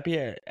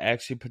 Zappy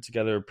actually put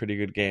together a pretty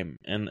good game,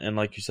 and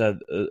like you said,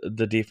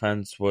 the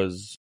defense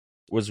was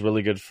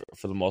really good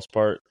for the most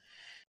part.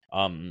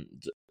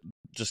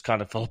 Just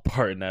kind of fell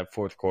apart in that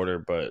fourth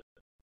quarter, but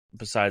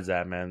besides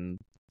that, man,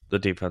 the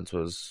defense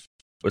was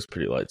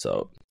pretty lights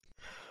out.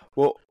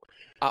 Well,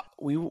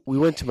 we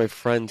went to my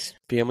friend's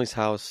family's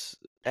house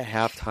at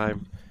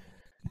halftime,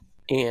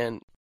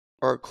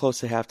 or close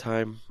to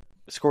halftime.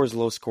 The score was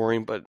low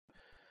scoring, but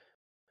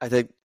I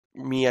thought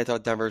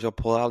Denver was gonna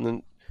pull out, and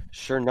then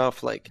sure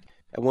enough, like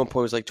at one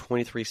point it was like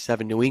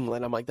 23-7 New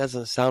England. I'm like, that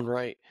doesn't sound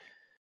right.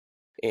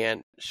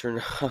 And sure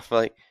enough,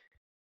 like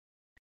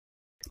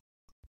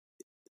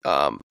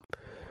I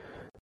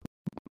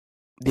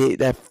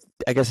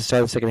guess it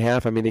started the second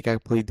half. I mean, they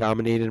got completely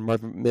dominated.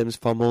 Marvin Mims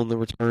fumbled in the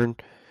return.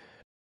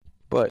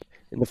 But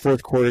in the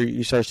fourth quarter,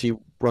 you start to see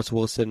Russell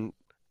Wilson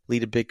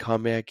lead a big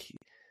comeback.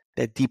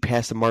 That deep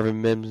pass to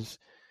Marvin Mims.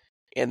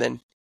 And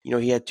then,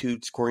 he had 2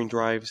 scoring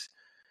drives.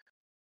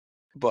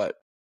 But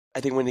I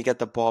think when he got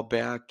the ball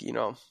back, a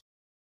little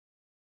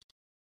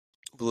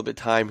bit of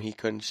time, he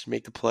couldn't just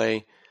make the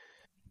play.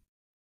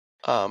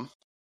 And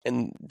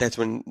that's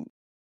when,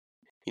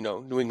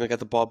 New England got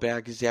the ball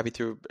back. Zappy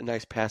threw a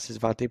nice pass to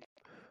Devontae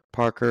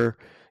Parker,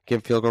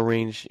 getting field goal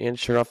range. And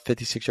sure enough,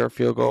 56-yard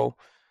field goal.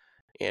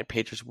 And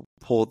Patriots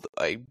pulled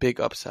a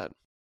big upset.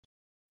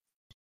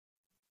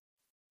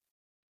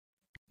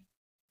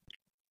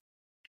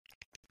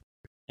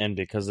 And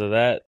because of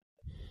that,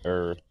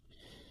 that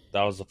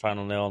was the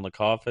final nail in the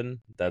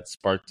coffin that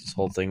sparked this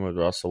whole thing with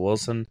Russell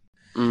Wilson.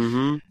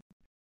 Mm-hmm.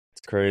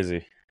 It's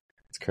crazy.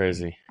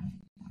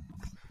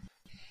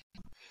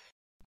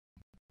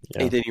 Yeah.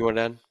 Anything you want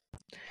to add?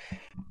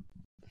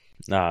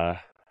 Nah,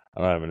 I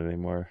don't have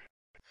anything more.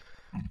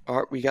 All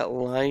right, we got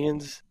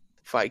Lions,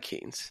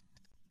 Vikings.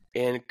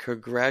 And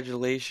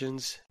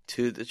congratulations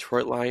to the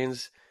Detroit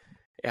Lions.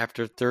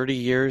 After 30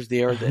 years,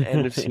 they are the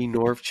NFC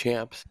North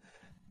champs.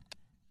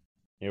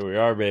 Here we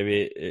are,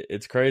 baby.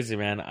 It's crazy,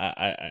 man.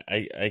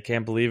 I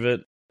can't believe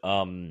it.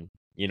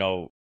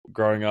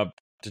 Growing up,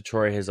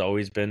 Detroit has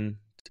always been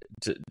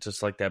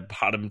just like that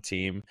bottom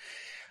team,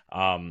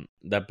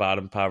 that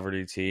bottom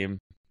poverty team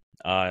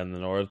in the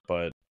North.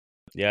 But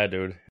yeah,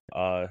 dude,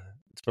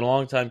 it's been a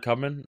long time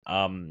coming.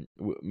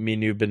 Me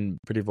and you've been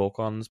pretty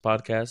vocal on this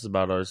podcast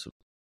about our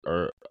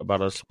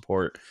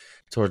support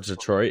towards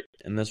Detroit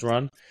in this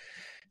run,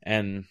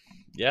 and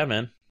yeah,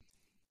 man,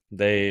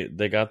 they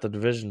got the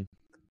division.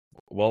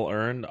 Well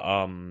earned.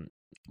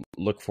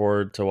 Look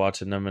forward to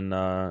watching them in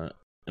the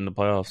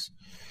playoffs.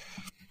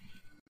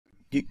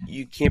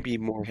 You can't be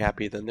more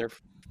happy than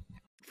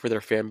for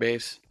their fan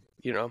base.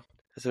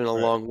 It's been a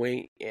long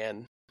wait,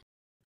 and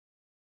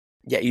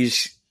yeah,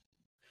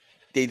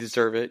 they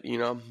deserve it.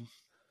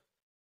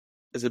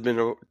 It's been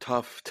a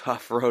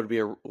tough road to be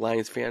a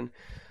Lions fan.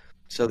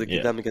 So to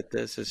get them to get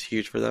this is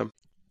huge for them.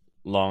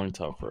 Long,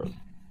 tough road.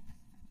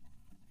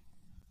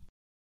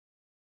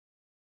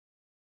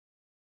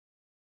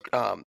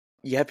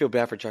 I feel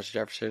bad for Josh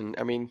Jefferson.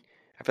 I mean,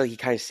 I feel like he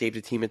kind of saved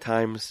the team at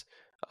times.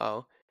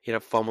 He had a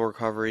fumble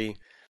recovery.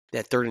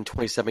 That 3rd and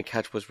 27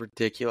 catch was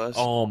ridiculous.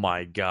 Oh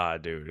my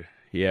god, dude!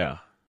 Yeah,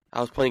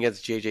 I was playing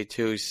against JJ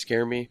too. He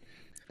scared me.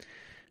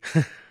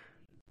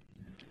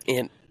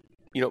 And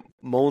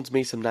Mullins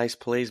made some nice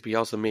plays, but he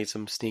also made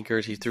some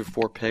stinkers. He threw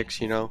 4 picks.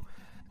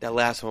 That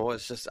last one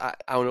was just I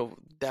don't know,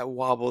 that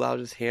wobbled out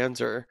his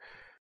hands or.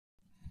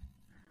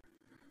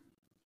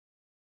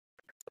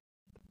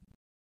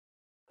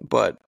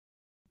 But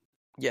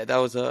yeah, that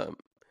was for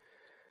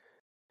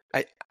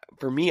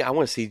me. I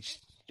want to see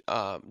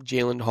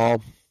Jared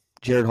Hall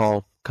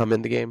come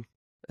in the game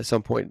at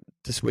some point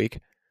this week.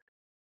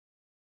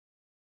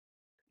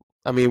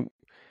 I mean,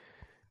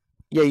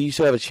 yeah, you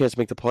still have a chance to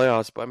make the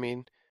playoffs, but I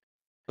mean,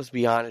 let's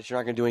be honest, you're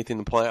not going to do anything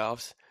in the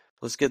playoffs.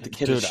 Let's get the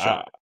kid a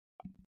shot.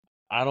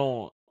 I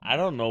don't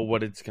know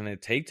what it's going to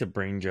take to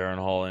bring Jaron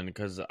Hall in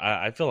because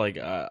I feel like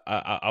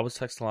I was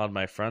texting a lot of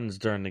my friends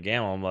during the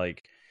game. I'm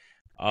like,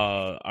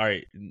 all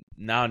right,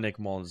 now Nick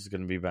Mullins is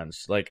going to be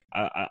benched. Like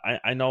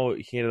I know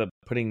he ended up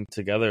putting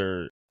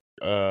together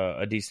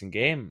a decent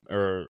game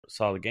or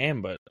solid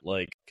game, but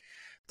like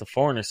the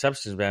 4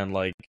 interceptions, man,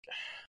 like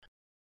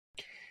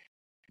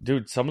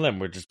dude, some of them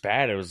were just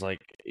bad. It was like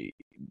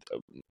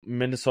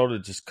Minnesota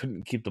just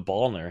couldn't keep the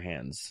ball in their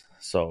hands.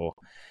 So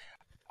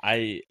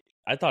I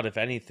thought if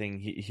anything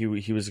he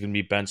was going to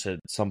be benched at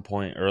some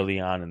point early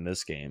on in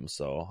this game.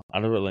 So I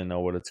don't really know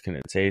what it's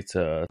going to take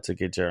to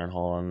get Jaron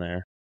Hall in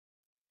there.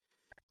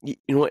 You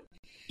know what?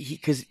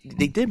 Because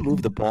they did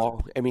move the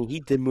ball. I mean, he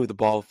did move the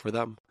ball for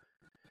them.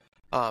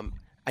 I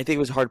think it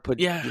was hard to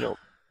put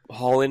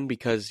Hall in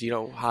because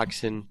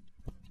Hodgson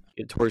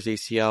tore his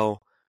ACL,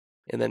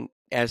 and then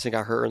Addison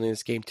got hurt early in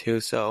this game too.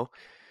 So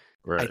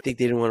right. I think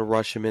they didn't want to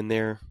rush him in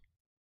there,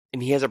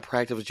 and he hasn't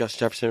practiced with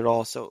Justin Jefferson at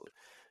all. So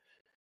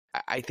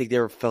I think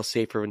they felt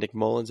safer with Nick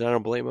Mullins, and I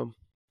don't blame him.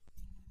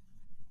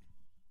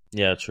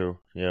 Yeah, true.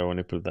 Yeah, when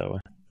you put it that way.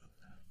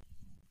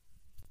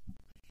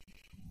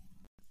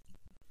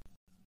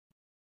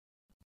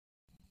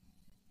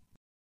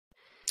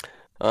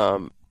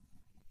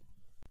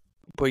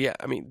 But yeah,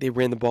 I mean, they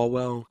ran the ball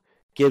well.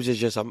 Gibbs is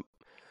just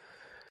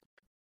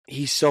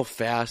he's so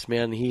fast,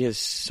 man. He is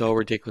so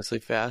ridiculously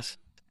fast.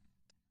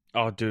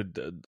 Oh, dude,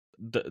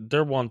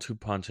 their 1-2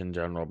 punch in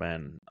general,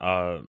 man.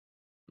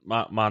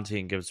 Monty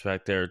and Gibbs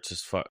back there,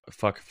 just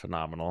fucking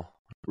phenomenal.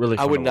 Really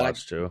fun to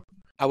watch too.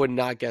 I would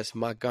not guess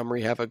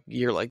Montgomery have a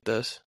year like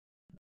this.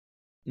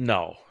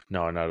 No,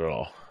 not at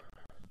all.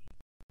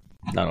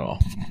 Not at all.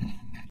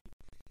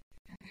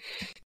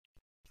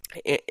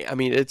 I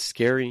mean, it's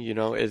scary,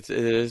 it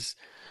is.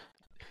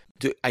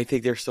 I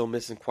think they're still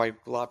missing quite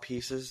a lot of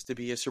pieces to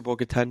be a Super Bowl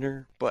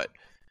contender, but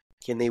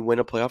can they win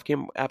a playoff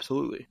game?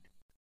 Absolutely.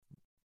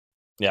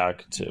 Yeah, I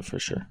could see it for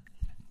sure.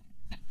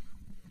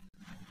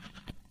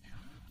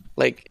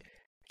 Like,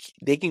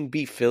 they can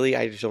beat Philly.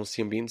 I just don't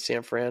see them beating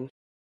San Fran.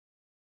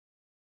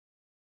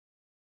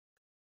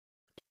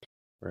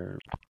 Right.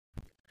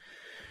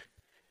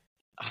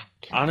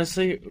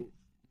 Honestly,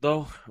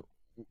 though,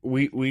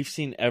 we've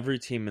seen every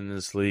team in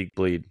this league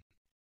bleed.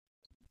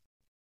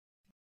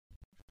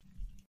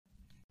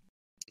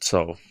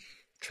 So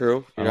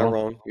true. You're not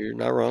wrong. You're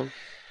not wrong.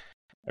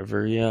 I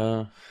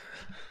don't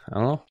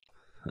know.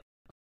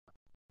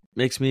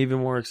 Makes me even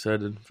more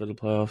excited for the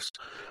playoffs.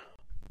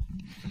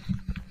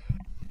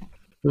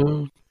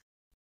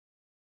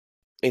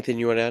 Anything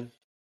you want to add?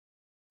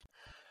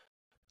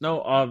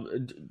 No,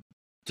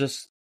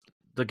 just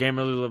the game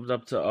really lived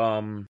up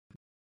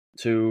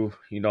to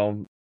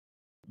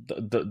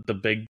the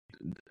big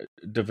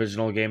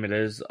divisional game it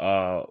is.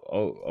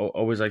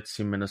 Always like to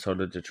see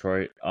Minnesota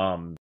Detroit.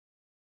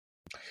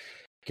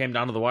 Came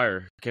down to the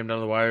wire,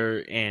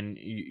 and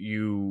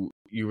you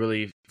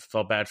really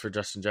felt bad for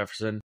Justin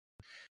Jefferson.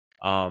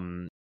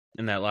 In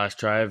that last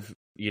drive,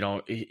 he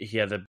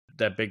had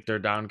that big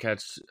third down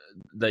catch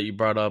that you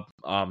brought up.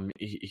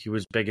 He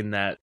was big in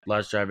that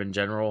last drive in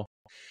general.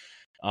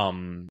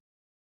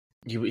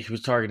 He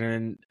was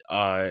targeting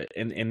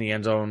in the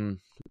end zone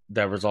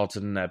that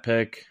resulted in that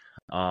pick.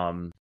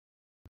 Probably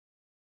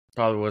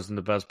wasn't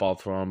the best ball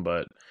throw him,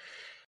 but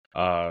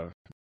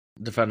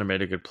defender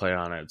made a good play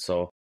on it.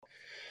 So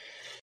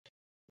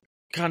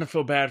kind of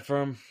feel bad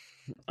for him.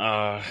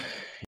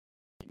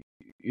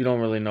 You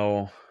don't really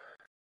know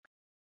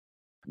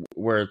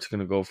where it's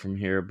gonna go from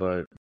here,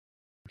 but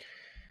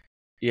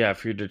yeah,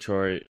 if you're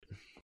Detroit,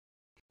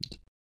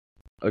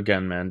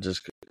 again, man,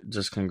 just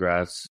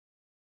congrats.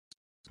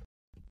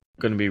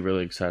 Going to be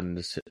really exciting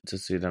to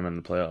see them in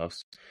the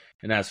playoffs.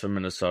 And as for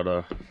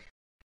Minnesota,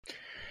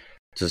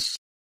 just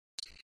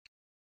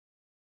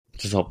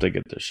hope they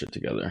get their shit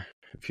together.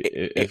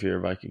 If you're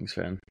a Vikings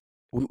fan,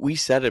 we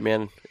said it,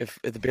 man. If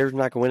the Bears are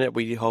not going to win it,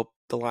 we hope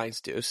the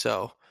Lions do.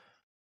 So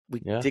we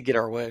did get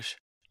our wish.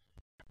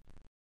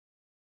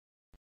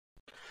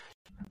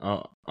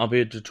 I'll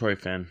be a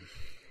Detroit fan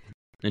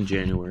in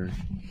January.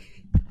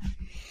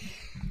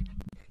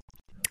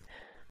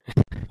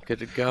 Good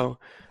to go.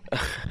 All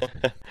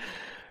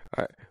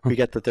right, we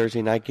got the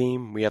Thursday night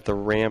game. We have the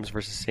Rams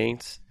versus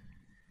Saints,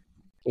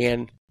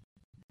 and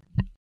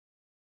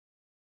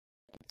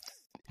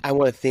I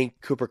want to thank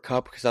Cooper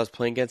Kupp because I was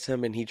playing against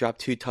him and he dropped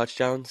 2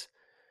 touchdowns.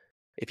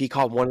 If he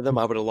caught one of them,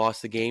 I would have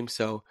lost the game.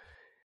 So,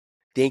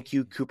 thank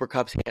you, Cooper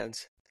Kupp's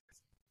hands.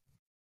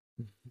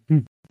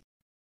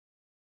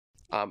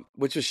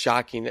 Which was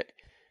shocking.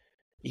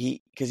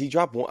 Because he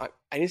dropped one.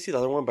 I didn't see the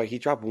other one, but he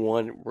dropped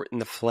one in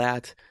the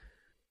flat,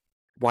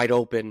 wide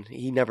open.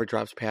 He never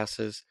drops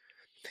passes.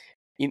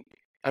 I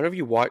don't know if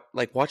you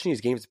watching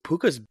these games.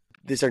 Puka's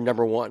this our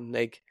number one.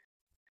 Like,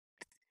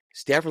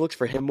 Stafford looks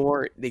for him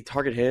more. They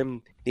target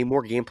him. They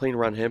more game playing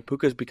around him.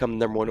 Puka's become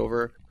number one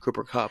over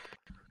Cooper Kupp.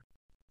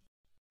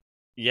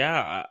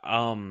 Yeah,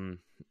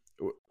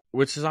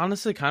 which is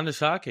honestly kind of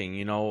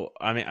shocking.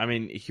 I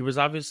mean, he was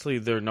obviously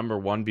their number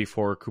one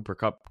before Cooper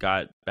Kupp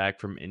got back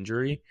from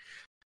injury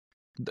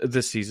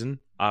this season,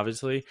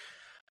 obviously.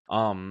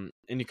 And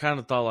you kind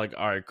of thought like,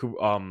 all right,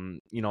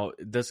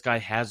 this guy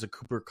has a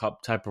Cooper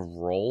Kupp type of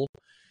role.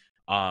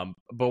 But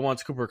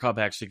once Cooper Kupp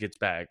actually gets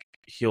back,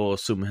 he'll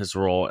assume his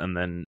role, and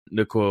then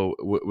Nakua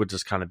would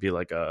just kind of be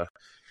like a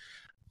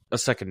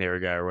secondary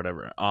guy or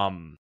whatever.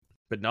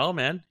 But no,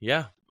 man,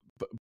 yeah,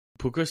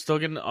 Puka's still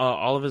getting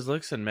all of his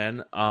licks in,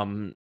 man.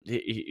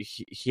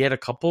 He had a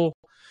couple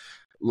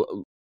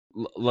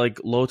like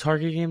low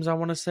target games, I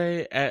want to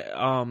say, at,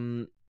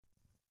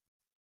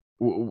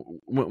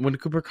 when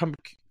Cooper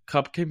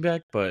Kupp came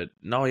back, but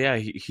no, yeah,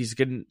 he's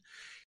getting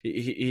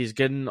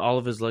all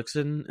of his licks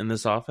in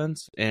this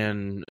offense,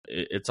 and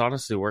it's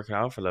honestly working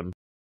out for them.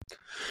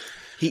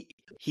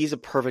 He's a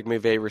perfect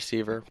McVay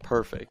receiver,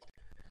 perfect.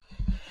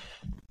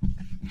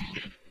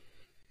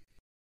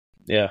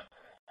 Yeah,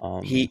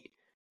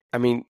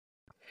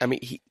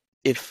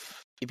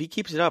 if he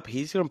keeps it up,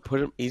 he's gonna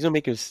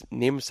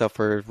name himself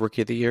for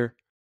Rookie of the Year.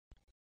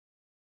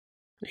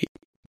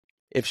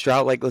 If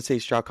Stroud, like let's say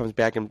Stroud comes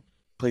back and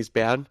plays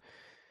bad,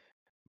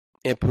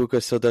 and Puka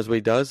still does what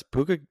he does,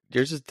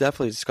 there's just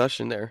definitely a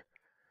discussion there.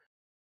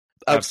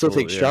 I would still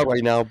take Stroud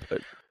right now,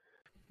 but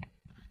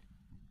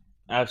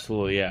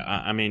absolutely, yeah.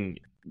 I mean,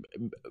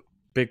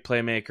 big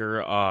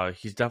playmaker.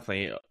 He's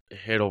definitely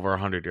hit over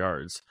 100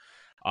 yards.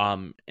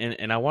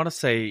 And I want to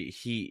say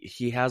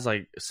he has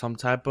like some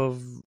type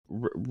of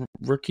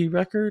rookie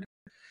record.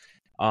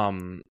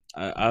 I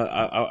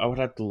would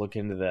have to look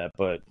into that,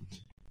 but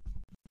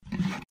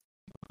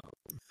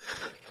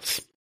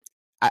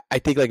I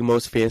think like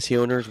most fantasy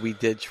owners, we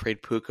did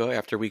trade Puka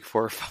after week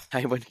 4 or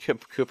 5 when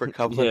Cooper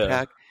Kupp went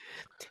back,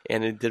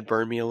 and it did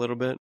burn me a little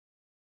bit.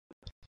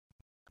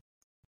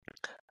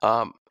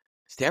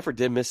 Stafford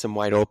did miss some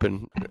wide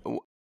open,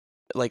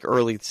 like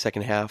early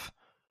second half,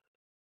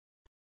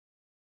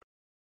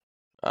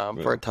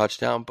 for a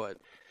touchdown. But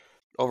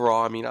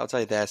overall, I mean,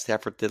 outside of that,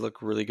 Stafford did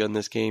look really good in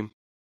this game.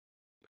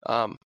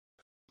 On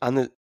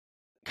the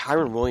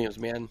Kyron Williams,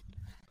 man,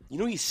 you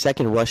know he's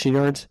second rushing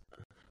yards.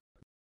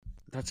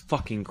 That's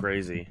fucking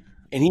crazy.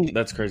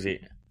 That's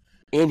crazy.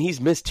 And he's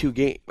missed 2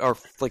 games, or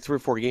like 3 or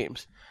 4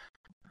 games.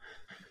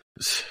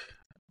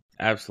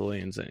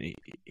 Absolutely insane.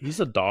 He's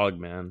a dog,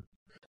 man.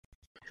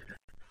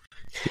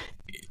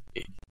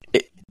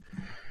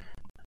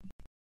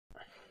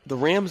 The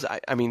Rams,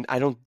 I mean,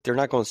 they're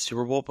not going to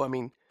Super Bowl, but I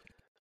mean,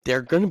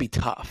 they're going to be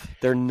tough.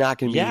 They're not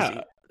going to be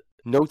easy.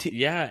 No team.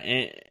 Yeah,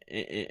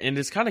 and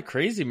it's kind of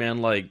crazy,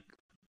 man. Like,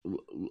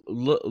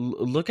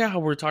 look at how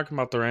we're talking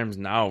about the Rams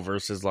now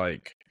versus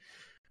like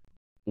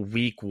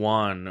week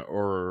 1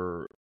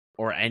 or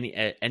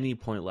at any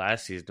point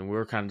last season. We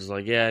were kind of just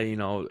like, yeah, you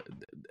know,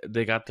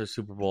 they got their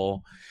Super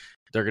Bowl.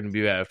 They're going to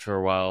be bad for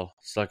a while.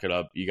 Suck it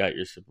up. You got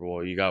your Super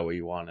Bowl. You got what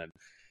you wanted.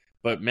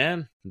 But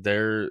man,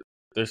 they're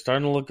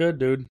starting to look good,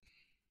 dude.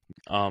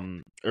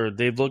 Or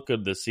they've looked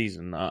good this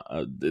season.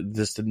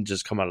 This didn't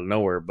just come out of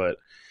nowhere, but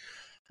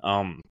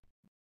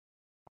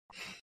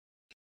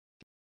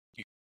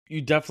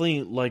you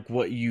definitely like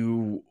what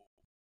you're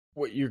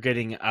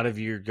getting out of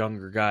your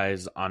younger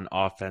guys on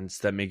offense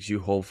that makes you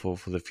hopeful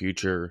for the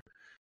future.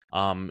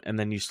 And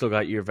then you still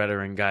got your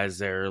veteran guys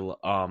there, you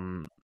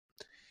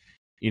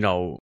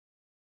know,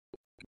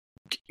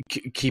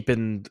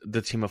 keeping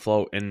the team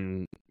afloat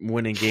and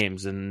winning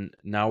games. And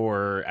now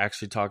we're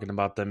actually talking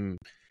about them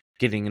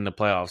getting in the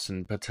playoffs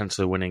and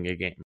potentially winning a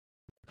game.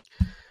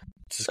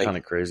 It's just kind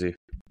of crazy.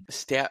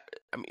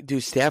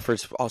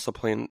 Stafford's also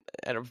playing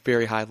at a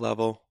very high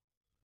level.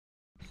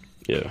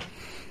 Yeah.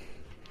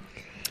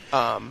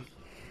 I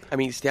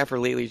mean, Stafford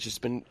lately has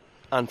just been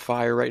on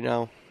fire right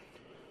now.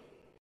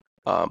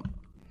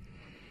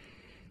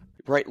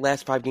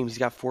 Last 5 games, he's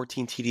got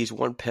 14 TDs,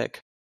 1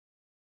 pick.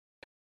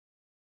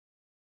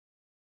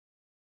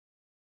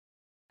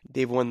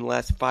 They've won the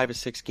last 5 or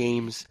 6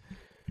 games.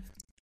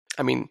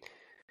 I mean,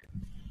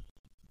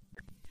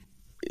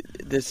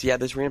 this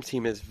Rams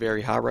team is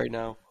very hot right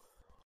now.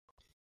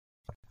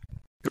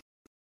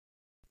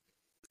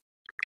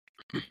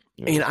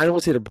 And I don't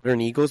want to say they're better than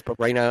Eagles, but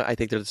right now I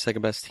think they're the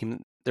second best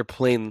team. They're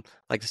playing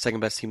like the second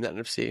best team in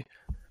the NFC.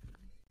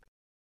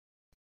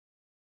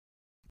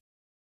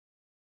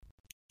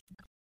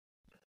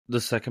 The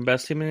second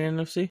best team in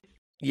the NFC?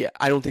 Yeah,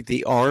 I don't think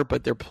they are,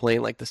 but they're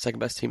playing like the second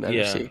best team in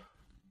the NFC.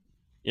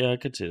 Yeah, I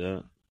could see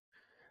that.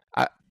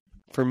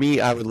 For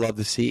me, I would love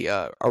to see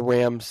a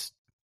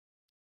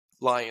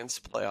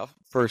Rams-Lions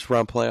first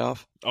round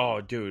playoff.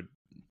 Oh, dude.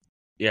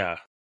 Yeah.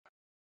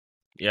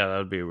 Yeah, that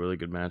would be a really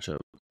good matchup.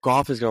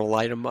 Goff is going to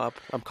light them up.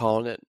 I'm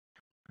calling it.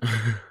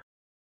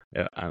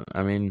 Yeah,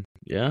 I mean,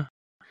 yeah.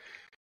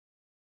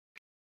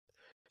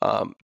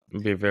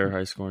 It'd be a very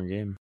high-scoring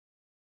game.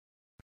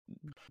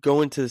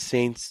 Going to the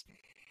Saints,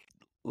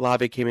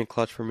 Lave came in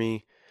clutch for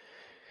me.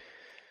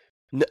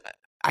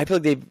 I feel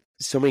like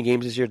so many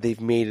games this year,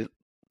 they've made,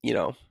 you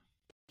know,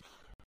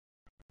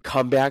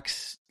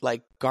 comebacks,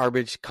 like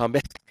garbage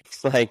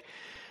comebacks, like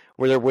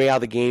where they're way out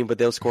of the game, but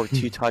they'll score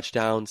 2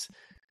 touchdowns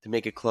to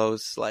make it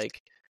close.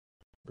 Like,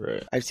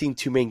 right. I've seen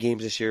too many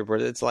games this year where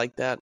it's like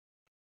that.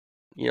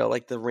 You know,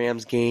 like the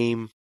Rams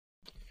game,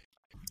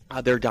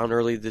 they're down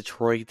early.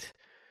 Detroit,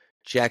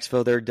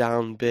 Jacksonville, they're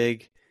down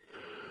big.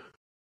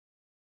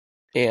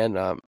 And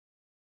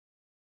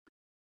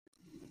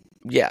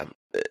Yeah.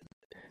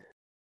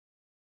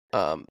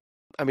 I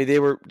mean,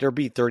 they're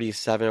beat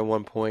 37 at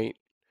one point.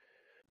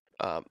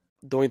 The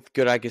only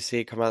good I could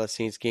see come out of the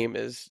Saints game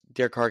is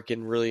Derek Carr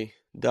getting really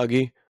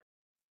duggy.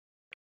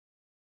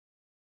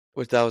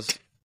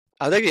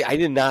 I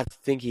did not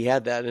think he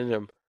had that in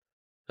him.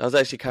 That was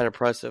actually kind of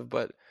impressive,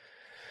 but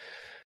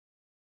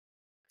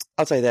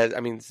outside that, I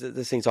mean,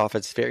 the Saints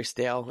offense is very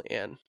stale,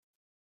 and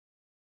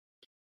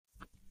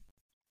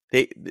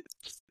they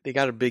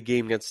got a big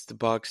game against the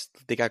Bucks.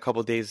 They got a couple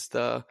of days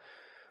to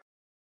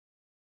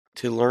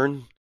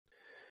learn.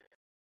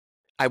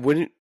 I'm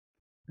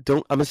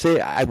gonna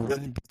say I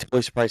wouldn't be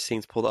totally surprised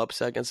Saints pulled the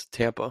upset against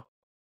Tampa.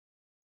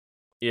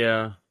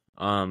 Yeah.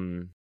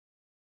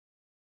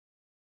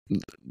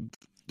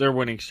 Their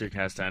winning streak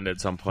has to end at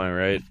some point,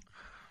 right?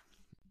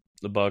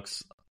 The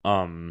Bucks.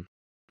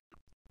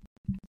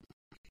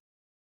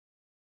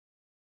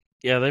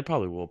 Yeah, they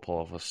probably will pull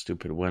off a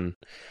stupid win.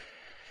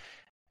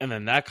 And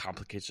then that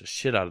complicates the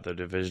shit out of their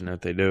division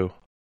if they do.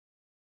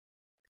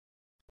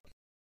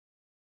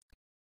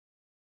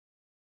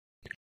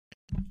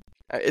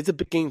 It's a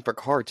big game for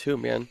Carr too,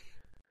 man.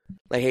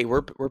 Like, hey,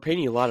 we're paying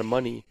you a lot of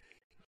money.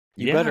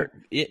 You got to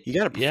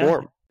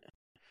perform.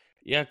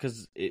 Yeah,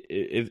 because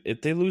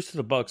if they lose to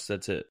the Bucks,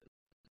 that's it.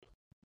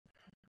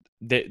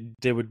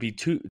 They would be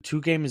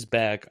two games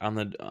back on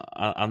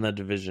the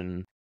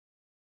division.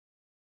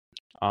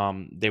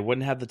 They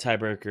wouldn't have the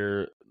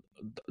tiebreaker.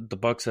 The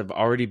Bucks have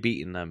already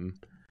beaten them.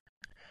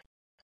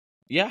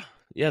 Yeah,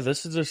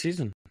 this is their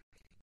season.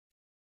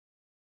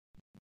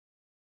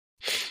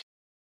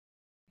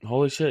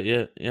 Holy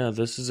shit, yeah,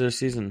 this is their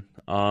season.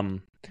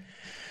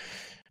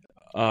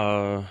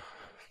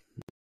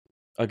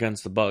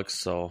 Against the Bucks,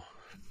 so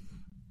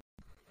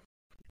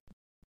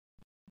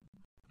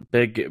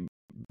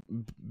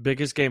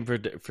biggest game for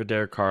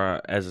Derek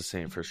Carr as a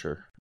Saint for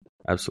sure.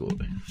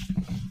 Absolutely.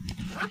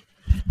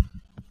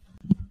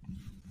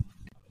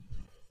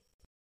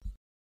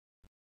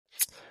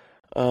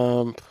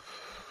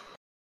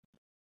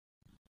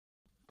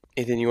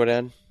 Anything you want to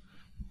add?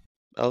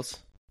 Else?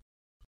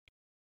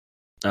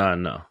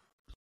 No.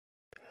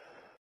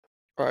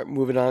 All right,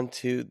 moving on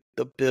to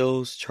the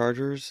Bills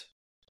Chargers.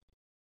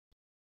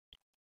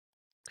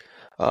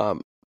 I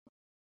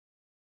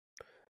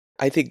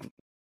think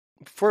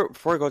before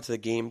I go to the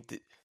game,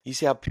 you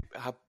see how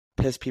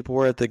pissed people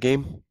were at the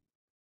game?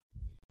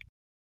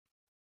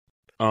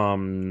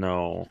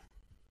 No.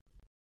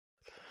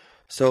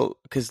 So,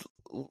 because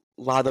a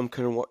lot of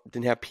them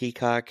didn't have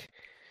Peacock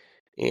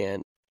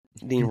and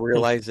didn't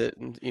realize it,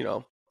 and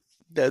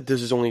that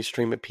this is only a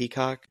stream at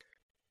Peacock.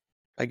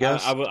 I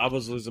guess I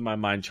was losing my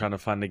mind trying to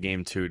find the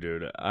game too,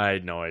 dude. I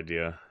had no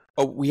idea.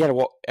 Oh,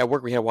 at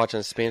work we had to watch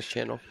on the Spanish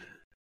channel.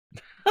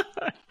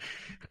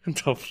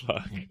 The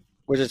fuck?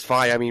 Which is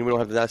fine. I mean, we don't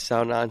have that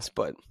sound on,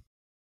 but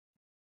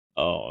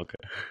oh, okay.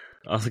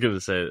 I was gonna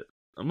say it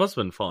must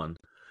have been fun.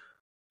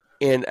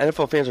 And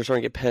NFL fans are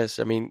starting to get pissed.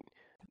 I mean,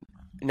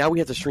 now we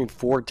have to stream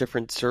 4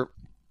 different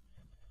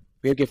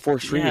we have to get 4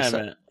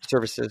 streaming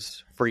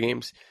services for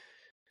games.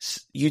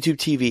 YouTube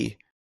TV,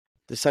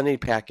 the Sunday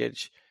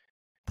package,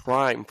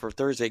 Prime for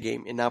Thursday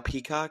game, and now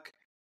Peacock.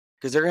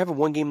 Because they're having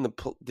one game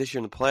this year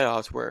in the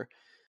playoffs where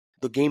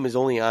the game is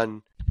only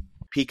on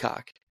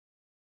Peacock.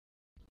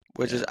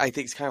 Which is, I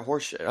think, it's kind of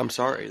horseshit. I'm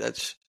sorry.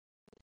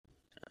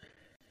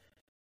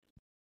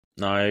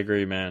 No, I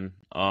agree, man.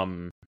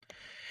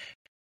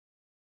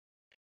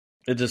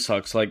 It just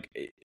sucks. Like,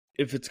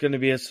 if it's going to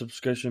be a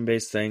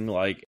subscription-based thing,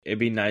 like, it'd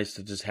be nice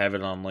to just have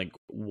it on, like,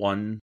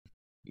 one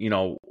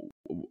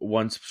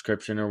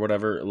subscription or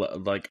whatever.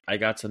 Like, I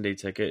got Sunday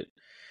Ticket,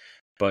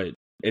 but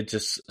it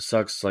just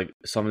sucks, like,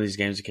 some of these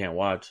games you can't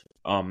watch.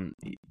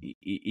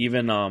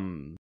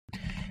 Even,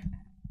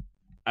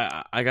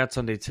 I got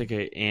Sunday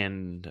Ticket,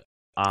 and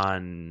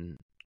on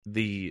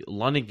the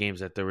London games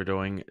that they were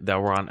doing that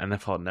were on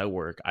NFL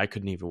Network, I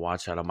couldn't even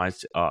watch that on my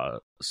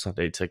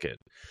Sunday Ticket.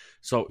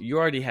 So you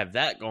already have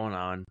that going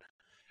on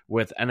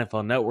with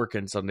NFL Network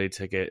and Sunday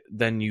Ticket.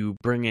 Then you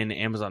bring in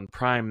Amazon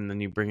Prime, and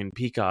then you bring in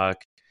Peacock,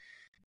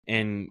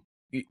 and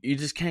you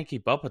just can't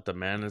keep up with them,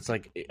 man. It's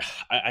like,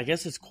 I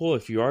guess it's cool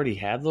if you already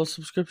have those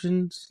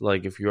subscriptions.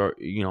 Like if you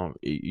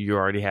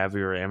already have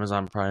your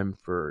Amazon Prime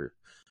for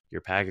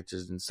your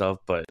packages and stuff,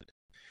 but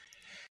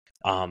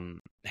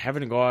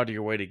having to go out of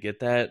your way to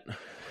get that,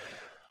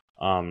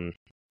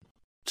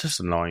 just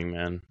annoying,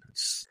 man.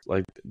 It's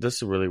like, this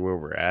is really where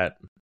we're at.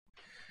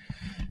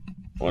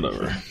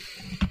 Whatever.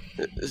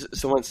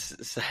 Someone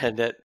said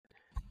that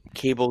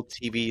cable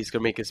TV is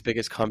going to make its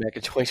biggest comeback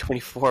in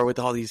 2024 with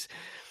all these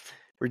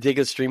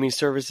ridiculous streaming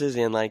services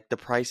and like the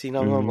pricing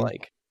of them.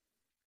 Like,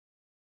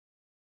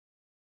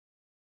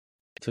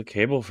 took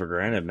cable for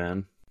granted,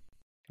 man.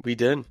 We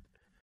did.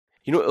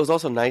 It was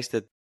also nice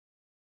that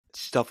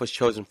stuff was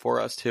chosen for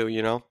us too,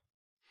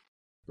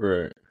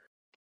 Right.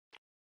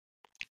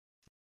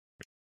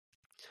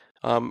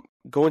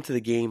 Going to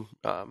the game,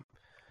 I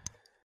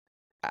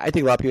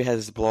think a lot of people had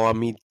this blow on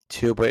me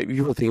too, but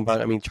you were thinking about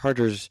it. I mean,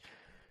 Chargers,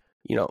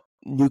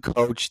 new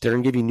coach, they're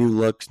going to give you new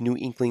looks, new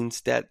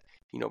inklings that,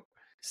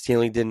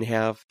 Stanley didn't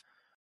have.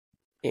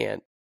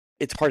 and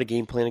it's hard to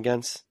game plan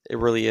against. It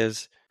really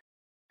is.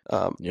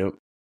 Yep.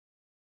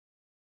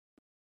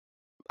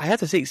 I have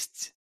to say,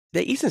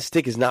 that Easton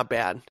Stick is not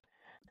bad.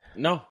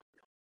 No,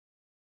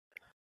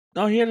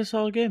 he had a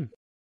solid game.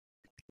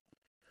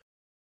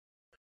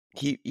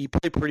 He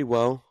played pretty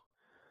well.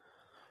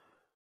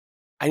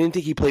 I didn't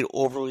think he played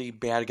overly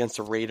bad against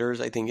the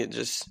Raiders. I think it was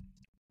just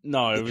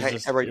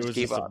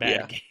a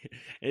bad game.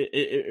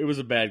 It was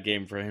a bad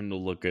game for him to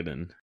look good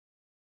in.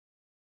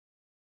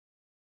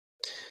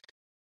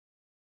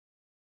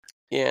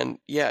 And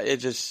yeah,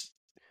 it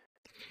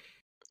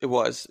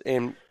was.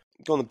 And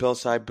on the Bills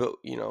side, but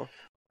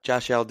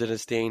Josh Allen did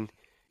his thing.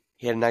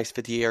 He had a nice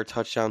 50-yard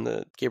touchdown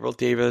to Gabriel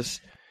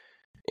Davis,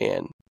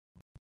 and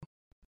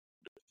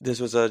this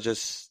was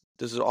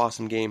an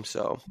awesome game.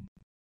 So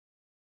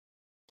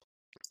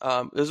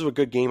this was a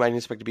good game. I didn't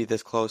expect it to be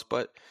this close,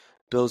 but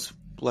Bills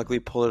luckily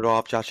pulled it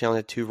off. Josh Allen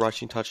had 2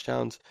 rushing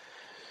touchdowns,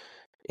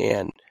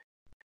 and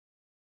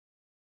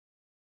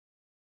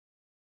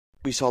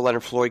we saw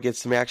Leonard Floyd get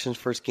some action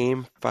first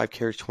game, 5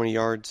 carries, 20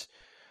 yards.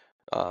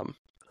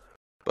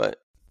 But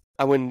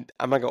I'm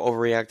not gonna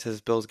overreact to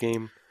this Bills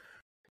game.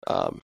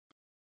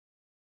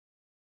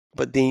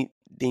 But they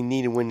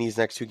need to win these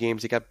next 2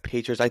 games. They got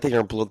Patriots. I think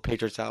they're gonna blow the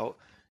Patriots out.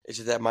 It's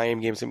just that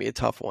Miami game's gonna be a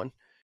tough one.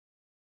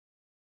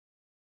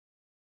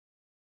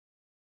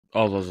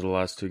 Oh, those are the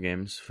last 2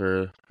 games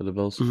for the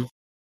Bills. Mm-hmm.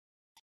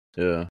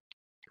 Yeah.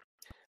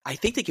 I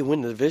think they can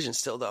win the division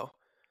still, though.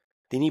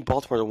 They need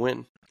Baltimore to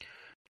win.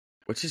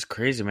 Which is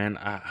crazy, man.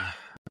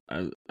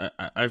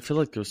 I feel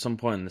like there was some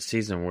point in the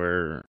season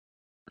where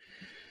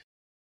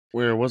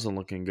it wasn't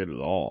looking good at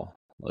all.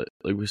 Like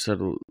we said,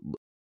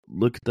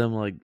 look at them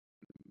like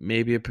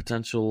maybe a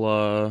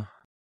potential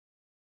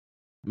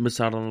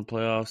miss out on the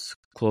playoffs,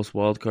 close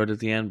wild card at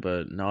the end.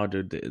 But no,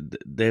 dude,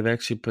 they've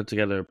actually put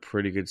together a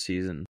pretty good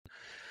season.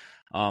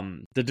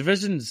 The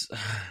division's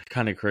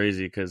kind of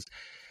crazy because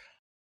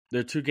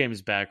they're 2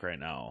 games back right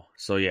now.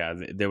 So yeah,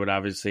 they would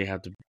obviously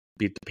have to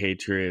beat the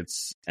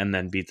Patriots and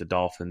then beat the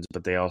Dolphins,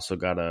 but they also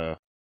gotta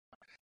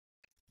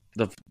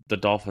the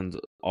Dolphins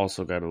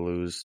also gotta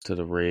lose to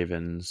the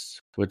Ravens,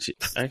 which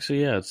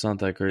actually, yeah, it's not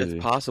that crazy.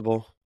 It's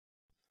possible.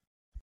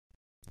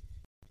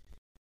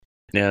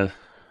 Yeah.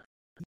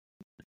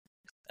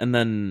 And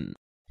then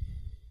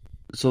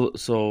so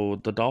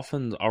the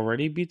Dolphins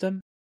already beat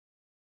them?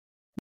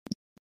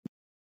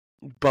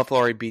 Buffalo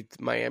already beat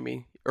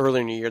Miami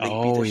earlier in the year. They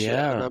beat the shit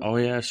out of them. Oh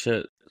yeah,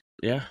 shit.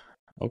 Yeah.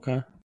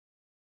 Okay.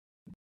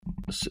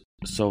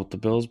 So the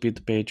Bills beat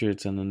the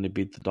Patriots and then they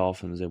beat the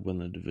Dolphins, they win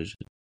the division.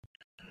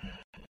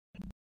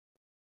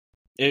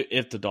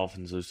 If the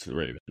Dolphins lose to the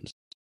Ravens.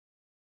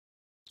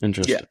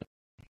 Interesting.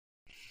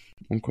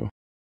 Yeah. Okay.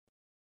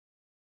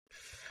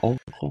 Oh,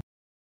 cool.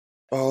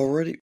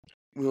 Already,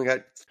 we only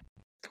got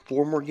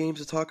 4 more games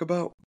to talk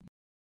about.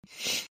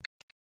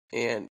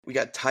 And we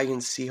got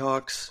Titans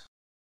Seahawks.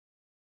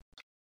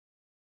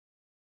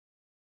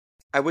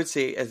 I would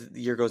say as the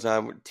year goes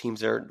on,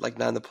 teams are like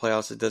not in the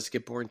playoffs, it does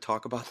get boring to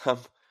talk about them.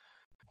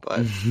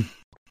 But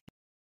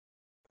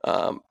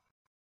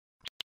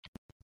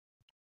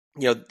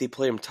they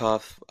play them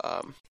tough.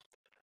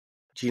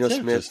 Geno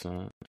Smith's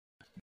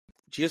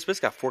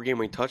got 4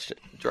 game-winning touch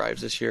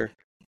drives this year.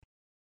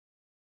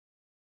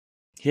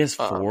 He has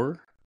 4?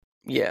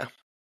 Yeah.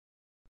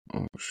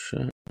 Oh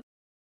shit.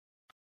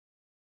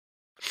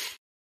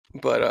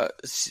 But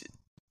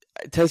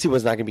Tennessee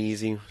was not gonna be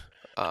easy.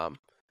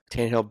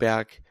 Tannehill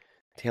back.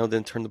 Tannehill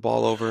didn't turn the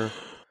ball over,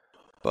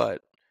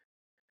 but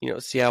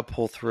Seattle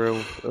pulled through.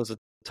 It was a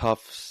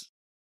tough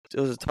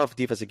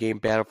defensive game,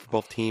 battle for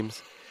both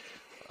teams.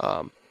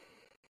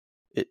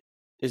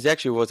 It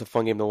actually was a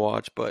fun game to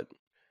watch, but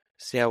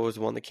Seattle was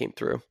the one that came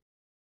through.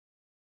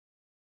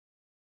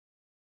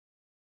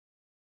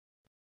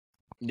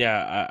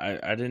 Yeah,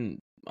 I didn't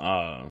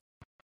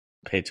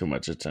pay too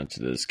much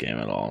attention to this game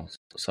at all,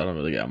 so I don't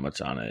really got much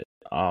on it.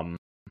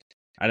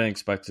 I didn't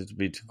expect it to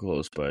be too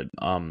close, but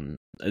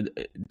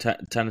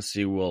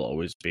Tennessee will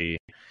always be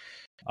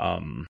a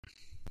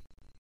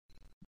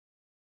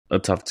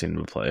tough team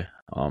to play,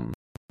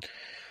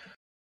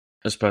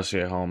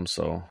 especially at home.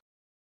 So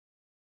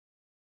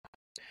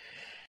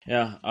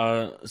yeah,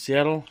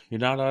 Seattle, you're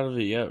not out of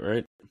it yet,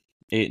 right?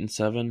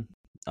 8-7.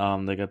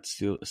 They got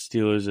the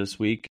Steelers this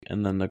week,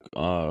 and then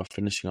the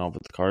finishing off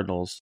with the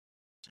Cardinals.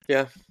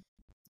 Yeah.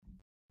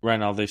 Right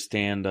now they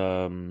stand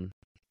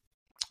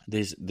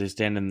they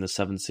stand in the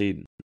 7th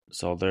seed,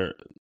 so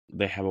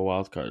they have a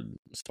wild card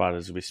spot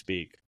as we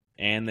speak,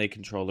 and they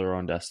control their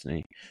own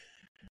destiny.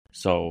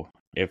 So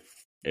if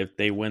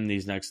they win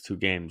these next 2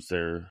 games,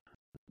 they're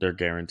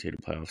guaranteed a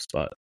playoff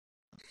spot.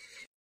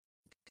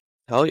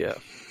 Hell yeah.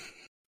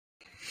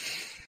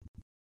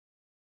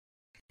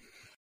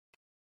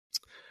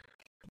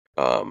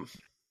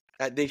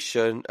 They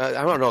should. I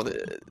don't know.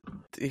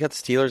 You got the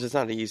Steelers. It's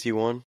not an easy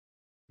one.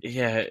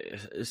 Yeah,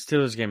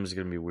 Steelers game is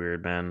gonna be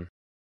weird, man.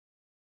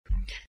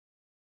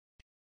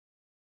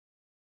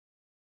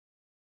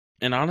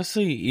 And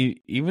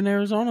honestly, even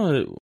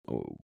Arizona,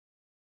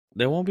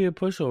 they won't be a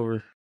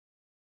pushover.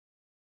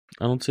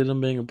 I don't see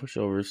them being a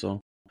pushover,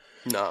 so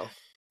No.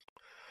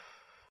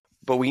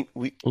 But we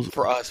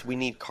for us, we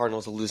need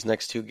Cardinals to lose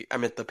next two. I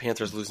meant the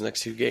Panthers lose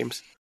next two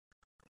games.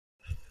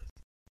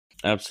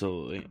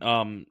 Absolutely.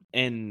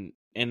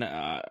 And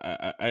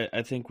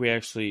I think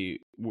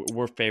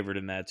we're favored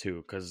in that too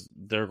because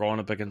they're going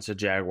up against the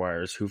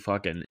Jaguars who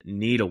fucking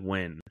need a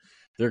win.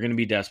 They're going to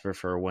be desperate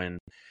for a win.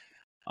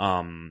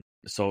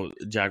 So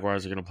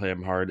Jaguars are going to play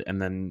them hard,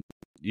 and then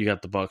you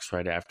got the Bucks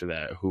right after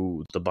that,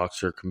 who the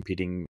Bucks are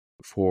competing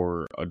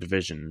for a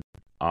division,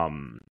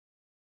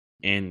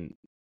 and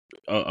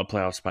a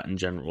playoff spot in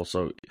general.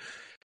 So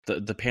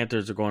the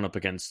Panthers are going up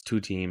against two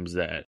teams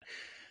that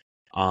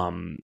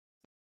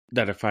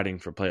are fighting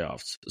for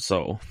playoffs.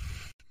 So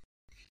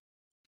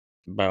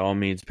by all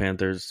means,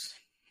 Panthers,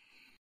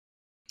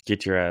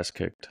 get your ass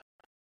kicked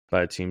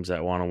by teams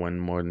that want to win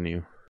more than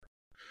you.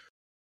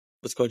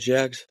 Let's go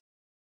Jags.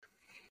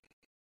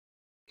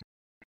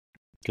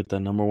 Get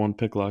that number one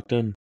pick locked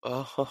in.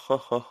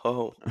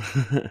 Oh.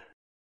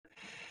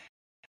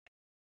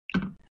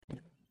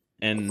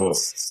 And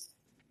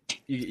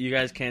you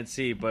guys can't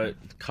see, but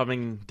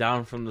coming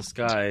down from the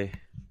sky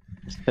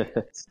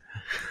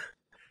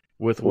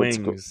with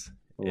wings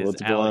is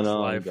Alex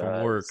live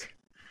from work.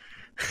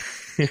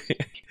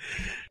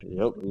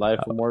 Yep, live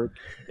from work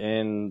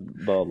in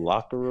the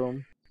locker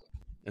room.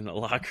 In the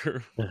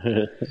locker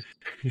room.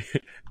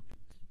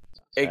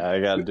 I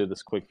gotta do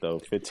this quick though.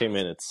 15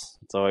 minutes.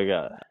 That's all I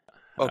got.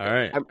 Okay. All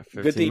right.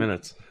 15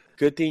 minutes.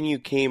 Good thing you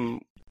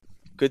came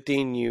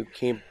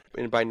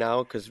in by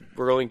now because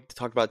we're only to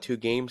talk about two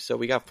games, so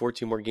we got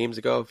 14 more games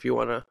to go if you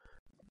wanna.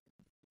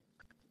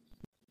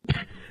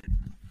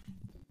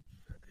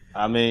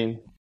 I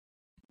mean,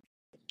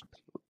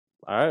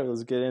 all right,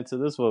 let's get into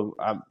this one.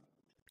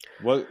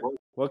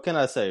 What can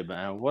I say,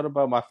 man? What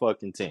about my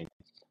fucking team?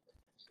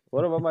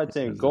 What about my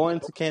team going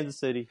to Kansas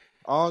City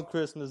on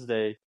Christmas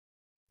Day,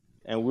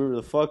 and we were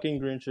the fucking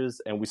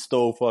Grinches, and we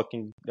stole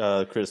fucking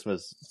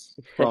Christmas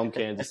from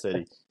Kansas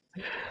City?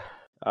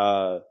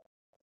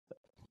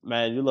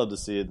 Man, you love to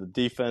see it. The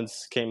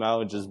defense came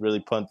out and just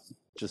really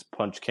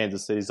punched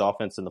Kansas City's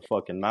offense in the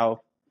fucking mouth.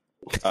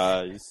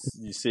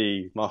 You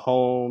see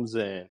Mahomes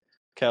and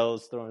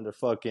Kells throwing their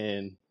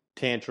fucking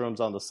tantrums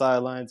on the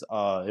sidelines.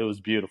 It was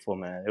beautiful,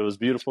 man. It was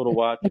beautiful to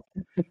watch.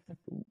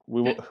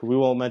 We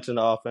won't mention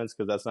the offense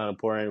because that's not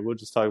important. We'll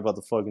just talk about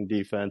the fucking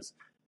defense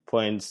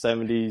playing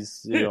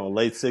 70s,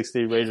 late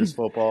 60s Raiders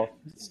football,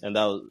 and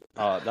that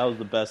was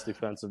the best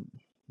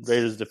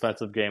Raiders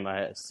defensive game I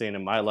had seen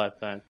in my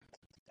lifetime,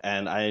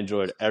 and I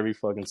enjoyed every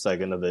fucking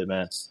second of it,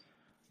 man.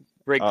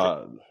 Great,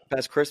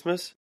 best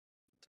Christmas.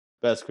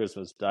 Best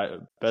Christmas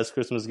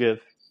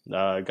gift.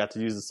 Got to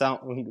use the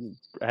sound.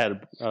 I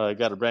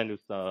got a brand new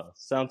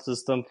sound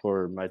system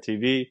for my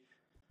TV.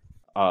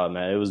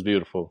 Man, it was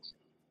beautiful.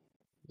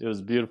 It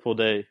was a beautiful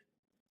day.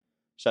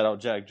 Shout out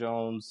Jack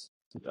Jones.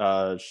 We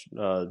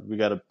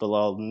got a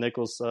Bilal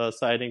Nichols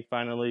sighting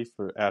finally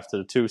for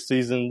after 2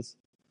 seasons.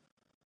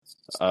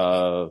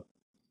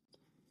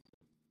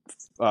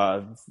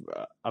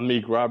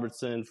 Amik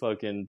Robertson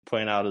fucking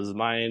playing out his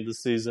mind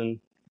this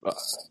season.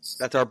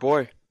 That's our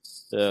boy.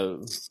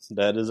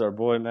 That is our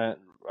boy, man.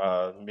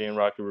 Me and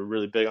Rocky were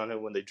really big on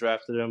him when they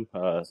drafted him.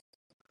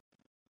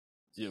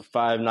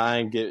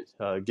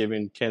 5'9",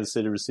 giving Kansas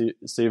City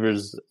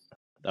receivers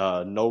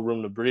no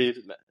room to breathe.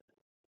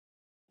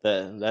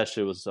 That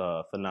shit was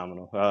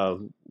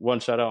phenomenal.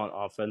 One shout out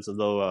on offensive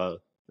though.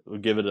 We'll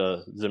give it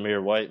a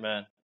Zamir White,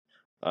 man.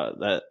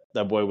 That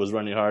boy was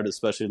running hard,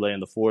 especially laying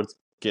the fourth,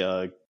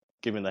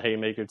 giving the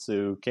haymaker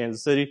to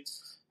Kansas City.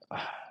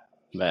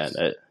 Man,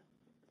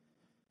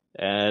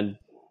 and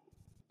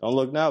don't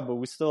look now, but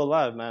we're still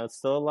alive, man. It's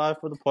still alive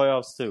for the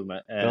playoffs too,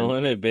 man. Don't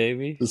win it,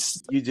 baby.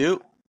 You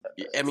do.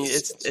 I mean,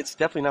 it's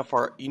definitely not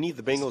far. You need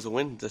the Bengals to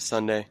win this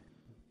Sunday.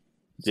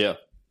 Yeah.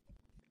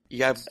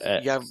 You have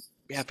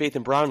faith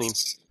in Browning.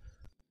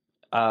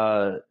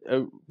 Not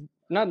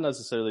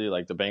necessarily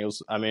like the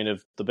Bengals. I mean,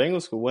 if the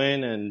Bengals could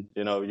win, and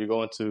you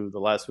go into the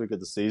last week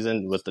of the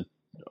season with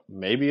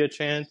maybe a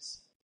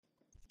chance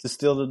to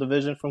steal the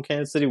division from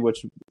Kansas City,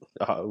 which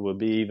would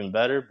be even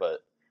better.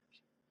 But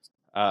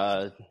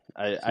I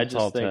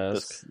just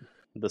think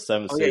the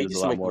 7th seed is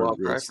a lot more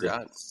realistic.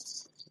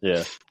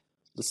 Yeah,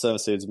 the 7th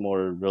seed is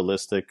more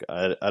realistic.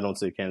 I don't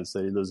see Kansas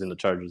City losing the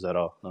Chargers at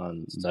all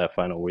on that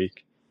final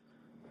week.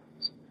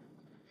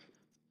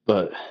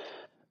 But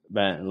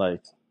man,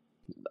 like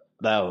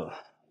that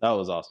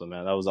was awesome,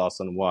 man. That was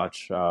awesome to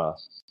watch.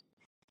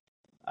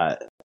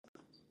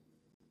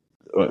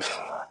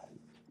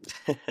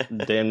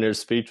 Damn near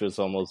speechless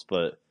almost,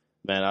 but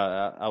man,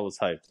 I was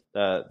hyped.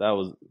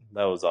 That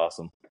was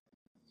awesome.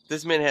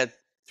 This man had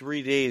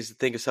 3 days to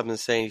think of something to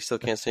say, and he still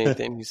can't say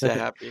anything. He's that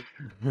happy.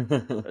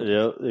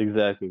 Yeah,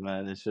 exactly,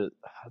 man. It should.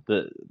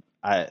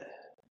 I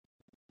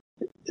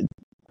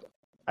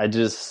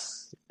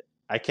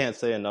can't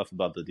say enough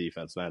about the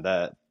defense, man.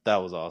 That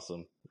was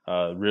awesome.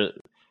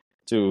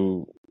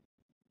 To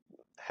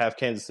have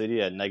Kansas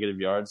City at negative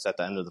yards at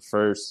the end of the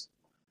first.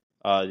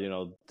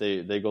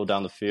 They go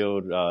down the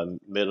field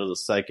middle of the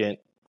second,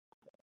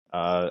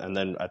 and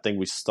then I think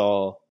we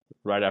stall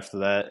right after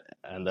that,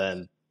 and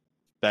then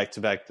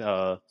back-to-back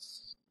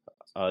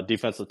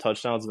defensive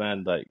touchdowns,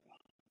 man. Like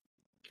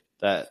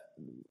that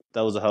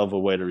was a hell of a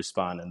way to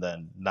respond, and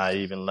then not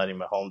even letting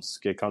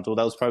Mahomes get comfortable.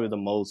 That was probably the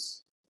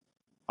most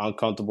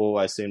uncomfortable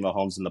I've seen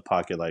Mahomes in the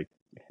pocket like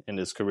in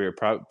his career,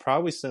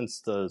 probably since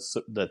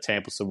the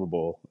Tampa Super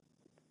Bowl.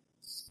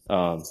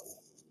 But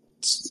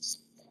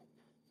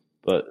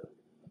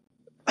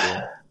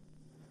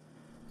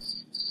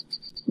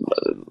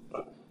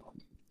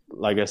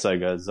like I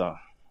said, guys,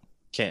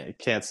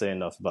 can't say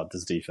enough about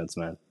this defense,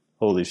 man.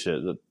 Holy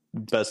shit, the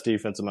best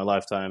defense in my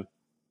lifetime,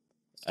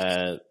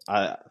 and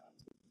I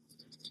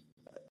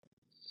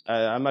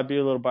might be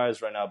a little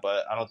biased right now,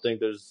 but I don't think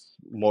there's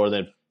more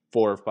than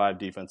 4 or 5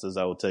 defenses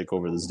that will take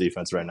over this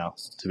defense right now,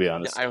 to be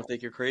honest. I don't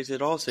think you're crazy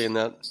at all saying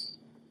that.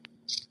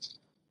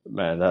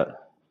 Man,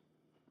 that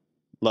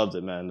loved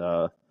it, man.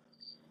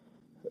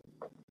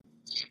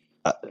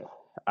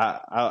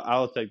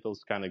 I'll take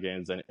those kind of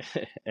games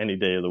any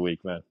day of the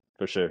week, man,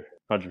 for sure,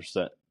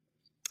 100%.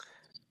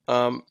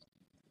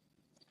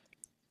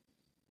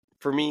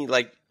 For me,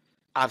 like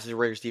obviously the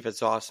Raiders defense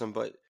is awesome,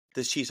 but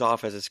this Chiefs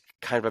offense is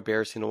kind of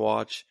embarrassing to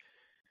watch.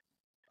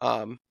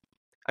 I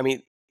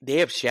mean, they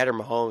have shattered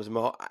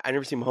Mahomes. I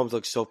never seen Mahomes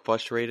look so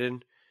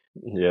frustrated.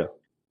 Yeah.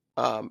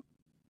 I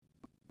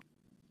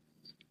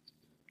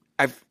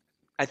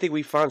think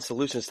we found a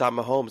solution to stop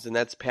Mahomes, and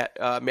that's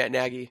Matt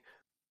Nagy.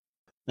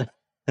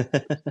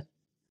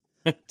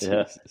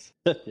 Yeah.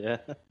 Yeah.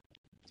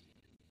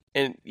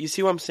 And you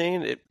see what I'm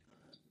saying?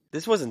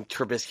 This wasn't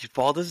Trubisky's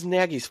fault. This is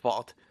Nagy's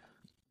fault.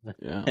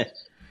 Yeah.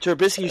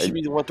 Trubisky should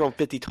be the one throwing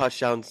 50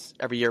 touchdowns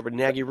every year, but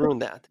Nagy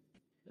ruined that.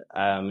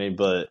 I mean,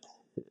 but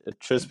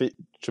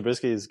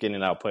Trubisky is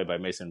getting outplayed by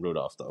Mason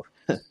Rudolph, though.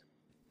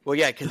 Well,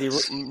 yeah,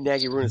 because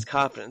Nagy ruined his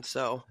confidence.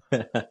 So,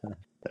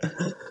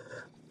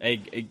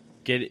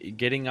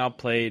 getting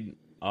outplayed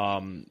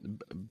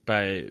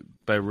by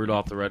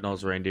Rudolph the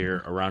Red-Nosed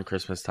Reindeer around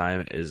Christmas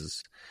time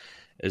is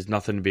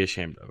nothing to be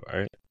ashamed of. All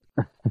right,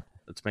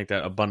 let's make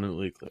that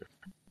abundantly clear.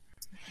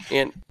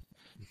 And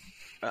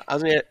I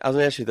was gonna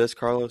ask you this,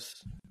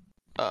 Carlos.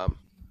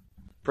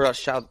 For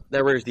us,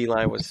 that Raiders D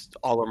line was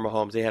all over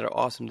Mahomes. They had an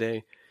awesome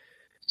day.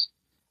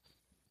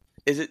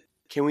 Has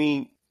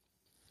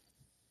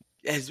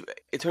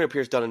Antonio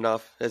Pierce done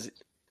enough? Is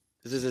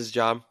this his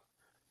job?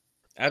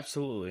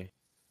 Absolutely,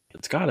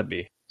 it's got to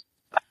be.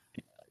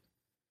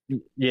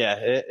 Yeah,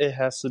 it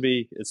has to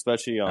be,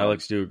 especially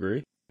Alex, do you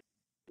agree?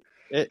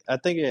 I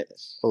think it.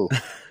 Oh,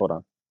 hold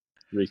on,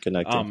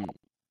 reconnecting.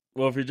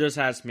 Well, if you just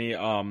ask me,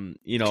 Yeah.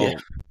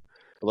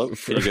 Hello,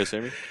 can you guys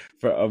hear me?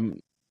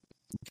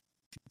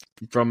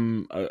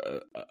 From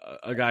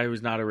a guy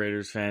who's not a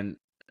Raiders fan,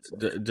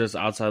 just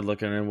outside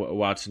looking and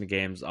watching the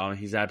games,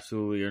 he's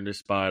absolutely earned his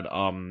spot.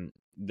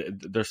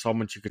 There's so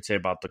much you could say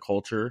about the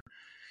culture.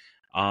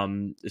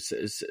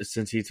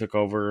 Since he took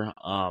over,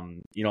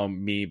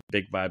 me,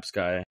 big vibes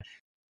guy,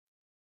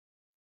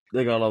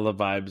 they got all the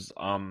vibes.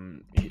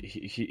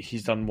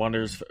 He's done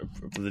wonders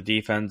for the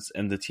defense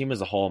and the team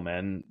as a whole,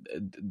 man.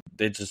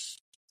 They just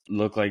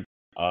look like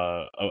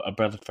a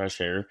breath of fresh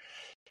air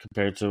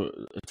compared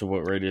to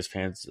what Raiders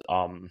fans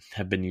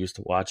have been used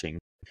to watching.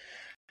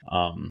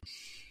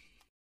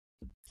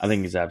 I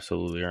think he's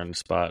absolutely earned the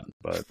spot,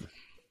 but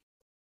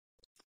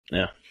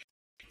yeah,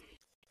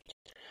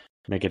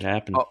 make it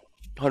happen.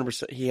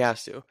 100%. He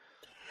has to.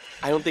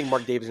 I don't think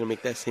Mark Davis is gonna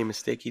make that same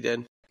mistake he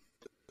did.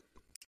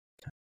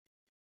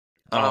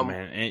 Oh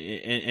man,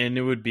 and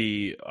it would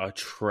be a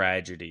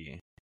tragedy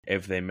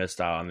if they missed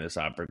out on this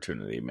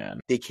opportunity, man.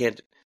 They can't.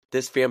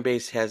 This fan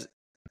base has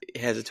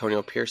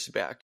Antonio Pierce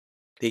back.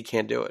 They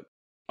can't do it.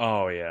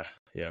 Oh yeah,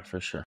 for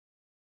sure.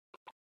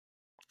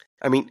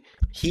 I mean,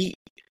 he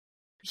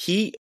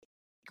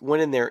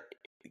went in there,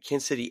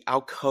 Kansas City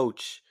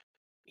outcoached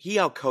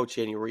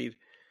Andy Reid,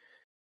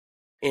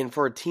 and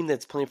for a team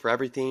that's playing for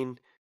everything,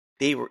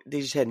 they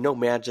just had no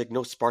magic,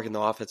 no spark in the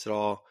offense at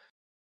all.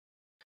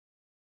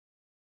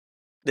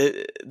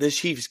 The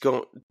Chiefs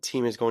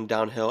team is going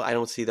downhill. I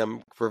don't see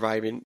them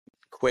reviving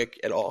quick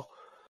at all.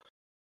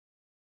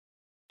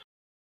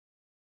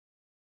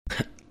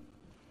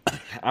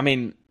 I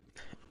mean,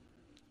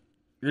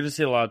 you're going to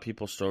see a lot of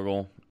people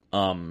struggle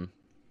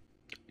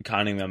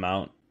counting them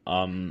out.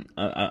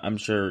 I'm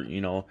sure,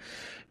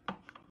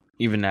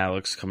 even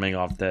Alex coming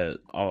off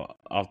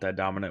that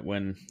dominant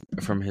win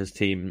from his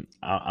team,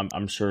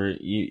 I'm sure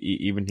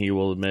even he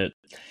will admit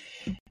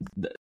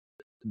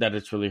that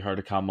it's really hard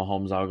to count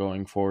Mahomes out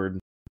going forward.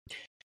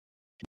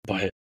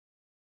 But,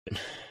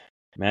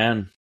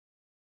 man,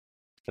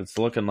 it's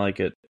looking like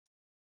it.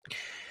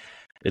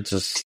 It's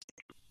just...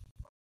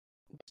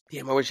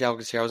 Damn, I wish Alex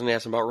was here. I was going to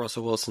ask him about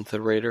Russell Wilson to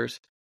the Raiders.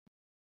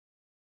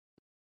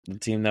 The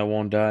team that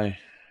won't die.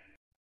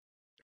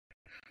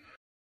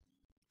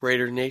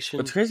 Raider Nation.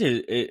 What's crazy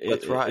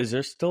is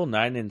they're still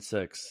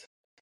 9-6.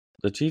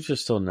 The Chiefs are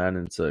still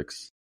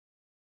 9-6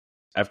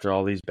 after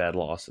all these bad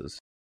losses.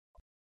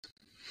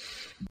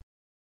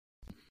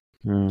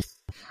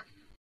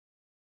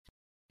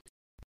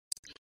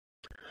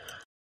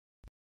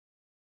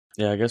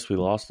 Yeah, I guess we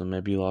lost him.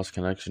 Maybe he lost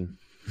connection.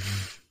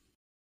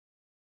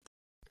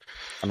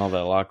 I know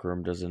that locker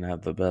room doesn't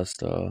have the best,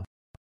 the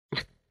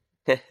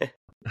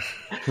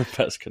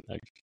best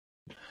connection.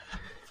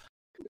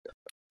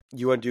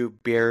 You want to do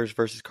Bears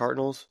versus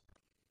Cardinals?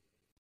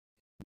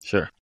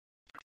 Sure.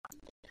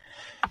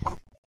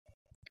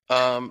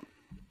 A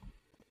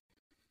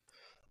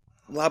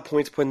lot of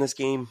points put in this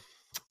game.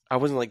 I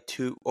wasn't like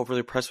too overly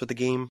impressed with the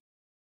game.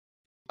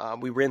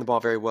 We ran the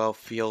ball very well.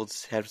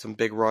 Fields had some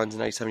big runs,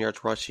 97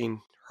 yards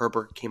rushing.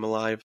 Herbert came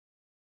alive.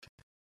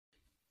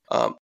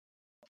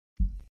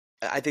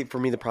 I think for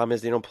me the problem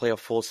is they don't play a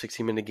full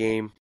 60-minute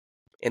game,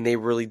 and they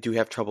really do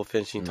have trouble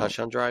finishing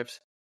touchdown drives.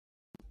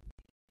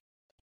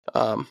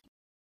 I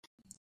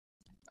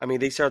mean,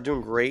 they started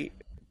doing great,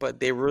 but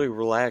they really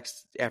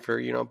relaxed after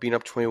being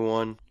up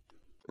 21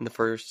 in the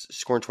first,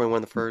 scoring 21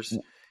 in the first.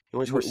 You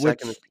only scored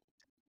second.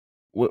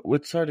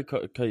 Sorry to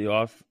cut you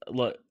off.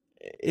 Look,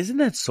 isn't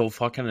that so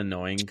fucking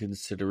annoying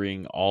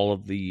considering all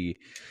of the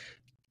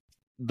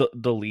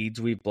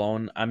leads we've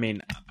blown? I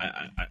mean,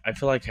 I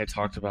feel like I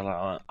talked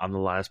about it on the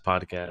last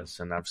podcast,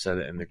 and I've said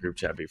it in the group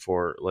chat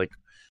before. Like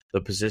the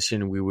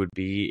position we would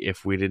be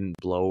if we didn't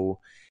blow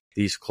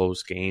these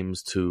close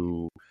games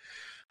to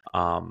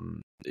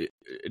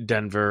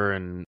Denver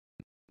and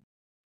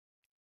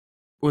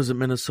was it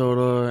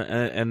Minnesota,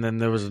 and then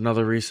there was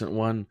another recent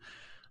one.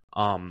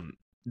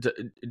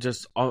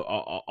 Just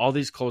all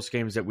these close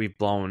games that we've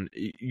blown,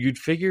 you'd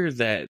figure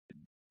that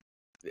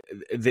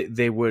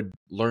they would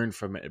learn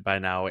from it by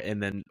now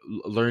and then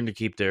learn to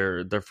keep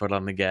their foot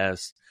on the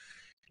gas.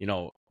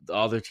 The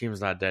other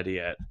team's not dead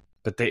yet,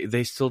 but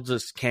they still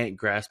just can't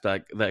grasp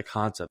that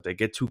concept. They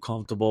get too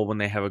comfortable when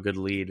they have a good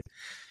lead,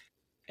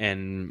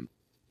 and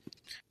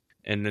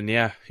then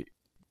yeah,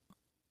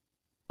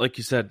 like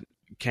you said,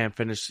 can't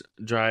finish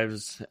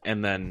drives,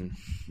 and then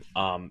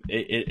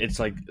it's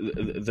like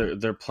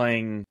they're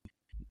playing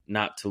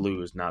not to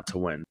lose, not to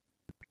win.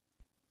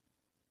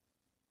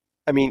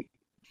 I mean,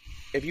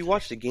 if you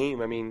watch the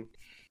game, I mean,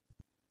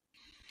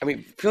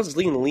 Fields is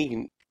leading the league,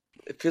 and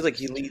it feels like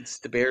he leads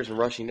the Bears in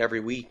rushing every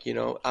week.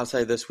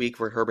 Outside of this week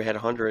where Herbert had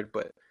 100,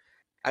 but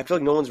I feel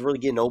like no one's really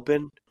getting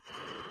open.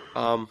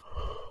 I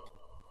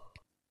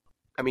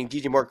mean,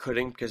 DJ Moore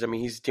couldn't because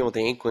he's dealing with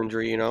the ankle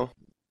injury.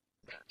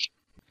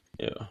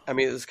 Yeah. I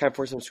mean, it's kind of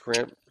forced him to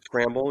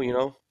scramble.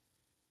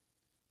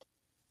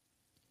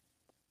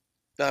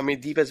 I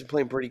mean, defense is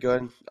playing pretty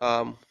good.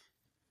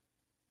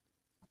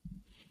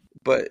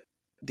 But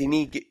they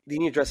need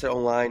to address their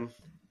own line.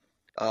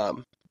 I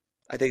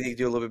think they can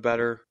do a little bit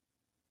better.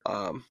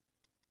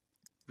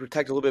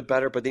 Protect a little bit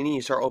better, but they need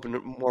to start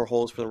opening more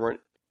holes for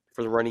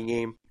the running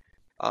game.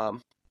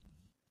 And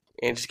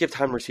just give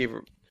time to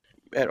receiver.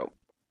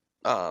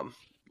 Allow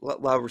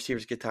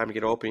receivers get time to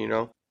get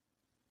open.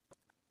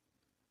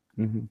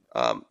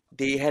 Mm-hmm.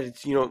 They had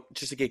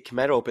just to get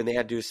Kmet open, they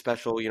had to do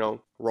special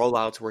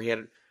rollouts where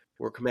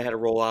Kmet had to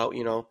roll out.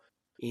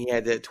 He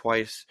had that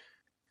twice.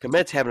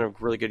 Kmet's having a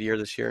really good year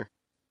this year.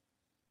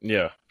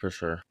 Yeah, for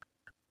sure.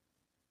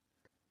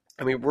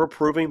 I mean, we're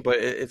improving, but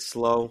it's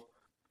slow.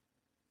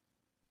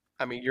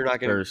 I mean, you're not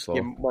going to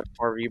get much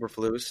more of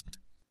Eberflus.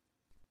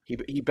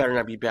 He better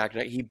not be back.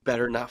 He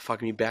better not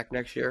fucking be back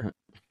next year.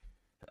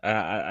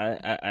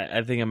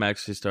 I think I'm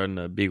actually starting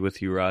to be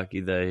with you, Rocky.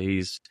 That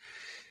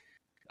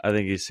I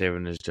think he's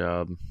saving his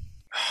job.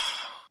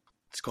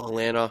 Let's go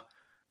Atlanta.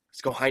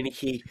 Let's go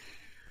Heineke.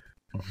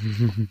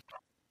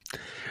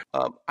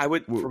 I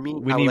would for me.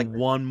 We need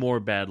one more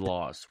bad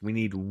loss. We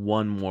need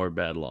one more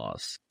bad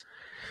loss.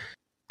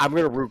 I'm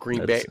gonna root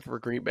Green Bay for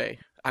Green Bay.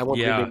 I want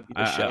Green Bay to beat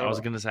the shit. I was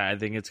gonna say I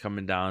think it's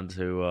coming down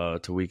to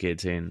week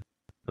 18.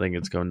 I think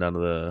it's coming down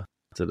to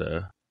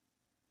the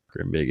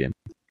Green Bay game.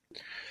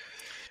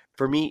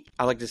 For me,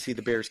 I like to see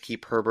the Bears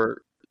keep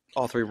Herbert,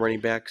 all three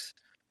running backs.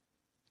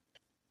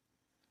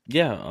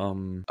 Yeah.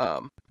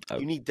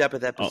 You need depth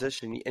at that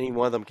position. Any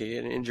one of them can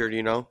get injured,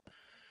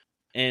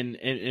 And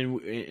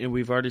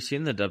we've already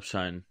seen the depth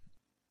shine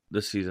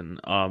this season.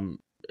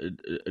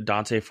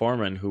 Dante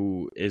Foreman,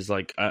 who is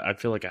like I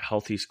feel like a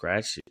healthy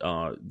scratch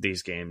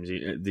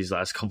these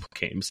last couple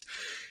games.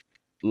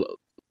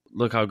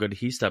 Look how good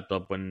he stepped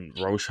up when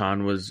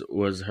Roshan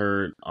was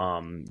hurt.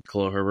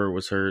 Khalil Herbert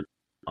was hurt.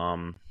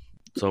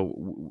 So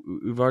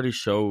we've already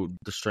showed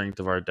the strength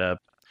of our depth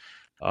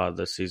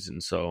this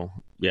season. So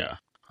yeah,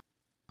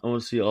 I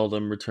want to see all of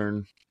them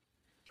return.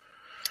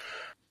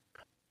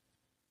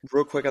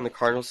 Real quick on the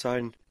Cardinals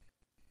side,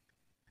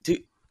 do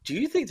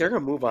you think they're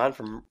gonna move on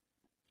from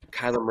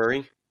Kyler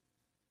Murray?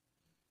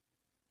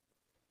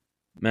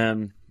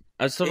 Man,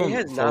 I still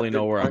don't fully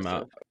know where I'm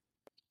at.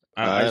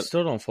 I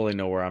still don't fully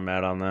know where I'm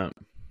at on that.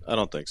 I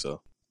don't think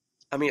so.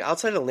 I mean,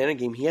 outside of the Atlanta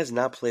game, he has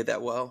not played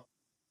that well.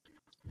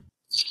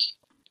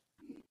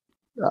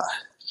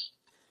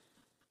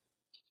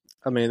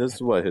 I mean,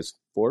 this is his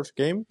fourth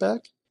game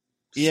back?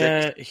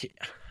 Yeah,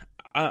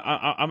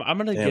 I'm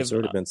gonna give. It's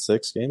already been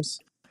 6 games.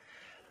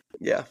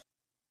 Yeah,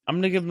 I'm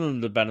gonna give them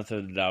the benefit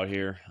of the doubt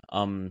here.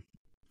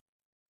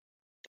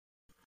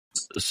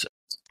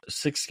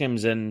 6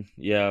 games in,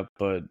 yeah,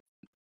 but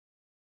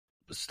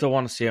still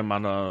want to see him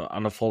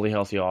on a fully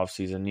healthy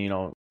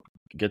offseason,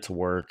 get to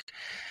work.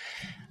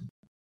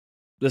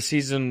 The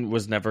season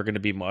was never going to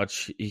be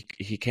much.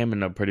 He came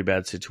in a pretty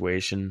bad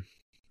situation.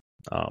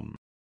 I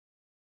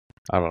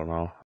don't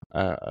know.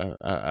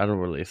 I don't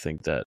really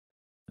think that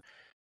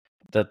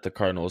the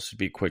Cardinals should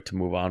be quick to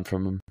move on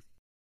from him.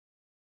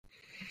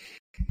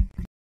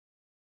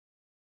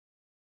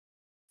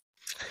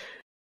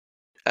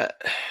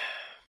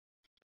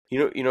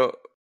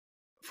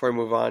 Before I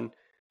move on,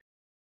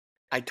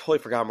 I totally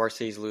forgot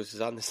Mercedes Lewis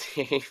is on this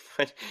game,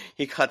 but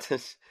he caught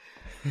this.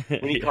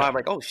 When he caught, I'm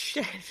like, oh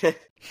shit.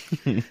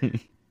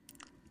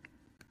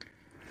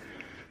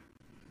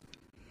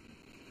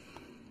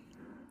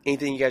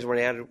 Anything you guys want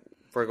to add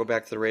before I go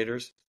back to the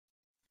Raiders?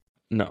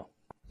 No.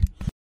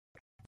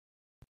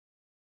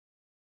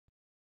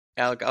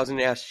 Alec, I was going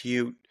to ask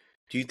you,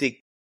 do you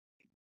think,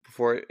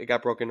 before it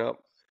got broken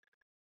up,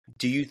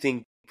 do you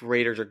think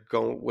Raiders are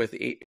going with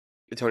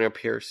Antonio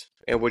Pierce,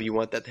 and what do you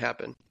want that to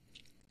happen?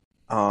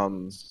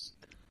 I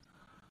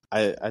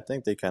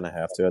think they kind of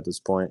have to at this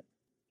point,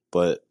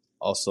 but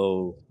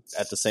also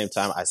at the same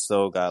time, I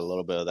still got a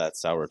little bit of that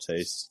sour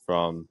taste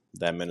from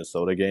that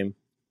Minnesota game.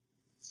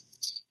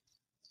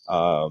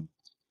 Because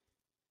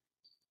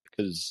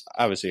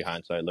obviously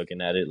hindsight,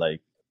 looking at it,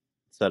 like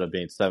instead of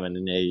being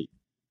 7-8,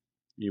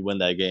 you win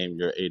that game,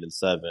 you're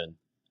 8-7.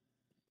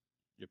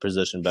 You're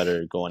positioned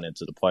better going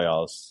into the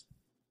playoffs.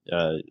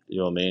 You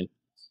know what I mean?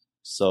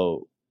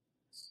 So,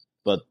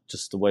 but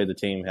just the way the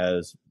team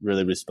has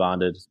really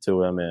responded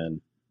to him,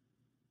 and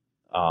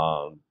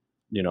how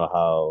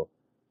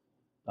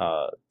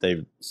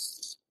they've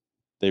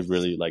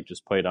really like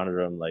just played under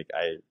him. Like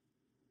I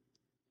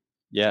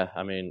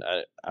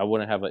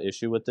wouldn't have an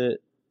issue with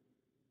it.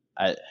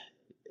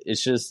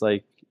 It's just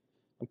like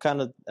I'm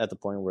kind of at the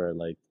point where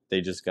like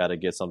they just got to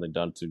get something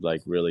done to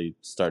like really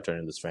start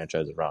turning this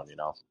franchise around,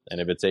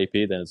 And if it's AP,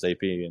 then it's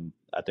AP, and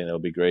I think that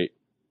would be great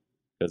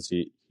because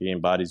he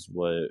embodies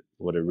what it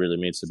really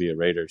means to be a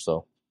Raider.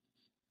 So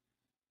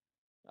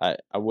I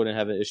wouldn't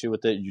have an issue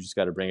with it. You just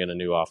got to bring in a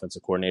new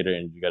offensive coordinator,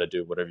 and you got to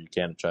do whatever you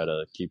can to try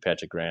to keep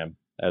Patrick Graham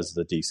as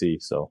the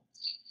DC. So,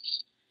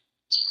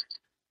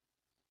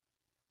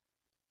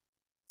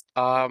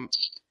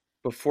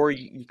 Before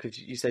you, because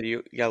you said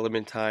you got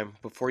limited time,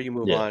 before you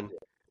move on,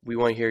 we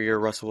want to hear your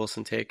Russell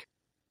Wilson take.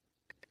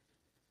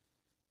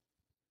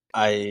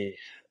 I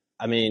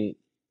mean,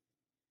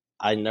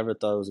 I never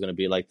thought it was going to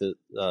be like this,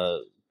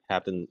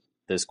 happen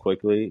this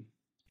quickly.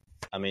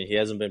 I mean, he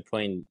hasn't been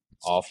playing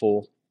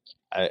awful.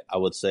 I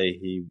would say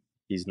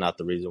he's not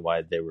the reason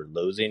why they were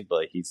losing,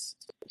 but he's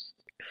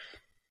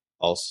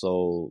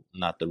also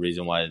not the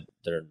reason why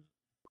they're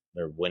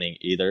winning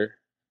either.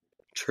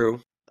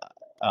 True.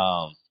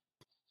 I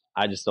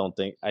just didn't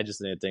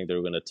think they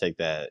were going to take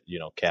that,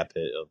 cap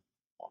hit of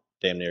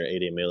damn near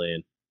 $80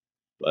 million.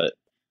 But,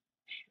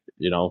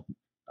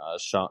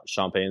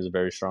 Sean Payton's a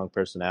very strong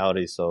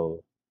personality.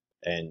 So,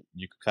 and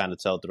you could kind of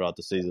tell throughout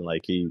the season,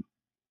 like he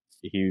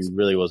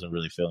really wasn't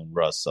really feeling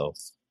Russ. So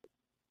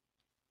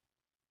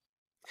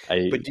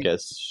I think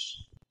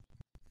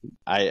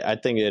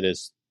it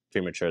is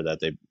premature that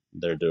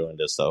they're doing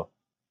this though.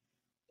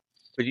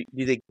 But do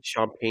you think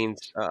Sean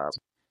Payne's, I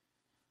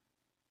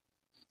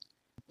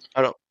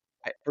don't know.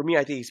 For me,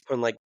 I think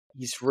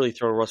he's really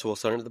throwing Russell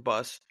Wilson under the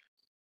bus.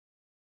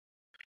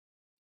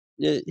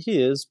 Yeah,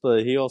 he is,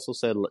 but he also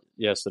said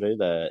yesterday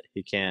that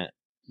he can't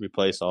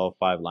replace all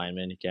 5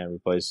 linemen. He can't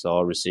replace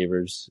all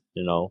receivers,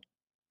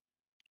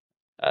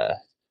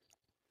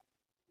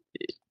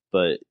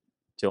 but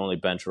to only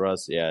bench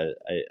Russ, yeah,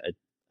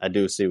 I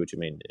do see what you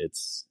mean.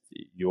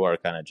 You are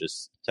kind of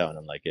just telling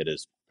him like it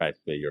is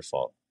practically your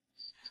fault.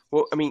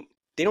 Well, I mean,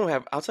 they don't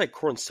have outside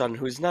Courtland Sutton,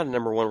 who's not a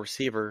number one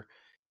receiver.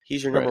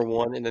 He's your number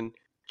one, and then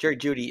Jerry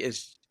Jeudy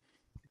is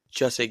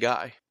just a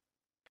guy.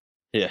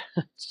 Yeah,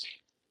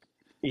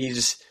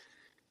 he's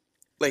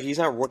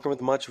not working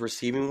with much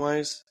receiving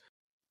wise.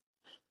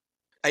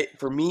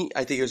 For me,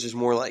 I think it was just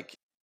more like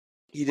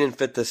he didn't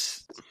fit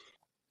this.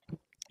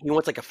 He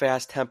wants like a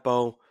fast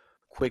tempo,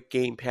 quick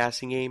game,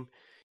 passing game,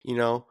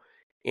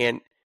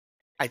 and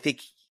I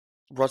think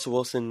Russell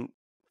Wilson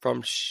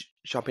from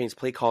Sean Payton's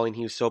play calling,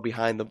 he was so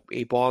behind the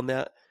 8 ball on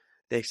that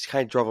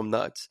kind of drove him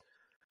nuts.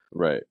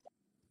 Right.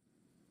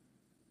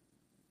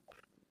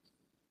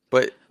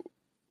 But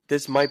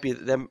that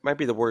might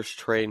be the worst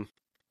trade.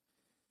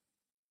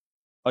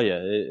 Oh yeah,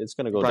 it's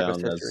going to go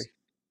down as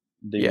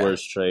the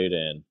worst trade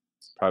and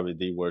probably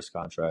the worst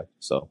contract.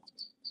 So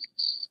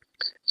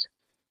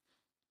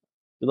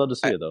you love to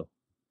see it though.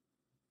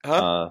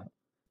 Huh?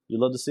 You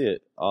love to see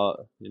it.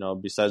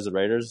 Besides the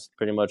Raiders,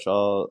 pretty much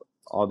all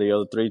the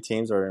other 3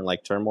 teams are in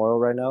like turmoil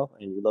right now,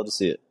 and you love to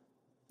see it.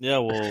 Yeah,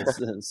 well,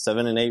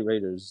 7-8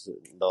 Raiders,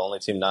 the only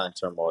team not in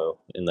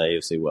turmoil in the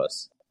AFC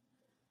West.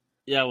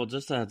 Yeah, well,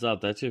 just a heads up,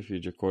 that's your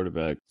future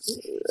quarterback.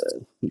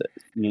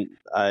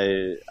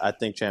 I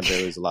think Champ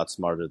Bailey's a lot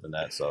smarter than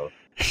that, so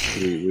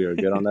we are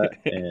good on that.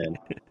 And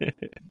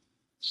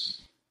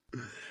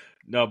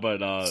no, but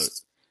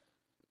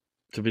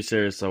to be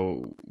serious,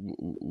 so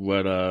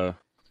what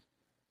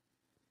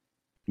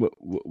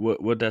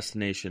What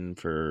destination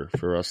for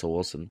Russell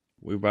Wilson?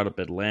 We brought up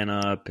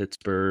Atlanta,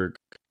 Pittsburgh.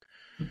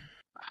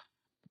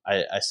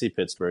 I see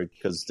Pittsburgh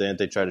because didn't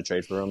they try to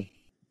trade for him?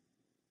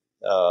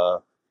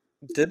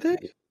 Did they?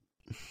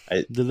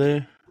 Did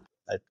they?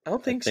 I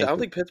don't think so. I don't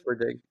think Pittsburgh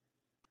did.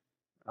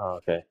 Oh,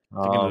 okay.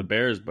 Thinking of the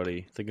Bears,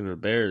 buddy. Thinking of the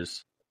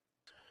Bears.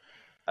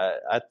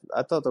 I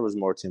thought there was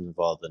more teams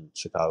involved than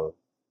Chicago.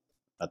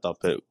 I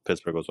thought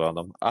Pittsburgh was one of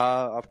them.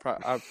 I'll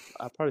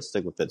probably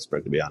stick with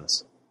Pittsburgh, to be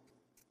honest.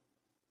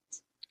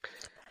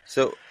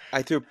 So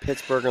I threw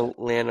Pittsburgh and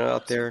Atlanta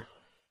out there.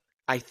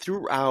 I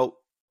threw out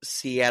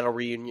Seattle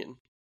reunion.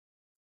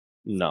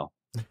 No,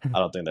 I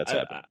don't think that's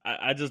happening.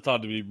 I just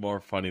thought it'd be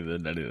more funny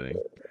than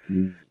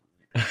anything.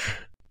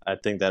 I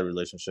think that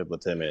relationship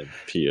with him and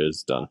P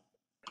is done.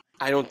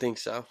 I don't think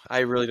so. I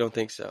really don't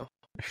think so.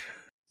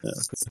 Yeah.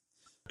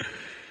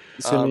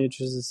 It's going to be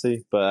interesting to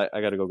see, but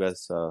I got to go,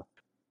 guys.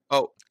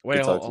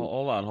 Wait,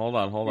 hold on.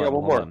 We got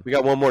one more. We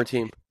got one more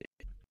team.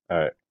 All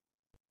right.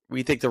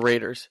 We think the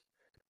Raiders.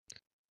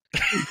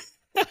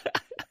 All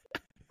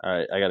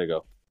right, I got to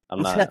go.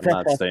 I'm not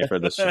staying for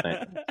this.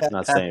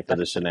 Not staying for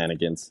the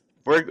shenanigans.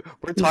 We're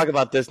talking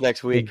about this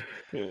next week.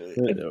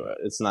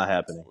 It's not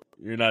happening.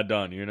 You're not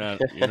done. You're not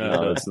No,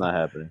 done. it's not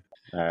happening.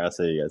 All right, I'll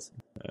see you guys.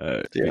 All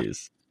right,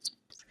 peace.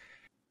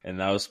 And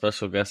that was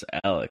special guest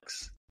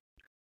Alex.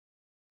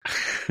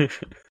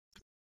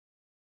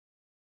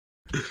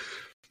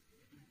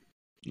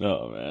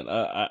 No, man.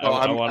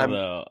 I wanted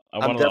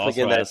to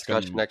also ask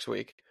him next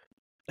week.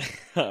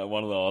 I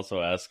wanted to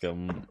also ask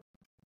him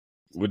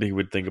what he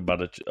would think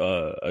about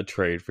a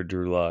trade for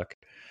Drew Lock.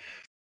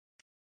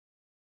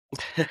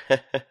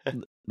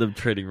 Them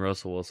trading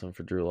Russell Wilson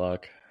for Drew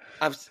Lock.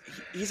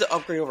 He's an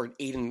upgrade over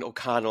Aiden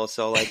O'Connell,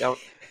 so like,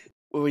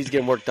 what he's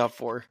getting worked up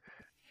for.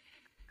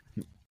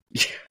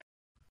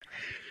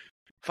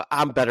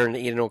 I'm better than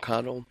Aiden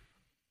O'Connell.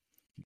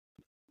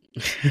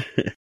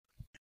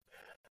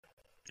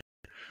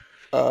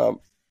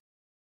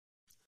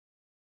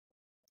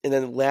 And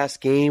then the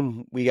last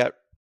game, we got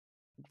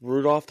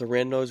Rudolph the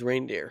Red-Nosed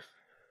Reindeer.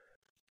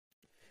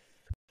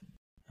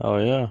 Oh,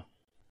 yeah.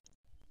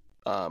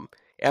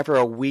 After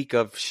a week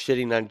of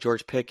shitting on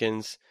George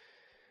Pickens,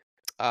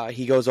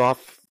 he goes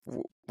off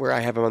where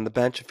I have him on the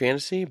bench in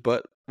fantasy,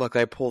 but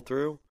luckily I pulled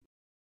through.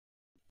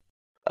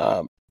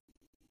 Oh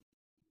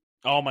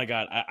my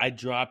God, I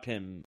dropped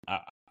him.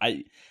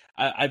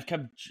 I've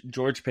kept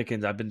George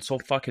Pickens. I've been so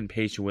fucking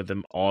patient with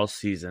him all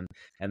season,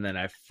 and then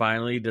I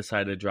finally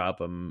decided to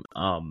drop him.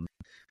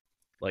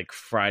 Like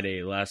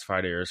last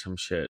Friday or some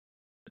shit,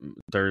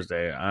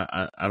 Thursday.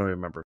 I don't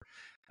remember.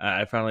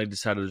 I finally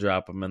decided to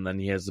drop him, and then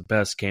he has the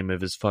best game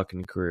of his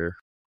fucking career.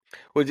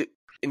 Well,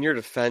 in your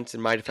defense, in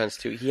my defense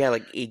too, he had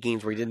like 8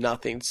 games where he did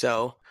nothing.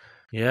 So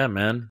yeah,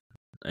 man,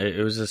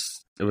 it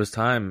was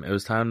time. It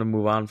was time to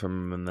move on from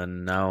him, and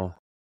then now,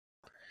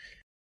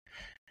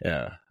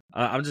 yeah.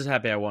 I'm just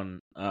happy I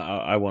won.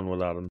 I won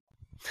without him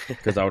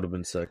because I would have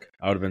been sick.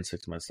 I would have been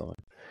sick to my stomach.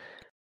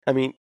 I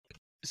mean,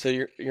 so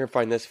you're gonna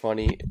find this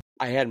funny.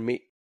 I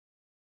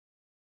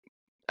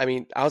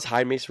was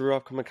high Mason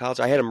Rudolph coming to college.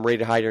 I had him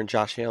rated higher than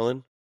Josh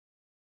Allen.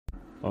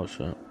 Oh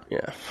shit!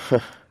 Yeah.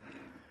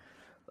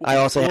 I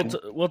also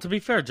to be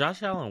fair,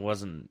 Josh Allen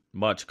wasn't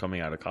much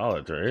coming out of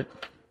college, right?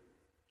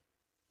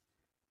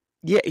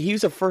 Yeah, he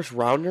was a first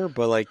rounder,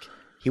 but like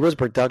he was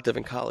productive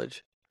in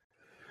college.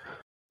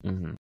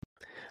 Mm-hmm.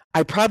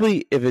 I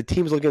probably, if a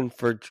team's looking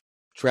for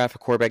draft a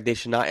quarterback, they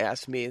should not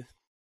ask me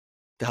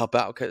to help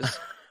out because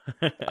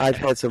I've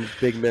had some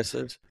big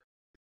misses.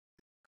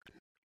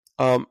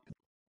 I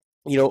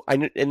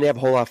didn't have a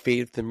whole lot of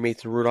faith in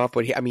Mason Rudolph,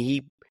 but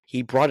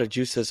he brought a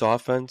juice to this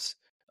offense,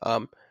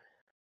 and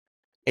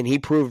he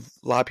proved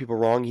a lot of people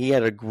wrong. He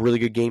had a really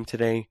good game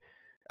today.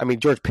 I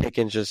mean, George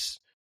Pickens just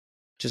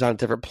on a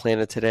different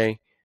planet today.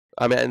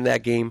 In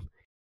that game,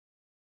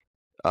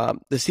 the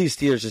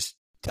Steelers just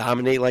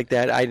dominate like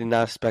that. I did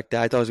not expect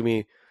that. I thought it was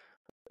going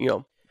to be,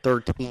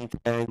 13-10,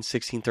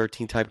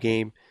 16-13 type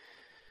game.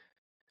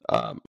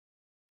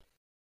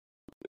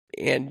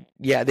 And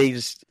yeah, they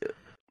just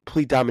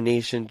complete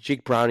domination.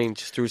 Jake Browning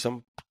just threw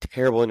some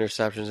terrible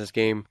interceptions this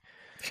game.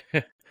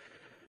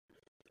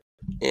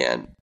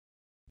 And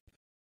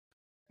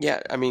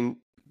yeah, I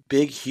mean,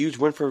 big, huge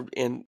win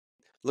and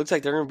looks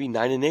like they're going to be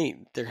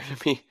 9-8. They're going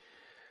to be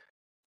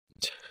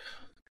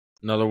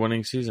another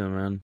winning season,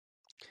 man.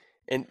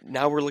 And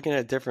now we're looking at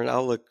a different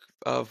outlook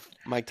of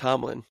Mike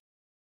Tomlin.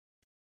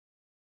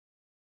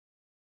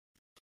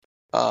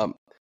 I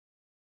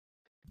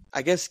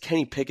guess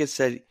Kenny Pickett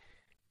said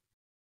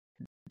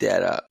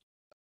that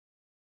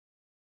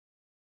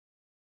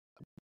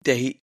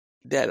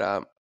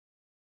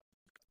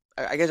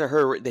I guess I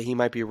heard that he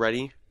might be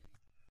ready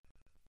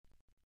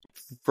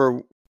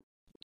for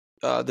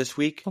this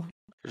week.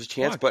 There's a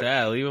chance, but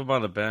leave him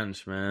on the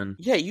bench, man.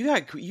 Yeah, you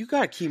got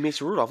to keep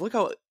Mason Rudolph. Look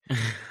how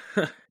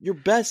your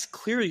best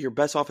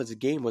offensive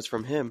game was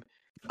from him.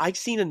 I've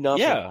seen enough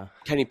of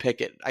Kenny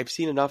Pickett. I've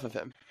seen enough of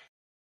him.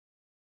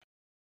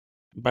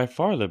 By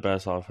far the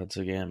best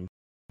offensive game.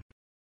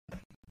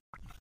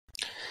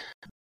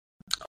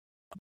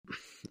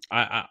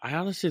 I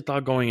honestly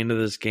thought going into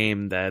this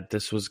game that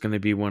this was going to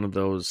be one of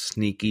those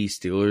sneaky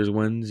Steelers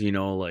wins.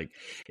 Like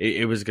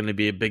it was going to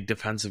be a big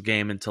defensive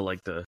game until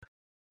like the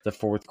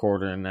fourth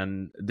quarter, and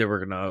then they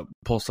were going to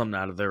pull something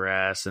out of their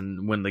ass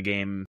and win the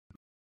game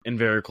in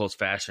very close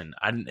fashion.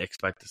 I didn't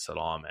expect this at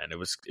all, man. It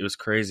was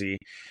crazy.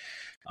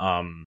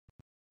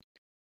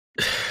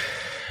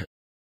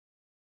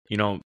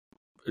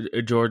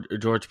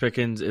 George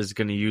Pickens is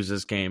going to use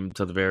this game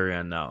to the very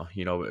end now.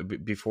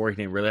 Before he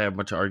didn't really have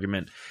much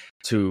argument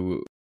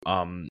to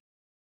a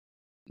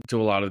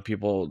lot of the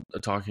people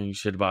talking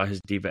shit about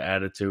his diva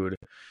attitude.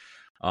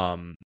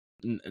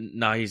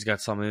 Now he's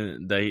got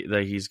something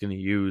that he's going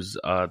to use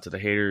to the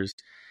haters,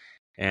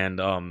 and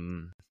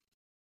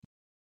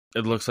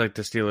it looks like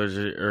the Steelers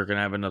are going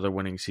to have another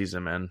winning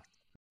season, man.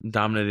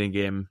 Dominating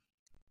game,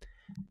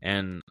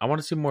 and I want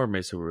to see more of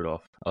Mason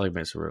Rudolph. I like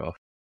Mason Rudolph.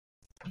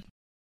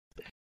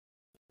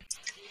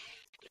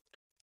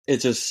 It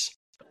just,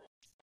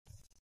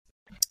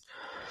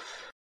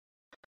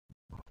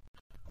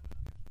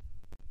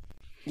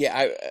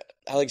 yeah,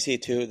 I like to see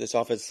it too. This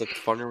offense looked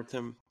funner with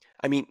him.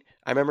 I mean,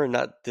 I remember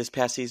not this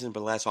past season,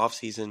 but last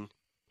offseason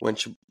when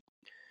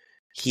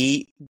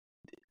he,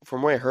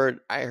 from what I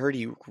heard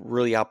he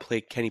really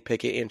outplayed Kenny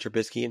Pickett and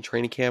Trubisky in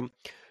training camp.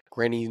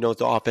 Granted, he knows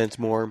the offense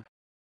more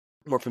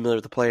familiar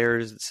with the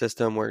players, the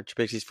system, where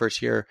Trubisky's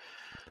first year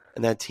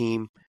in that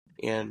team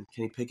and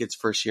Kenny Pickett's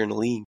first year in the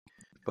league.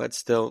 But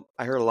still,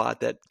 I heard a lot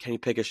that Kenny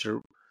Pickett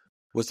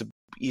was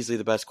easily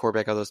the best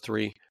quarterback of those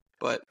three.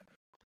 But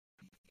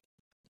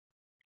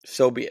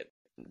so be it.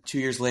 2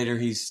 years later,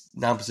 he's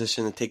now in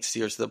position to take the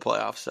Steelers to the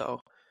playoffs. So,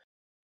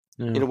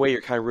 in a way,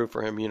 you're kind of rooting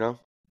for him,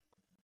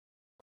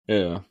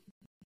 Yeah.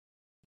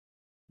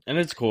 And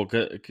it's cool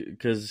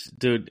because,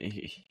 dude,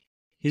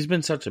 he's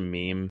been such a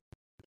meme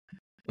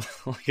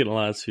like in the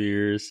last few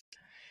years.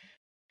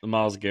 The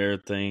Myles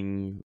Garrett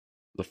thing,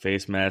 the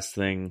face mask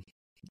thing,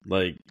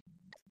 like,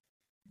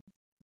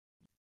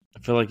 I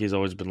feel like he's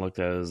always been looked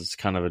at as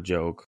kind of a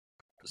joke.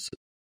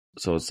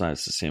 So it's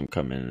nice to see him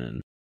come in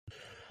and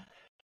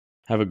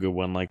have a good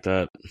one like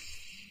that.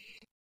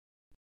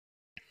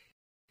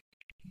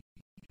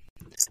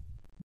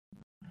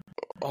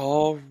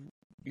 Oh,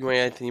 you want to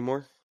add any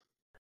more?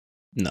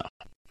 No.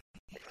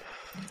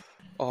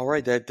 All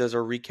right, that does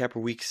our recap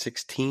of Week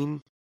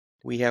 16.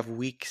 We have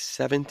Week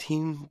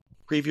 17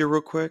 preview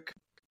real quick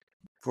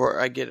before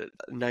I get a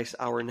nice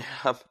hour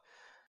nap.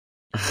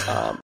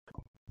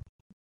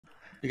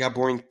 We got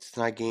boring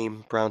tonight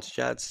game,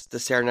 Browns-Jets. The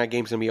Saturday night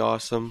game's going to be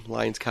awesome.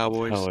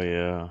 Lions-Cowboys. Oh,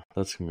 yeah.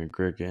 That's going to be a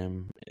great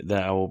game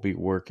that I will be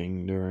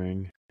working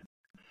during.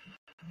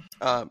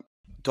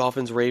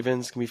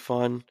 Dolphins-Ravens going to be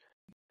fun.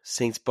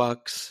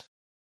 Saints-Bucks.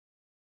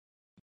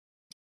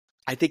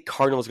 I think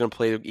Cardinals going to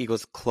play the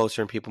Eagles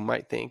closer than people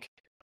might think.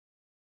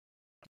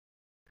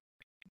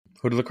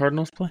 Who do the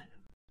Cardinals play?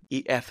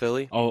 At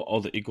Philly. Oh,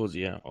 the Eagles,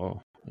 yeah.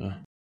 Oh, yeah.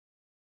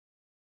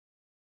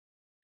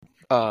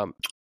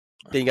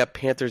 Then you got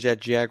Panthers at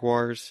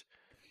Jaguars.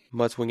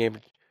 Must-win game.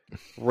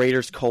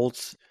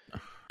 Raiders-Colts.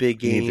 Big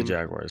game. You need the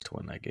Jaguars to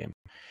win that game.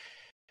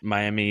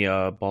 Miami,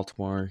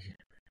 Baltimore.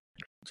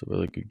 It's a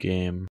really good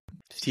game.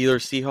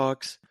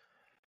 Steelers-Seahawks.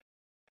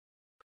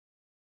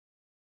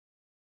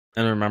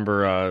 And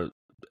remember,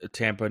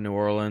 Tampa, New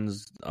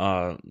Orleans.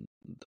 That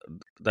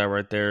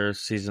right there,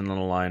 season on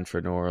the line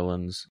for New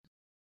Orleans.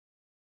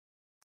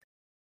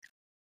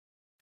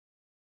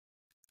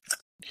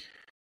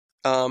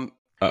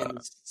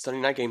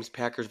 Sunday night games,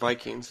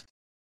 Packers-Vikings.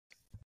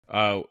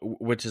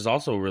 Which is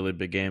also a really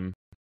big game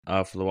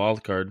for the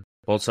wild card.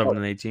 Both 7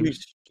 and 18.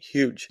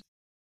 Huge.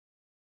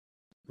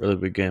 Really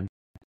big game.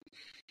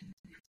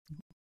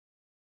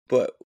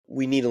 But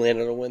we need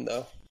Atlanta to win,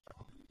 though.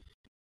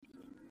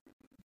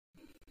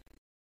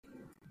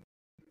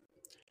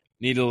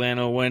 Need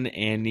Atlanta to win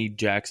and need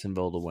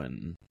Jacksonville to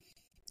win.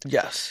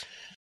 Yes.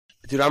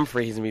 Dude, I'm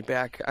afraid he's going to be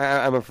back.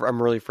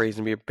 I'm really afraid he's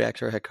going to be back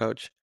to our head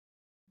coach.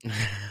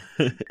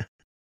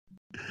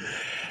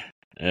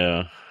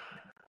 Yeah.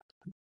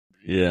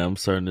 Yeah, I'm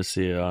starting to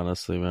see it,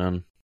 honestly,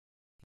 man.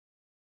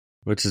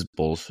 Which is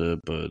bullshit,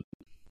 but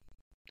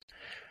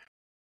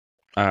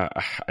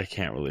I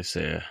can't really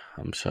say it.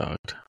 I'm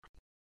shocked.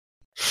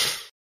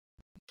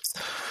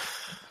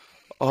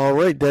 All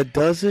right, that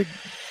does it.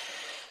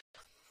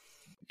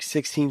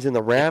 16's in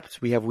the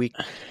wraps. We have week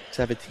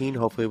 17.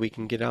 Hopefully we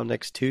can get out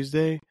next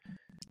Tuesday.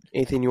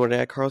 Anything you want to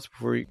add, Carlos,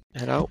 before we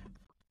head out?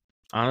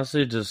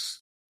 Honestly,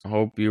 just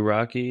hope you,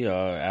 Rocky,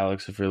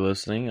 Alex, if you're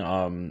listening,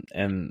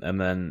 and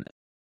then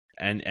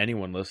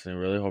anyone listening,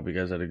 really hope you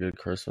guys had a good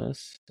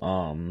Christmas.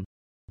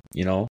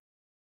 You know,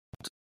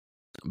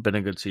 been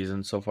a good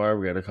season so far.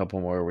 We got a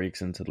couple more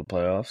weeks into the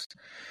playoffs.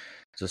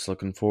 Just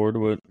looking forward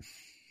to it.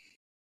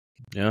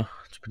 Yeah,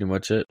 that's pretty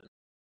much it.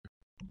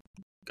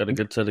 Got a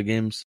good set of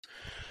games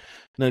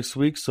next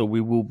week, so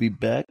we will be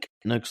back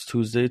next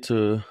Tuesday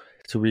to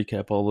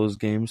recap all those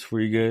games for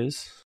you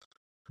guys.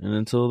 And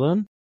until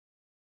then,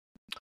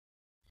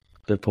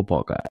 the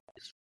football guys.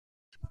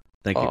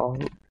 Thank you. No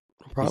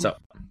problem. Peace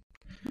out.